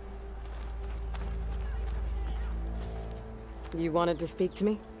 You wanted to speak to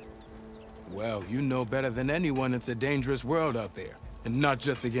me? Well, you know better than anyone it's a dangerous world out there, and not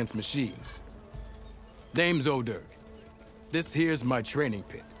just against machines. Name's O'Dirk. This here's my training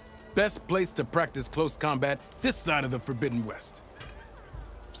pit. Best place to practice close combat this side of the Forbidden West.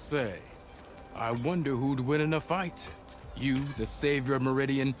 Say, I wonder who'd win in a fight. You, the savior of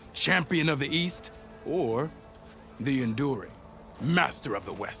Meridian, champion of the East, or the Enduring, master of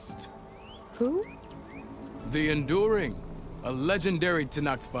the West. Who? The Enduring, a legendary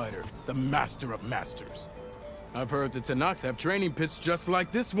Tenakth fighter, the master of masters. I've heard the Tenakth have training pits just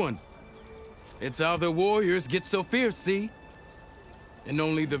like this one. It's how the warriors get so fierce, see? And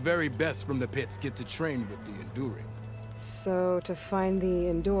only the very best from the pits get to train with the Enduring. So, to find the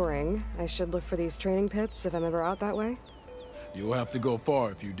Enduring, I should look for these training pits if I'm ever out that way? You'll have to go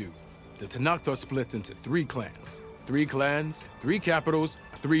far if you do. The Tenakth are split into 3 clans. 3 clans, 3 capitals,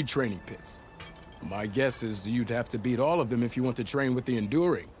 3 training pits. My guess is you'd have to beat all of them if you want to train with the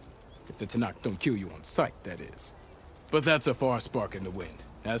Enduring. If the Tenakth don't kill you on sight, that is. But that's a far spark in the wind.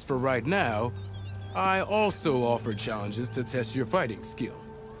 As for right now, I also offer challenges to test your fighting skill.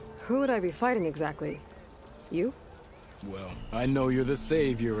 Who would I be fighting exactly? You? Well, I know you're the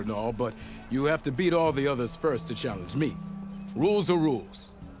savior and all, but you have to beat all the others first to challenge me. Rules are rules.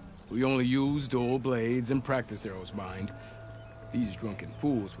 We only use dual blades and practice arrows, mind. These drunken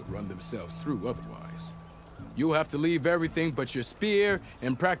fools would run themselves through otherwise. You'll have to leave everything but your spear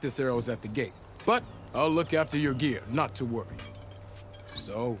and practice arrows at the gate. But I'll look after your gear, not to worry.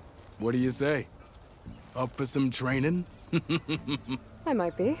 So, what do you say? Up for some training? I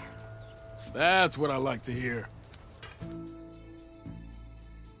might be. That's what I like to hear.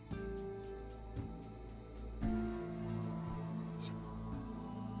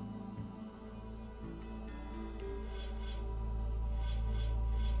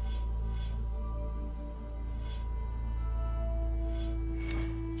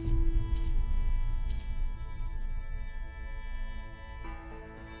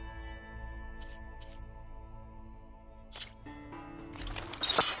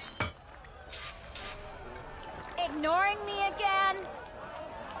 Ignoring me again?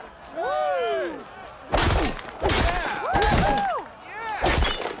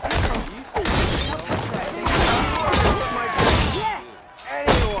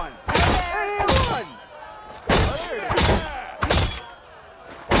 Anyone! Anyone!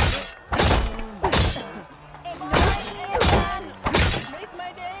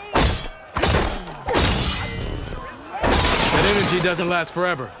 That energy doesn't last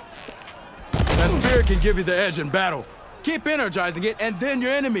forever. That spirit can give you the edge in battle. Keep energizing it, and then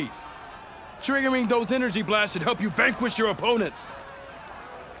your enemies. Triggering those energy blasts should help you vanquish your opponents.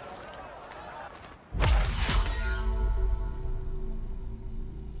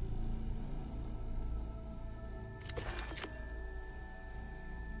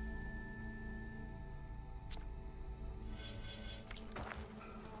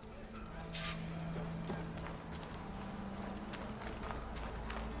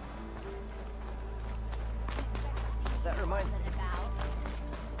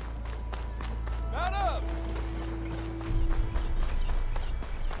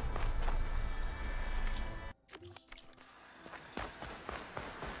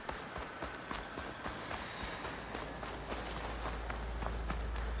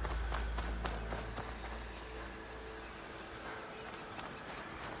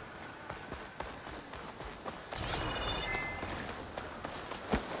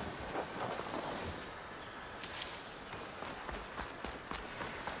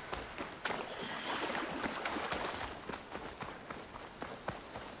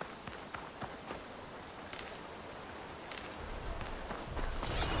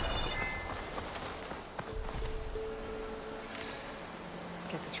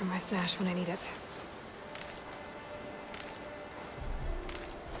 from my stash when I need it.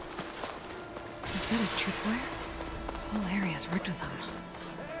 Is that a tripwire? The whole area's rigged with them.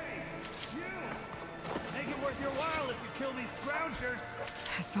 Make it worth your while if you kill these scroungers.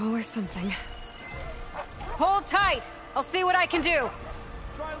 It's always something. Hold tight! I'll see what I can do!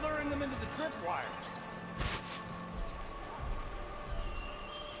 Try luring them into the tripwire.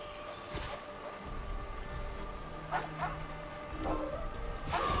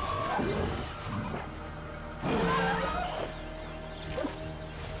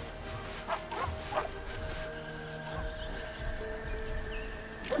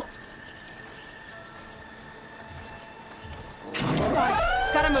 Smart.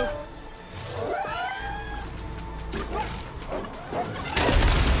 Gotta move.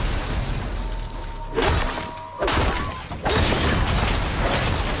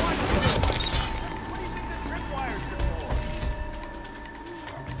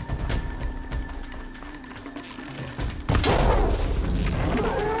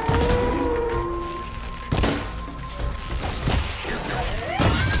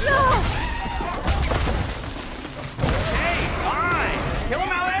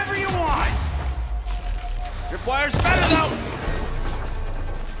 Tripwire's better though!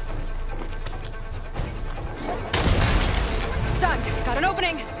 Stunned. Got an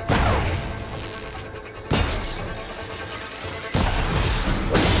opening.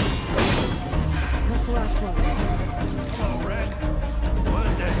 That's the last one. Oh, Red. What a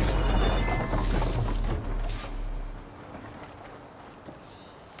day.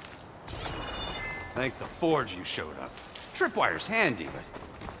 Thank the Forge you showed up. Tripwire's handy, but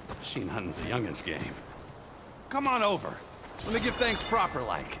machine hunting's a youngin's game. Come on over. Let me give thanks proper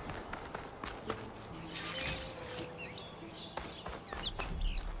like.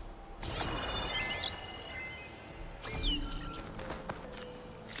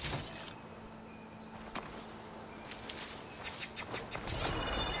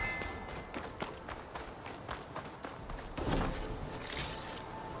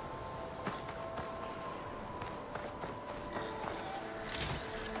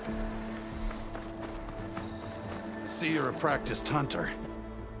 See, you're a practiced hunter.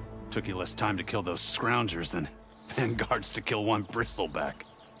 Took you less time to kill those scroungers than vanguards to kill one bristleback.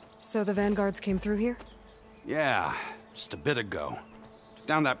 So the vanguards came through here? Yeah, just a bit ago.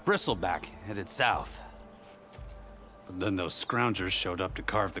 Down that bristleback, headed south. But then those scroungers showed up to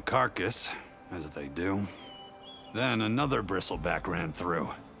carve the carcass, as they do. Then another bristleback ran through.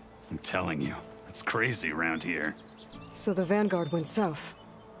 I'm telling you, it's crazy around here. So the vanguard went south?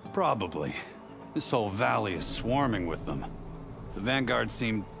 Probably. This whole valley is swarming with them. The vanguard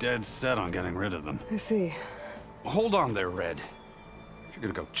seemed dead set on getting rid of them. I see. Hold on there, Red. If you're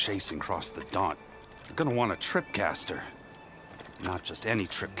gonna go chasing across the Daunt, you're gonna want a tripcaster. Not just any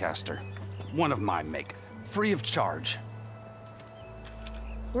tripcaster. One of my make. Free of charge.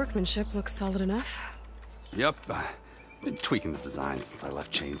 Workmanship looks solid enough. Yep. Been tweaking the design since I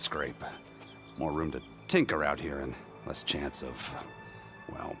left Chainscrape. More room to tinker out here and less chance of,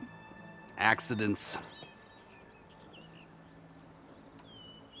 well, accidents.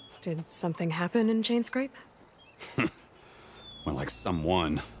 Did something happen in Chainscrape? Well, like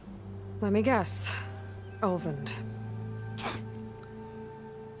someone. Let me guess. Ulvund.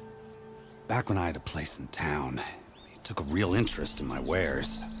 Back when I had a place in town, he took a real interest in my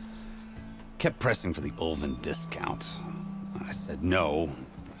wares. Kept pressing for the Ulvund discount. I said no.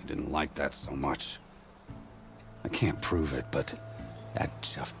 He didn't like that so much. I can't prove it, but that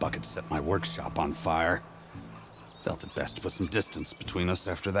chuff bucket set my workshop on fire. Felt it best to put some distance between us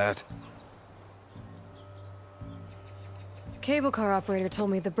after that. Cable car operator told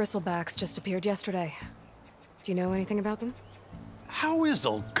me the bristlebacks just appeared yesterday. Do you know anything about them? How is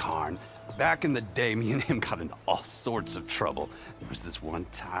old Karn? Back in the day, me and him got into all sorts of trouble. There was this one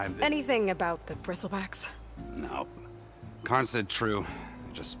time that... Anything about the bristlebacks? No. Karn said true.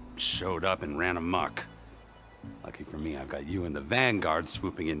 They just showed up and ran amok. Lucky for me, I've got you and the Vanguard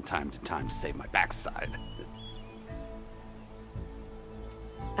swooping in time to save my backside.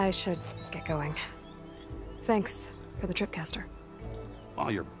 I should get going. Thanks for the tripcaster.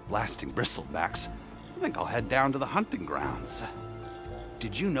 While you're blasting bristlebacks, I think I'll head down to the hunting grounds.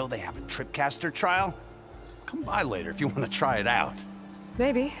 Did you know they have a tripcaster trial? Come by later if you want to try it out.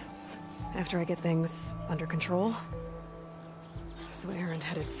 Maybe. After I get things under control. So Aaron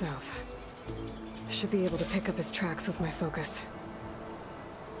headed south. Should be able to pick up his tracks with my focus.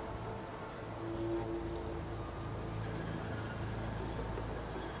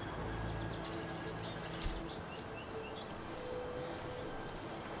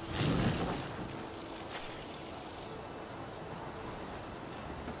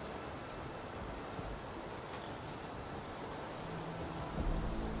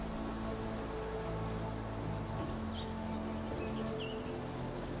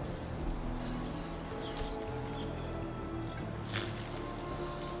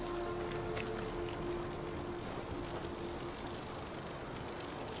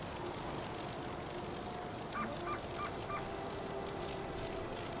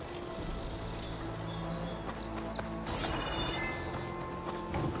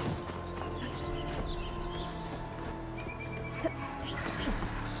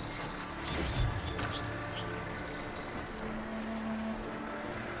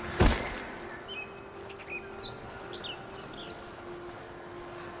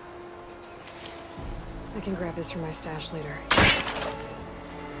 We can grab this from my stash later.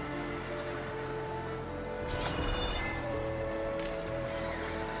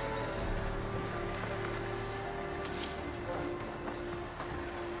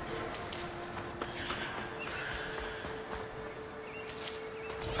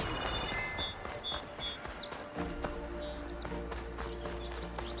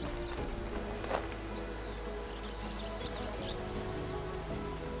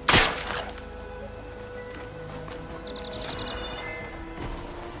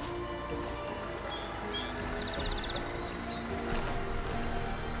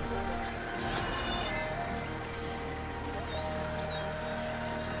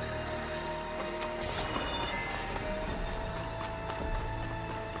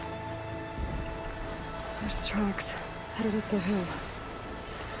 There's tracks headed up the hill.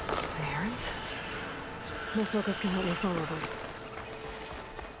 The herons? No focus can help me follow them.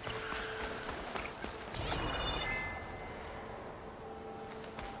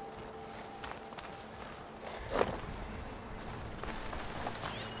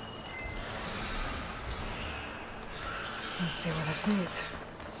 Let's see where this leads.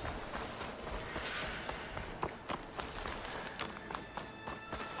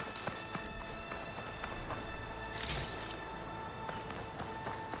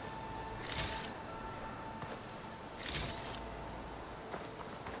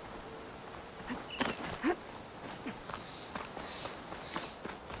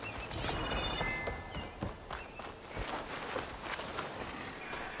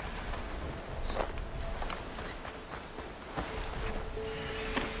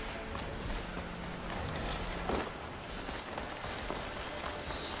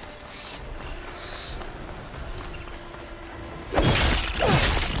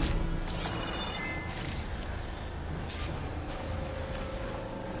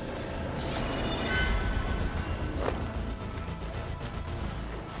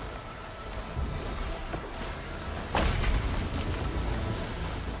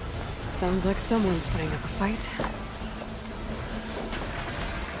 Sounds like someone's putting up a fight.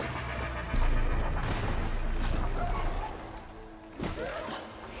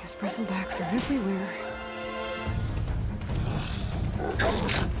 These bristlebacks are everywhere.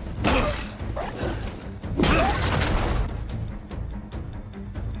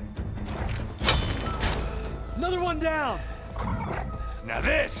 Another one down! Now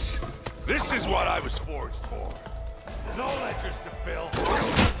this is what I was forged for. No ledgers to fill.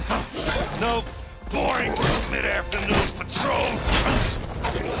 No boring mid-afternoon patrols.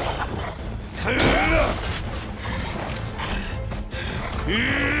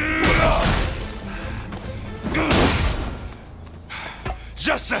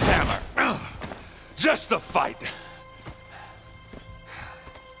 Just a hammer. Just the fight.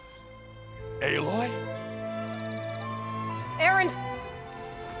 Aloy? Erend!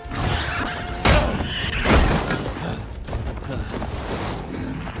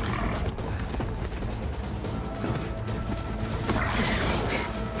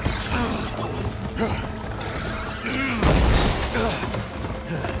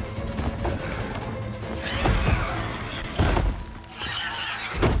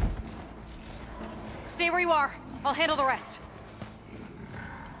 Stay where you are. I'll handle the rest.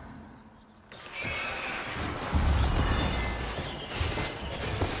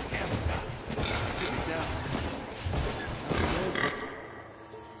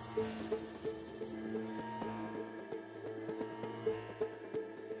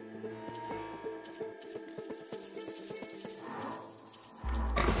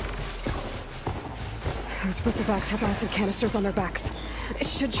 Those bristlebacks have acid canisters on their backs. It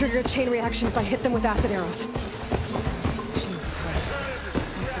should trigger a chain reaction if I hit them with acid arrows. Machine's tight.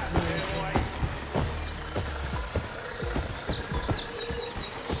 Acid's nearly.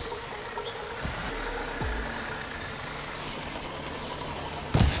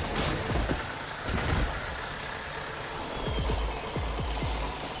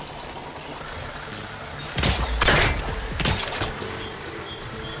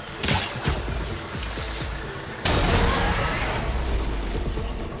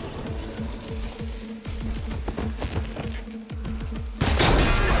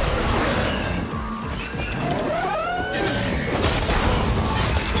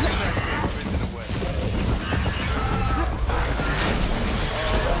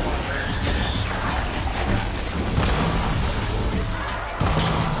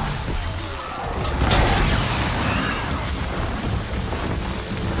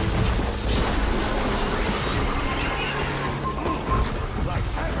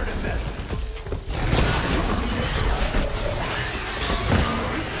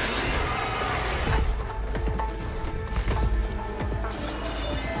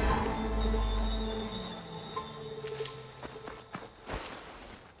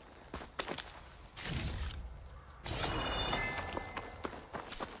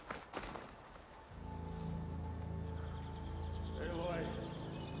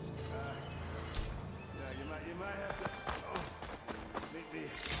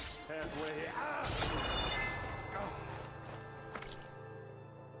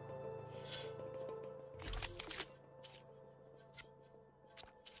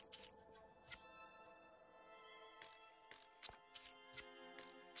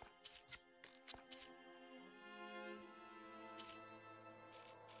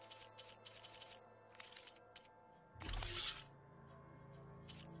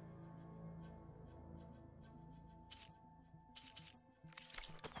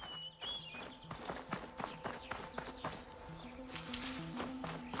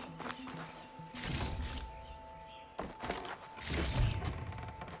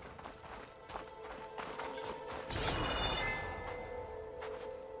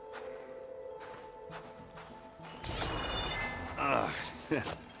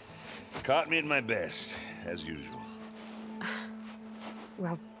 Caught me at my best, as usual.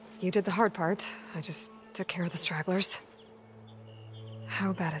 Well, you did the hard part. I just took care of the stragglers.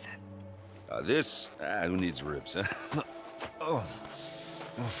 How bad is it? Who needs ribs, huh? Oh,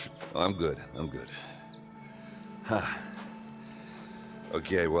 I'm good. I'm good. Huh.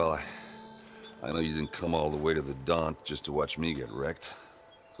 Okay, well, I know you didn't come all the way to the Daunt just to watch me get wrecked.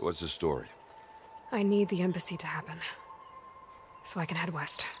 So what's the story? I need the embassy to happen, so I can head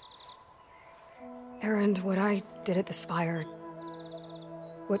west. Erend, what I did at the Spire,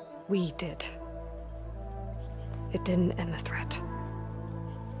 what we did, it didn't end the threat.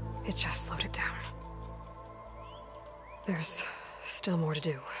 It just slowed it down. There's still more to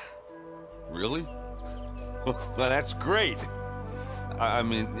do. Really? Well, that's great. I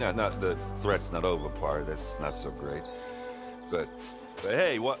mean, yeah, not the threat's not over part. That's not so great. But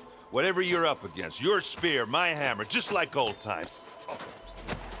hey, whatever you're up against, your spear, my hammer, just like old times.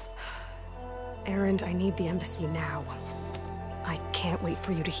 Erend, I need the embassy now. I can't wait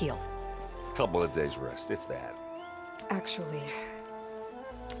for you to heal. Couple of days rest, if that. Actually,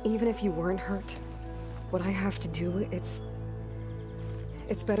 even if you weren't hurt, what I have to do, it's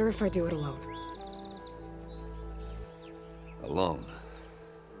better if I do it alone. Alone?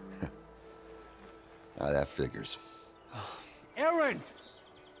 That figures. Erend!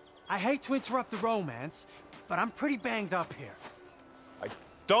 I hate to interrupt the romance, but I'm pretty banged up here.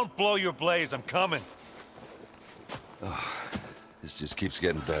 Don't blow your blaze, I'm coming. This just keeps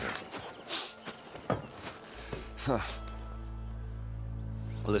getting better.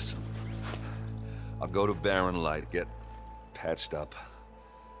 Listen, I'll go to Barren Light, get patched up.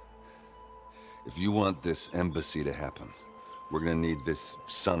 If you want this embassy to happen, we're gonna need this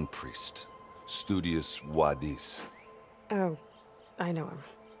sun priest, Studius Wadis. Oh, I know him.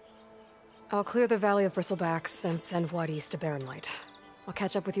 I'll clear the Valley of Bristlebacks, then send Wadis to Barren Light. I'll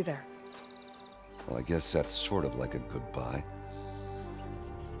catch up with you there. Well, I guess that's sort of like a goodbye.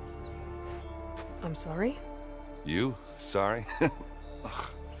 I'm sorry? You? Sorry? Yeah,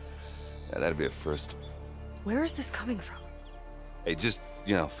 that'd be a first. Where is this coming from? Hey, just,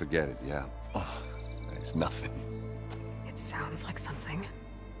 forget it, yeah. Oh, it's nothing. It sounds like something.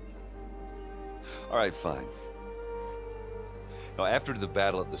 All right, fine. Now, after the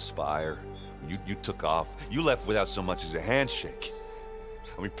Battle at the Spire, you took off. You left without so much as a handshake.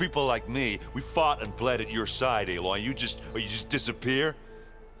 I mean, people like me, we fought and bled at your side, Aloy. You just disappear?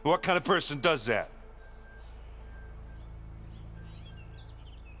 What kind of person does that?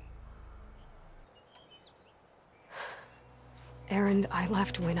 Erend, I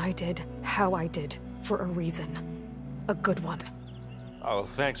left when I did, how I did, for a reason. A good one. Oh, well,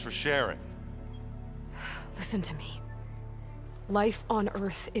 thanks for sharing. Listen to me. Life on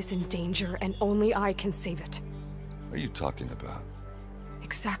Earth is in danger, and only I can save it. What are you talking about?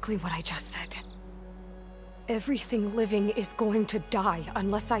 Exactly what I just said. Everything living is going to die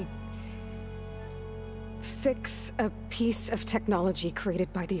unless I fix a piece of technology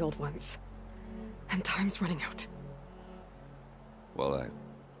created by the old ones. And time's running out. Well,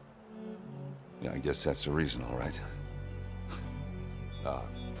 I guess that's the reason, all right.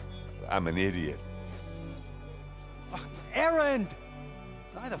 I'm an idiot. Erend!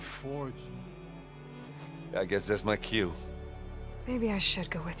 By the Forge. I guess that's my cue. Maybe I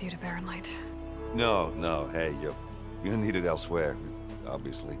should go with you to Barren Light. No, hey, you're needed elsewhere,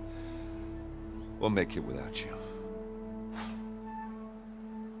 obviously. We'll make it without you.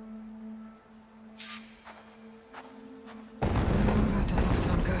 That doesn't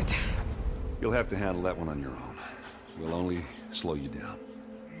sound good. You'll have to handle that one on your own. We'll only slow you down.